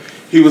like,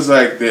 he was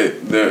like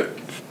the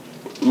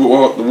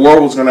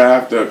world was gonna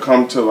have to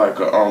come to like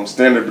a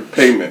standard of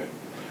payment,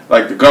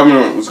 like the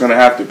government was gonna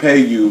have to pay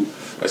you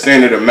a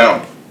standard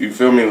amount. You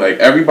feel me? Like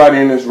everybody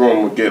in this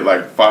room would get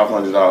like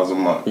 $500 a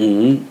month.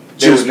 Mm-hmm.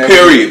 Just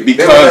period.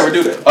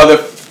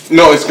 Because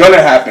no, it's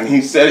gonna happen.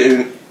 He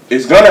said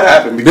it's gonna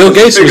happen. Because Bill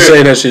Gates was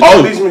saying that shit.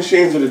 All these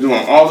machines that are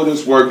doing all of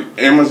this work,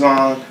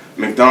 Amazon,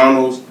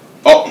 McDonald's.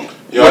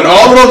 When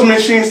all of those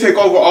machines take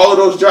over all of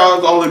those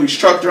jobs, all of these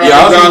truck drivers,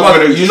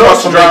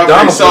 trucks drive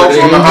themselves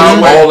on the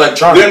highway,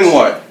 then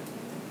what?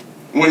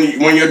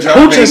 When your job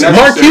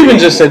Mark Cuban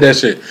just said that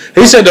shit.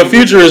 He said the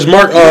future is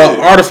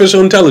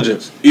artificial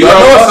intelligence. You know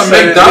it's a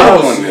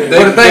McDonald's.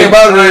 But the thing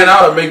about it,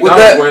 out of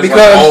McDonald's where it's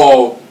like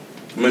all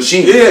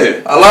machines.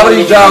 Yeah, a lot of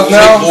these jobs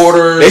now.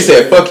 They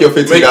said fuck your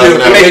 $50 an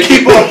hour. And they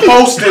keep on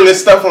posting this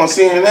stuff on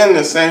CNN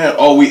and saying,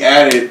 "Oh, we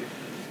added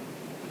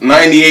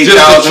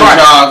 98,000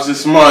 jobs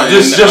this month.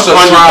 Just a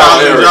trial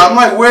area." I'm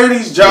like, where are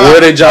these jobs? Where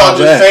are they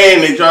jobs at? Saying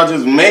they jobs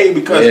is made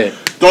because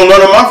don't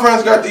none of my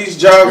friends got these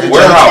jobs. They're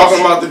talking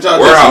about the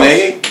jobs that's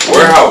made.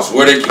 Warehouse,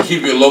 where they can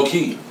keep it low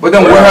key. But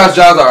then warehouse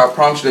jobs are, I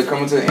promise you, they're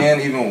coming to the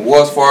end. Even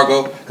Wells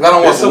Fargo, because I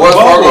don't work for Wells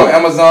Fargo,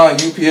 Amazon,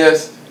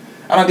 UPS.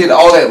 I done did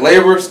all that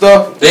labor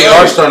stuff. They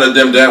are starting to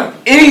dim down.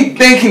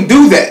 Anything can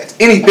do that.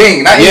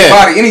 Anything, not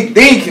anybody.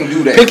 Anything can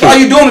do that. All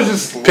you doing is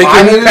just picking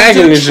and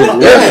packing and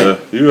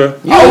shit. You right.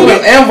 I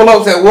opened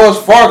envelopes at Wells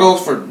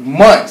Fargo's for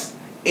months.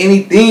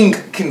 Anything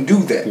can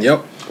do that.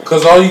 Yep.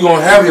 Because all you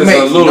gonna have is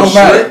a little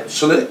slide,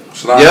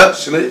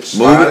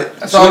 move it.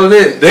 That's all it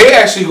is. They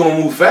actually gonna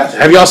move faster.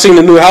 Have y'all seen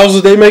the new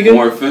houses they making?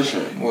 More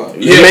efficient. What?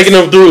 They're making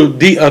them through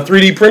a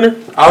 3D printer.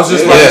 I was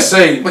just about to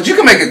say, but you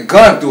can make a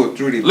gun through a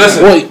 3D.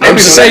 Listen, I'm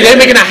just saying they're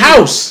making a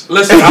house.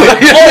 Listen, they're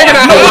making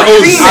a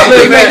house.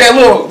 They made that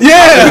little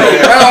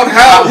round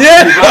house.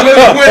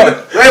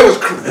 That was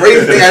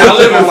crazy.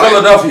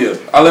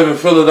 I live in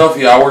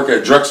Philadelphia. I work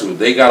at Drexel.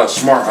 They got a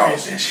smart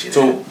house.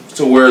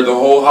 To where the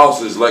whole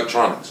house is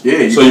electronics. Yeah,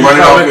 you can run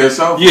it off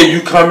yourself. Yeah,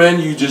 you come in,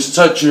 you just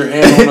touch your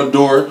hand on the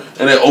door,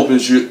 and it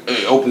opens it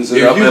up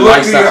and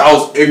lights the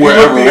house if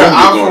wherever you look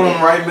at your iPhone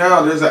right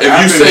now, there's an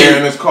app in there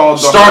and it's called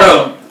start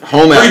up.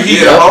 Home app.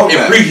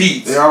 It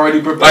preheats. They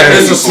already prepared. Like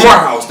it's a smart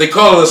house. They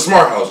call it a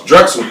smart house.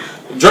 Drexel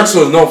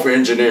is known for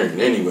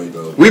engineering anyway,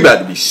 though. We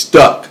about to be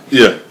stuck.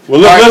 Yeah.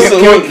 Well,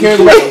 can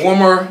we one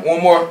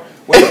more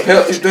with the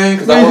Pepsi thing?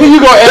 Cause you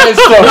gonna add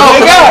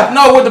stuff?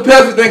 No, with the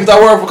Pepsi thing, because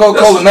I work for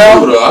Coca-Cola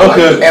now.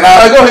 Okay. And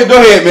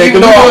go ahead, man.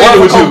 Even though I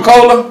work for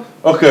Coca-Cola,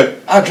 okay,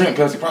 I drink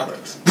Pepsi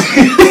products.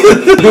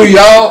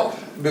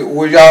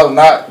 Would y'all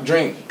not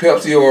drink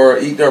Pepsi or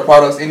eat their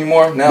products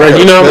anymore? Now,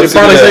 you know how many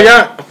products they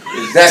got?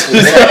 Exactly.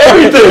 They have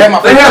everything.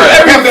 They have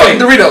everything.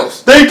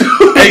 Doritos. They do.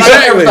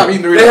 Exactly. Stop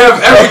eating Doritos. They have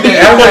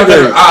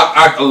everything.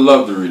 I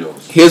love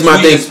Doritos. Here's my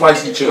thing.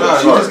 Spicy chili.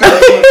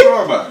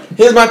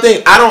 Here's my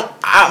thing.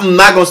 I'm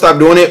not gonna stop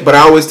doing it, but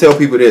I always tell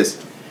people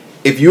this: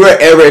 if you are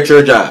ever at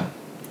your job,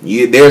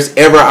 there's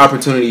ever an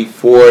opportunity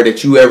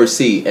that you ever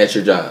see at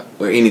your job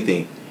or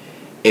anything.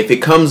 If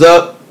it comes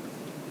up,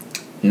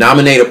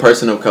 nominate a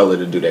person of color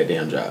to do that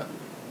damn job.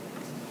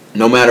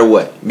 No matter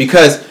what,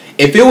 because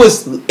if it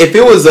was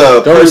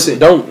a person,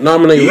 don't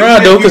nominate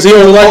Rod though, because he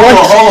don't like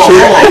white shit.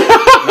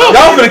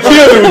 Y'all gonna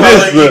kill me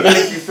with this. Even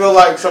if you feel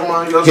like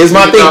somebody else. Here's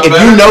my thing: if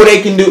you know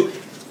they can do.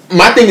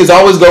 My thing is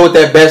always go with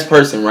that best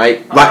person,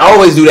 right? Like I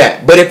always do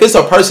that. But if it's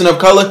a person of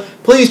color,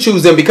 please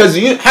choose them because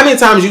how many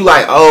times you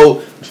like,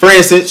 for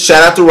instance,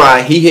 shout out to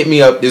Ryan, he hit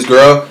me up, this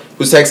girl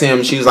was texting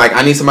him, she was like,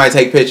 I need somebody to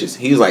take pictures.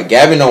 He was like,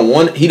 Gavin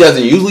he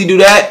doesn't usually do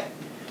that,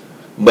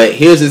 but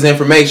here's his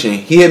information.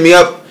 He hit me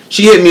up,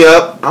 she hit me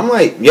up, I'm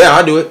like, yeah,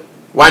 I'll do it.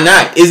 Why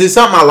not? Is it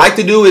something I like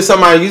to do? Is it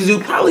something I used to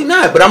do? Probably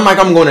not, but I'm like,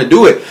 I'm going to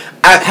do it.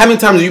 How many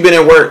times have you been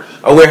at work,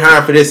 we're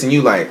hiring for this, and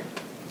you like,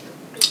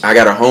 I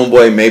got a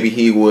homeboy, maybe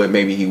he would,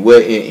 maybe he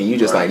wouldn't, and you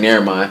just like,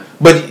 never mind.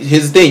 But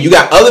here's the thing, you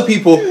got other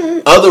people,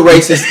 other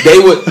races, they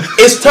would,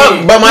 it's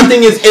tough, but my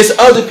thing is, it's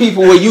other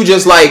people where you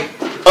just like,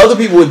 other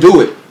people would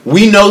do it.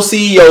 We know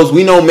CEOs,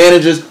 we know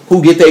managers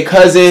who get their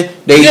cousin,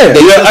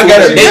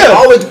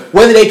 always,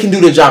 whether they can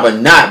do the job or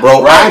not,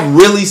 bro. Right. I've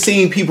really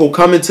seen people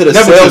come into the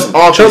sales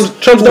office.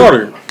 Trump's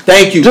daughter.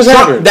 Thank you.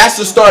 That's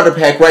the starter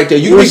pack right there.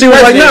 You see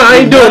like, nah, I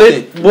ain't doing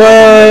it.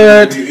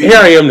 But here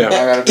I am now.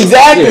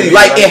 Exactly.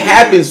 Like it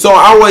happens. So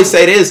I always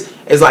say this: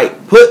 is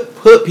like put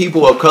put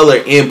people of color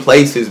in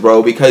places,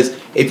 bro. Because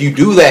if you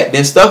do that,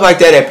 then stuff like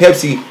that at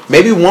Pepsi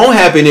maybe won't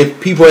happen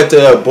if people at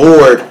the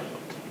board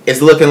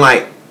is looking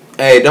like,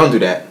 hey, don't do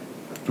that.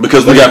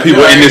 Because we got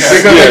people in this.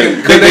 They see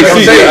it.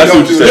 That's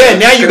what you said. Yeah,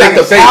 now you got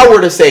the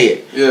power to say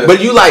it. Yeah.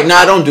 But you like,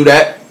 nah, don't do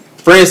that.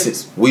 For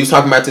instance, we was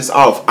talking about this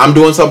off. I'm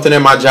doing something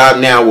at my job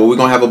now where we're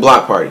going to have a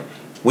block party.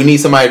 We need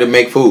somebody to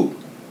make food,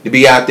 to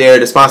be out there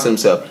to sponsor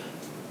themselves.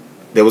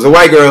 There was a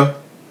white girl.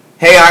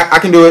 Hey, I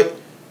can do it.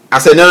 I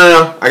said,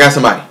 no, I got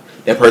somebody.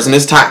 That person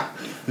is Ty.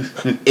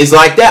 It's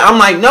like that. I'm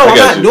like, no, I'm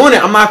not doing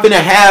it. I'm not going to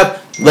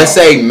have, let's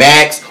say,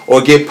 Max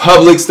or get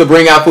Publix to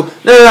bring out food.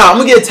 No, I'm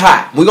going to get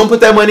Ty. We're going to put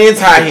that money in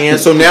Ty's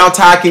hands so now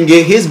Ty can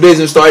get his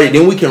business started.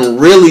 Then we can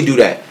really do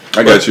that.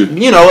 I got you.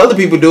 You know, other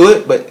people do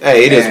it, but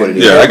hey, it is what it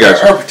is. Yeah, I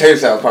got you. Her potato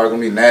salad probably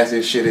gonna be nasty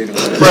as shit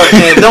anyway. Bro,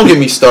 man, don't get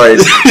me started.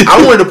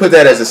 I wanted to put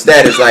that as a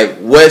status, like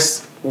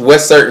what's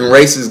certain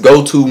races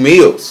go-to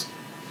meals.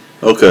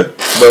 Okay.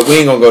 But we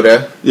ain't gonna go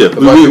there. Yeah,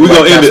 we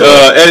gonna end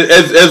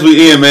it. As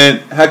we end,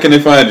 man, how can they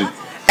find you?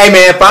 Hey,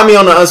 man, find me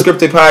on the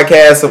Unscripted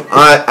Podcast on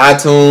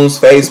iTunes,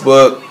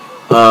 Facebook.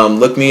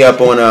 Look me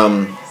up on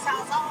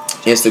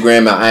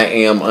Instagram at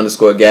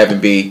 @IAM_Gavin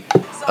B.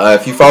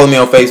 If you follow me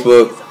on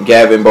Facebook,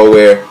 Gavin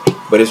Bower,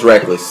 but it's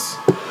reckless.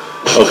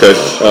 Okay.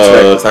 It's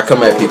reckless. I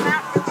come at people.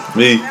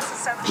 Me,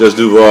 Just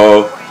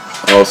Duval,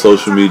 all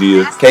social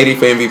media. KD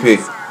for MVP.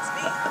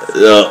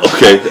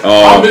 Okay.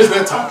 I missed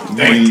that time.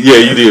 Yeah,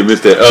 you did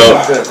miss that.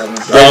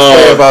 Greatest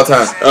player of all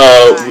time.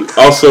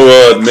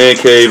 Also, Man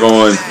Cave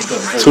on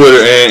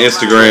Twitter and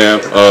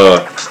Instagram.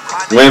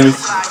 Whammy.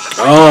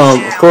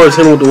 Of course,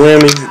 hit him with the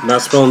whammy.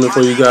 Not spelling it for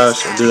you guys.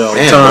 I do that all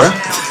the time.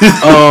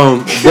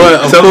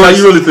 But of Tell them how course,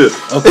 you really feel.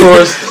 Of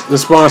course, the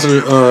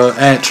sponsor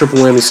at Triple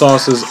Whammy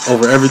Sauces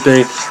over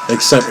everything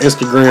except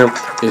Instagram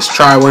is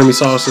Try Whammy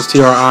Sauces,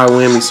 TRI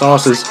Whammy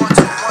Sauces.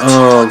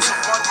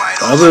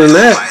 Other than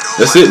that,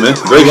 that's it, man.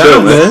 Great show,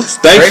 man.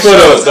 Thanks for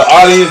the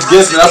audience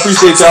guests, man. I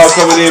appreciate y'all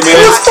coming in,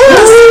 man.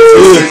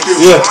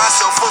 Yeah.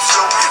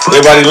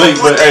 Everybody link,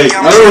 but hey,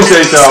 I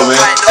appreciate y'all, man.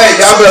 Hey,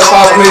 y'all better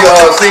follow me,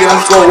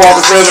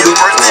 C_Walker70.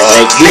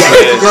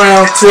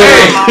 Instagram,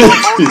 Twitter.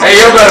 Hey,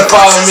 y'all better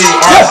follow me,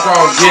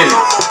 Armstrong Get It.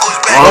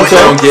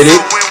 Armstrong Get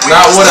It.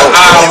 Not with an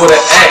I, with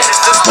an X.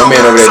 My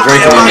man over there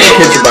drinking in the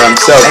kitchen by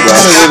himself, bro.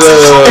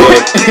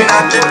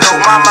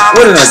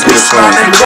 What did I get it from?